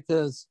 man,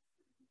 because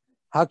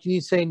how can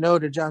you say no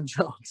to John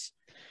Jones?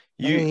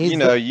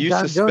 You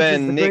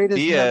suspend Nick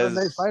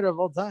Diaz fighter of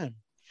all time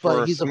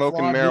for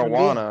smoking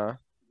marijuana.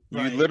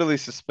 You literally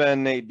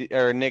suspend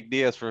Nick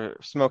Diaz for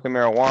smoking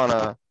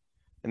marijuana,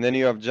 and then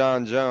you have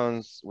John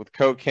Jones with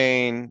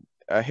cocaine,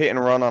 a hit and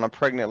run on a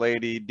pregnant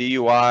lady,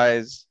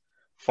 DUIs,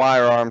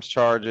 firearms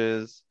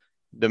charges,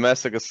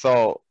 domestic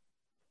assault.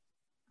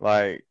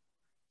 Like,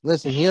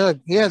 Listen,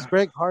 he has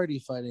Greg Hardy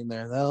fighting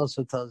there. That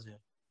also tells you.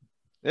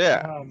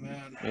 Yeah. Oh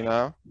man. You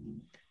know.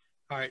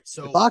 All right.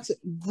 So Boxing,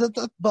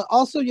 but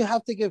also you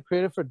have to give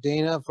credit for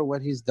Dana for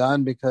what he's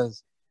done,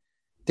 because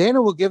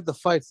Dana will give the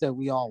fights that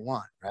we all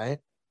want, right?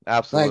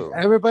 Absolutely.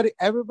 Like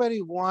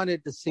everybody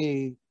wanted to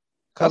see.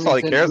 That's all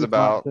he Covington cares Usman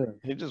about. too.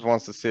 He just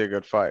wants to see a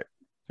good fight.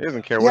 He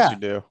doesn't care what you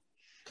do.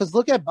 Because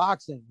look at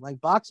boxing. Like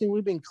boxing,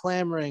 we've been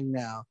clamoring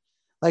now.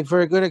 Like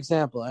for a good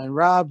example, and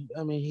Rob,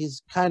 I mean,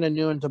 he's kind of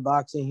new into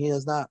boxing. He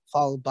has not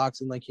followed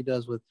boxing like he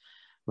does with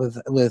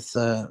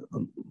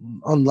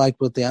unlike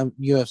with the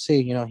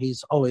UFC. You know,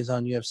 he's always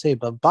on UFC,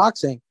 but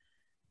boxing,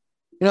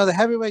 you know, the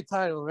heavyweight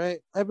title, right?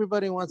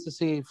 Everybody wants to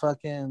see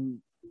fucking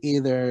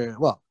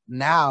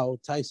now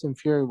Tyson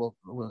Fury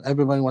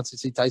everybody wants to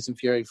see Tyson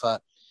Fury fight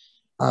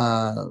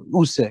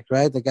Usyk,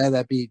 right? The guy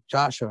that beat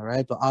Joshua,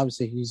 right? But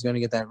obviously he's going to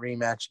get that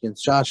rematch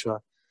against Joshua.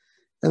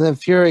 And then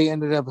Fury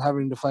ended up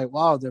having to fight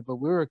Wilder, but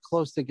we were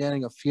close to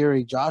getting a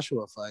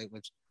Fury-Joshua fight,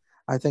 which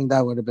I think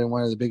that would have been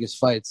one of the biggest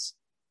fights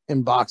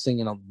in boxing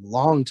in a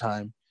long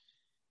time.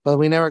 But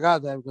we never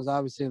got that because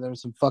obviously there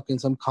was some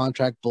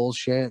contract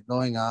bullshit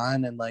going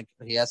on, and like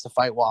he has to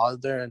fight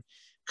Wilder, and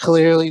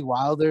clearly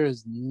Wilder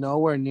is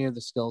nowhere near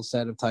the skill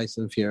set of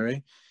Tyson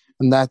Fury.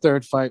 And that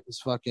third fight was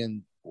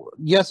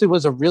yes, it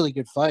was a really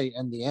good fight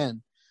in the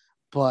end,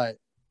 but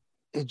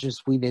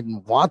we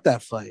didn't want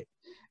that fight.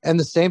 And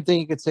the same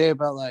thing you could say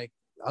about like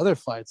other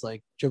fights,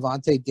 like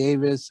Gervonta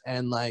Davis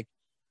and Ryan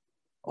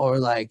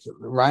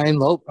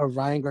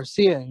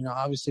Garcia. You know,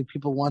 obviously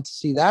people want to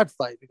see that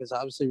fight because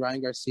obviously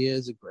Ryan Garcia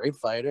is a great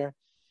fighter,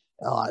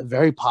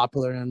 very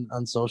popular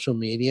on social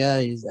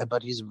media.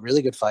 But he's a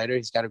really good fighter.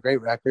 He's got a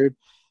great record.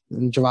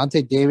 And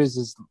Gervonta Davis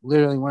is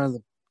literally one of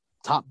the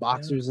top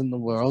boxers in the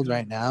world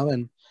right now,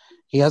 and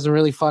he hasn't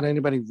really fought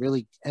anybody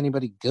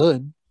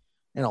good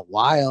in a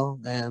while.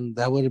 And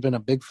that would have been a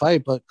big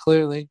fight, but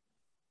clearly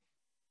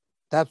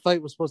that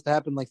fight was supposed to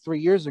happen like 3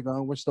 years ago,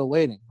 and we're still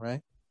waiting, right?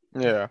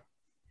 Yeah.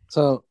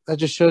 So that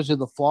just shows you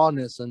the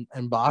flawness in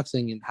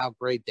boxing and how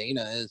great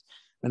Dana is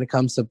when it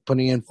comes to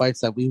putting in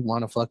fights that we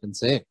want to fucking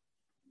see.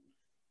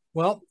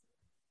 Well,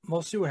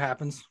 we'll see what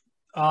happens.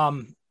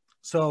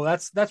 So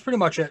that's pretty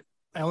much it.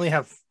 I only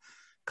have a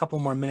couple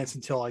more minutes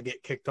until I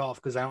get kicked off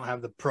because I don't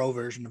have the pro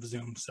version of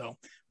Zoom. So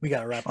we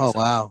got to wrap this up.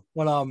 Wow.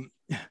 But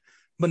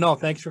no,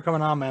 thanks for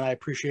coming on, man. I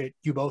appreciate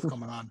you both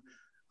coming on.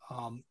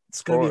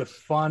 It's going to be a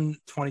fun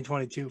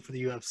 2022 for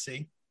the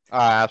UFC.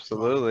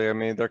 Absolutely. I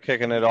mean, they're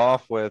kicking it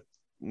off with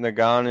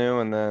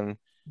Ngannou, and then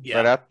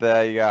right after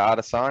that, you got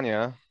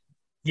Adesanya.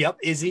 Yep,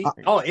 Izzy.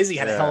 Izzy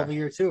had a hell of a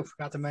year too.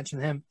 Forgot to mention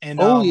him.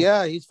 And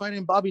he's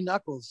fighting Bobby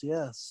Knuckles.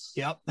 Yes.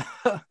 Yep.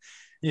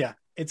 Yeah,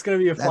 it's going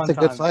to be a fun time. That's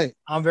a good fight.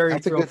 I'm very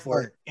thrilled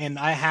for it, and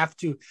I have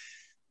to.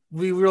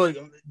 We got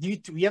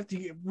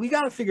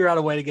to figure out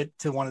a way to get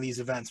to one of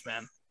these events,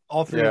 man.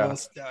 All three of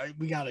us,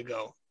 we got to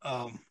go.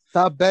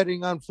 Stop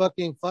betting on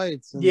fucking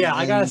fights.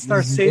 I gotta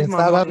start saving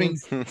my money.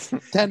 Having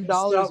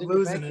 $10 in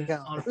losing it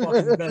on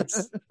fucking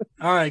bets.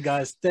 All right,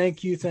 guys.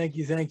 Thank you,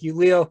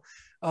 Leo.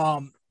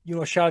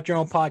 Shout out your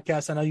own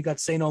podcast. I know you got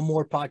Say No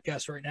More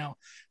podcast right now,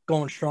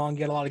 going strong.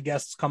 You got a lot of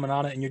guests coming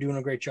on it, and you're doing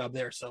a great job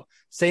there. So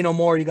Say No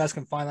More. You guys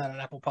can find that on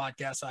Apple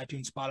Podcasts,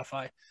 iTunes,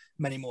 Spotify,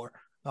 many more.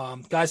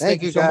 Guys,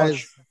 thank you so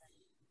much.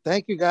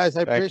 Thank you, guys.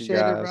 I appreciate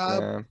it,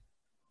 Rob. Man.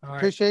 All right.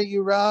 Appreciate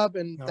you, Rob,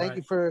 and thank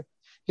you for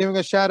giving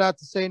a shout out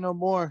to Say No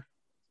More.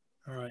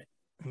 All right.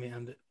 Let me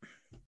end it.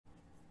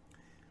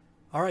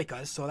 All right,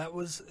 guys. So that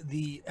was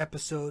the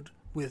episode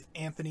with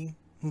Anthony,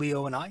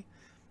 Leo, and I.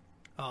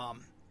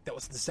 That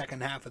was the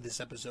second half of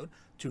this episode,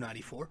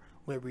 294,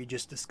 where we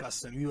just discussed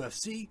some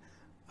UFC,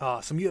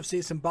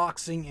 some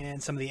boxing,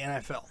 and some of the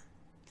NFL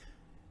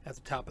at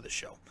the top of the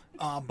show.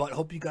 But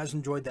hope you guys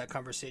enjoyed that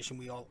conversation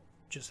we all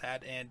just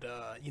had. And,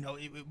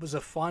 it was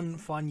a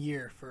fun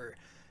year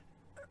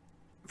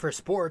for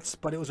sports,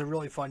 but it was a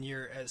really fun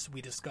year as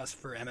we discussed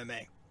for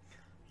MMA.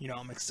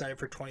 I'm excited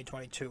for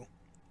 2022,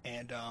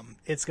 and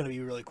it's going to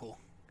be really cool.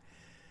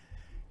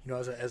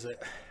 As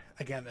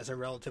a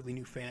relatively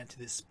new fan to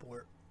this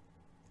sport,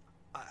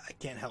 I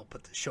can't help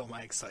but to show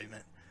my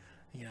excitement.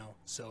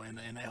 So and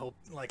I hope,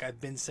 like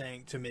I've been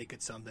saying, to make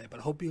it someday. But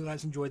I hope you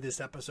guys enjoyed this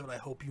episode. I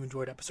hope you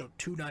enjoyed episode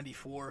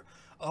 294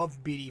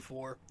 of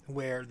BD4,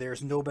 where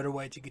there's no better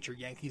way to get your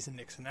Yankees and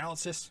Knicks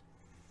analysis.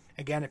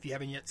 Again, if you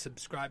haven't yet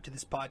subscribed to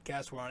this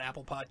podcast, we're on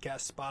Apple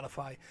Podcasts,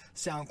 Spotify,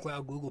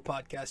 SoundCloud, Google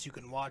Podcasts. You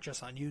can watch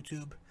us on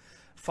YouTube.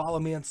 Follow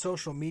me on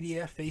social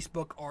media,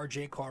 Facebook,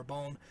 RJ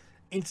Carbone,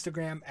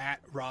 Instagram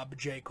at Rob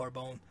J.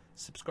 Carbone.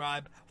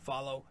 Subscribe,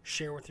 follow,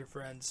 share with your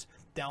friends.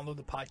 Download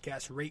the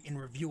podcast, rate and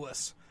review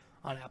us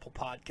on Apple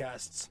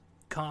Podcasts.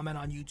 Comment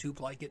on YouTube,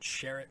 like it,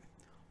 share it.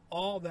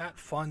 All that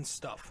fun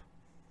stuff.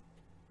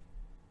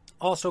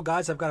 Also,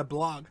 guys, I've got a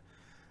blog.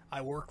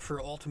 I work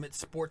for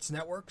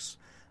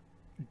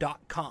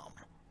UltimateSportsNetworks.com,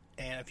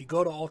 and if you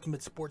go to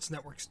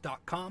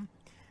UltimateSportsNetworks.com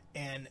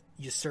and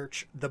you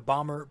search the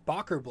Bomber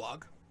Bacher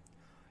blog,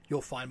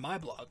 you'll find my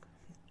blog.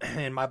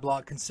 And my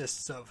blog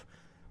consists of,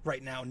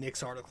 right now,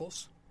 Knicks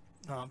articles.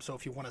 So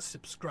if you want to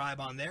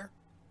subscribe on there,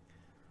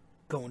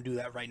 go and do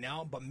that right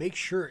now. But make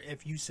sure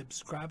if you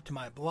subscribe to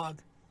my blog,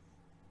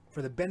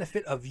 for the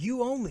benefit of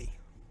you only,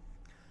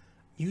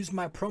 use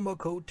my promo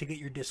code to get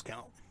your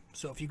discount.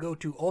 So if you go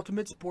to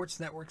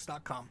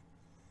ultimatesportsnetworks.com,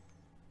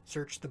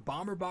 search the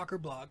Bomber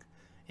Bacher blog,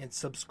 and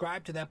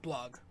subscribe to that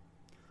blog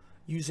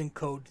using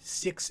code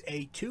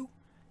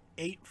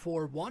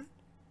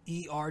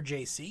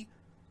 6A2841ERJC,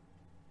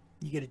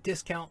 you get a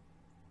discount,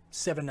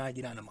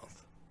 $7.99 a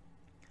month.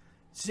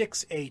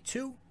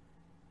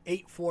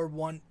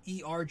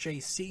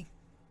 6A2841ERJC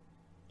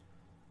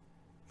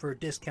for a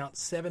discount,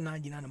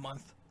 $7.99 a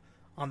month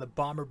on the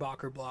Bomber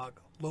Bacher blog,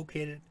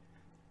 located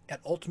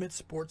at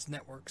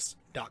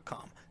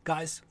ultimatesportsnetworks.com.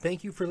 Guys,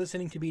 thank you for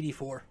listening to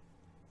BD4.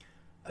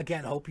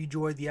 Again, hope you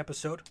enjoyed the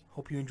episode.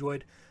 Hope you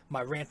enjoyed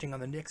my ranting on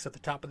the Knicks at the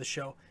top of the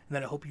show. And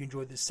then I hope you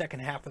enjoyed the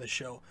second half of the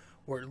show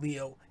where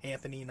Leo,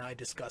 Anthony, and I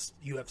discussed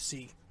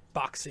UFC,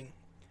 boxing,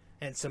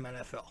 and some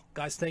NFL.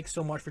 Guys, thanks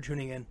so much for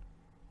tuning in,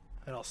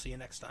 and I'll see you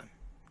next time.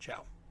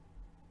 Ciao.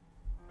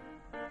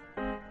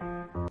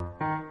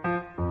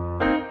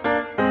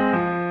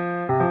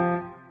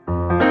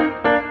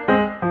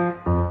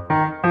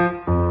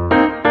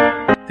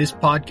 This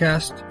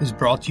podcast is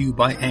brought to you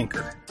by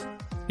Anchor.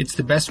 It's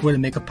the best way to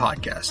make a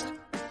podcast.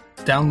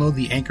 Download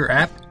the Anchor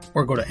app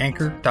or go to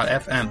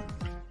anchor.fm.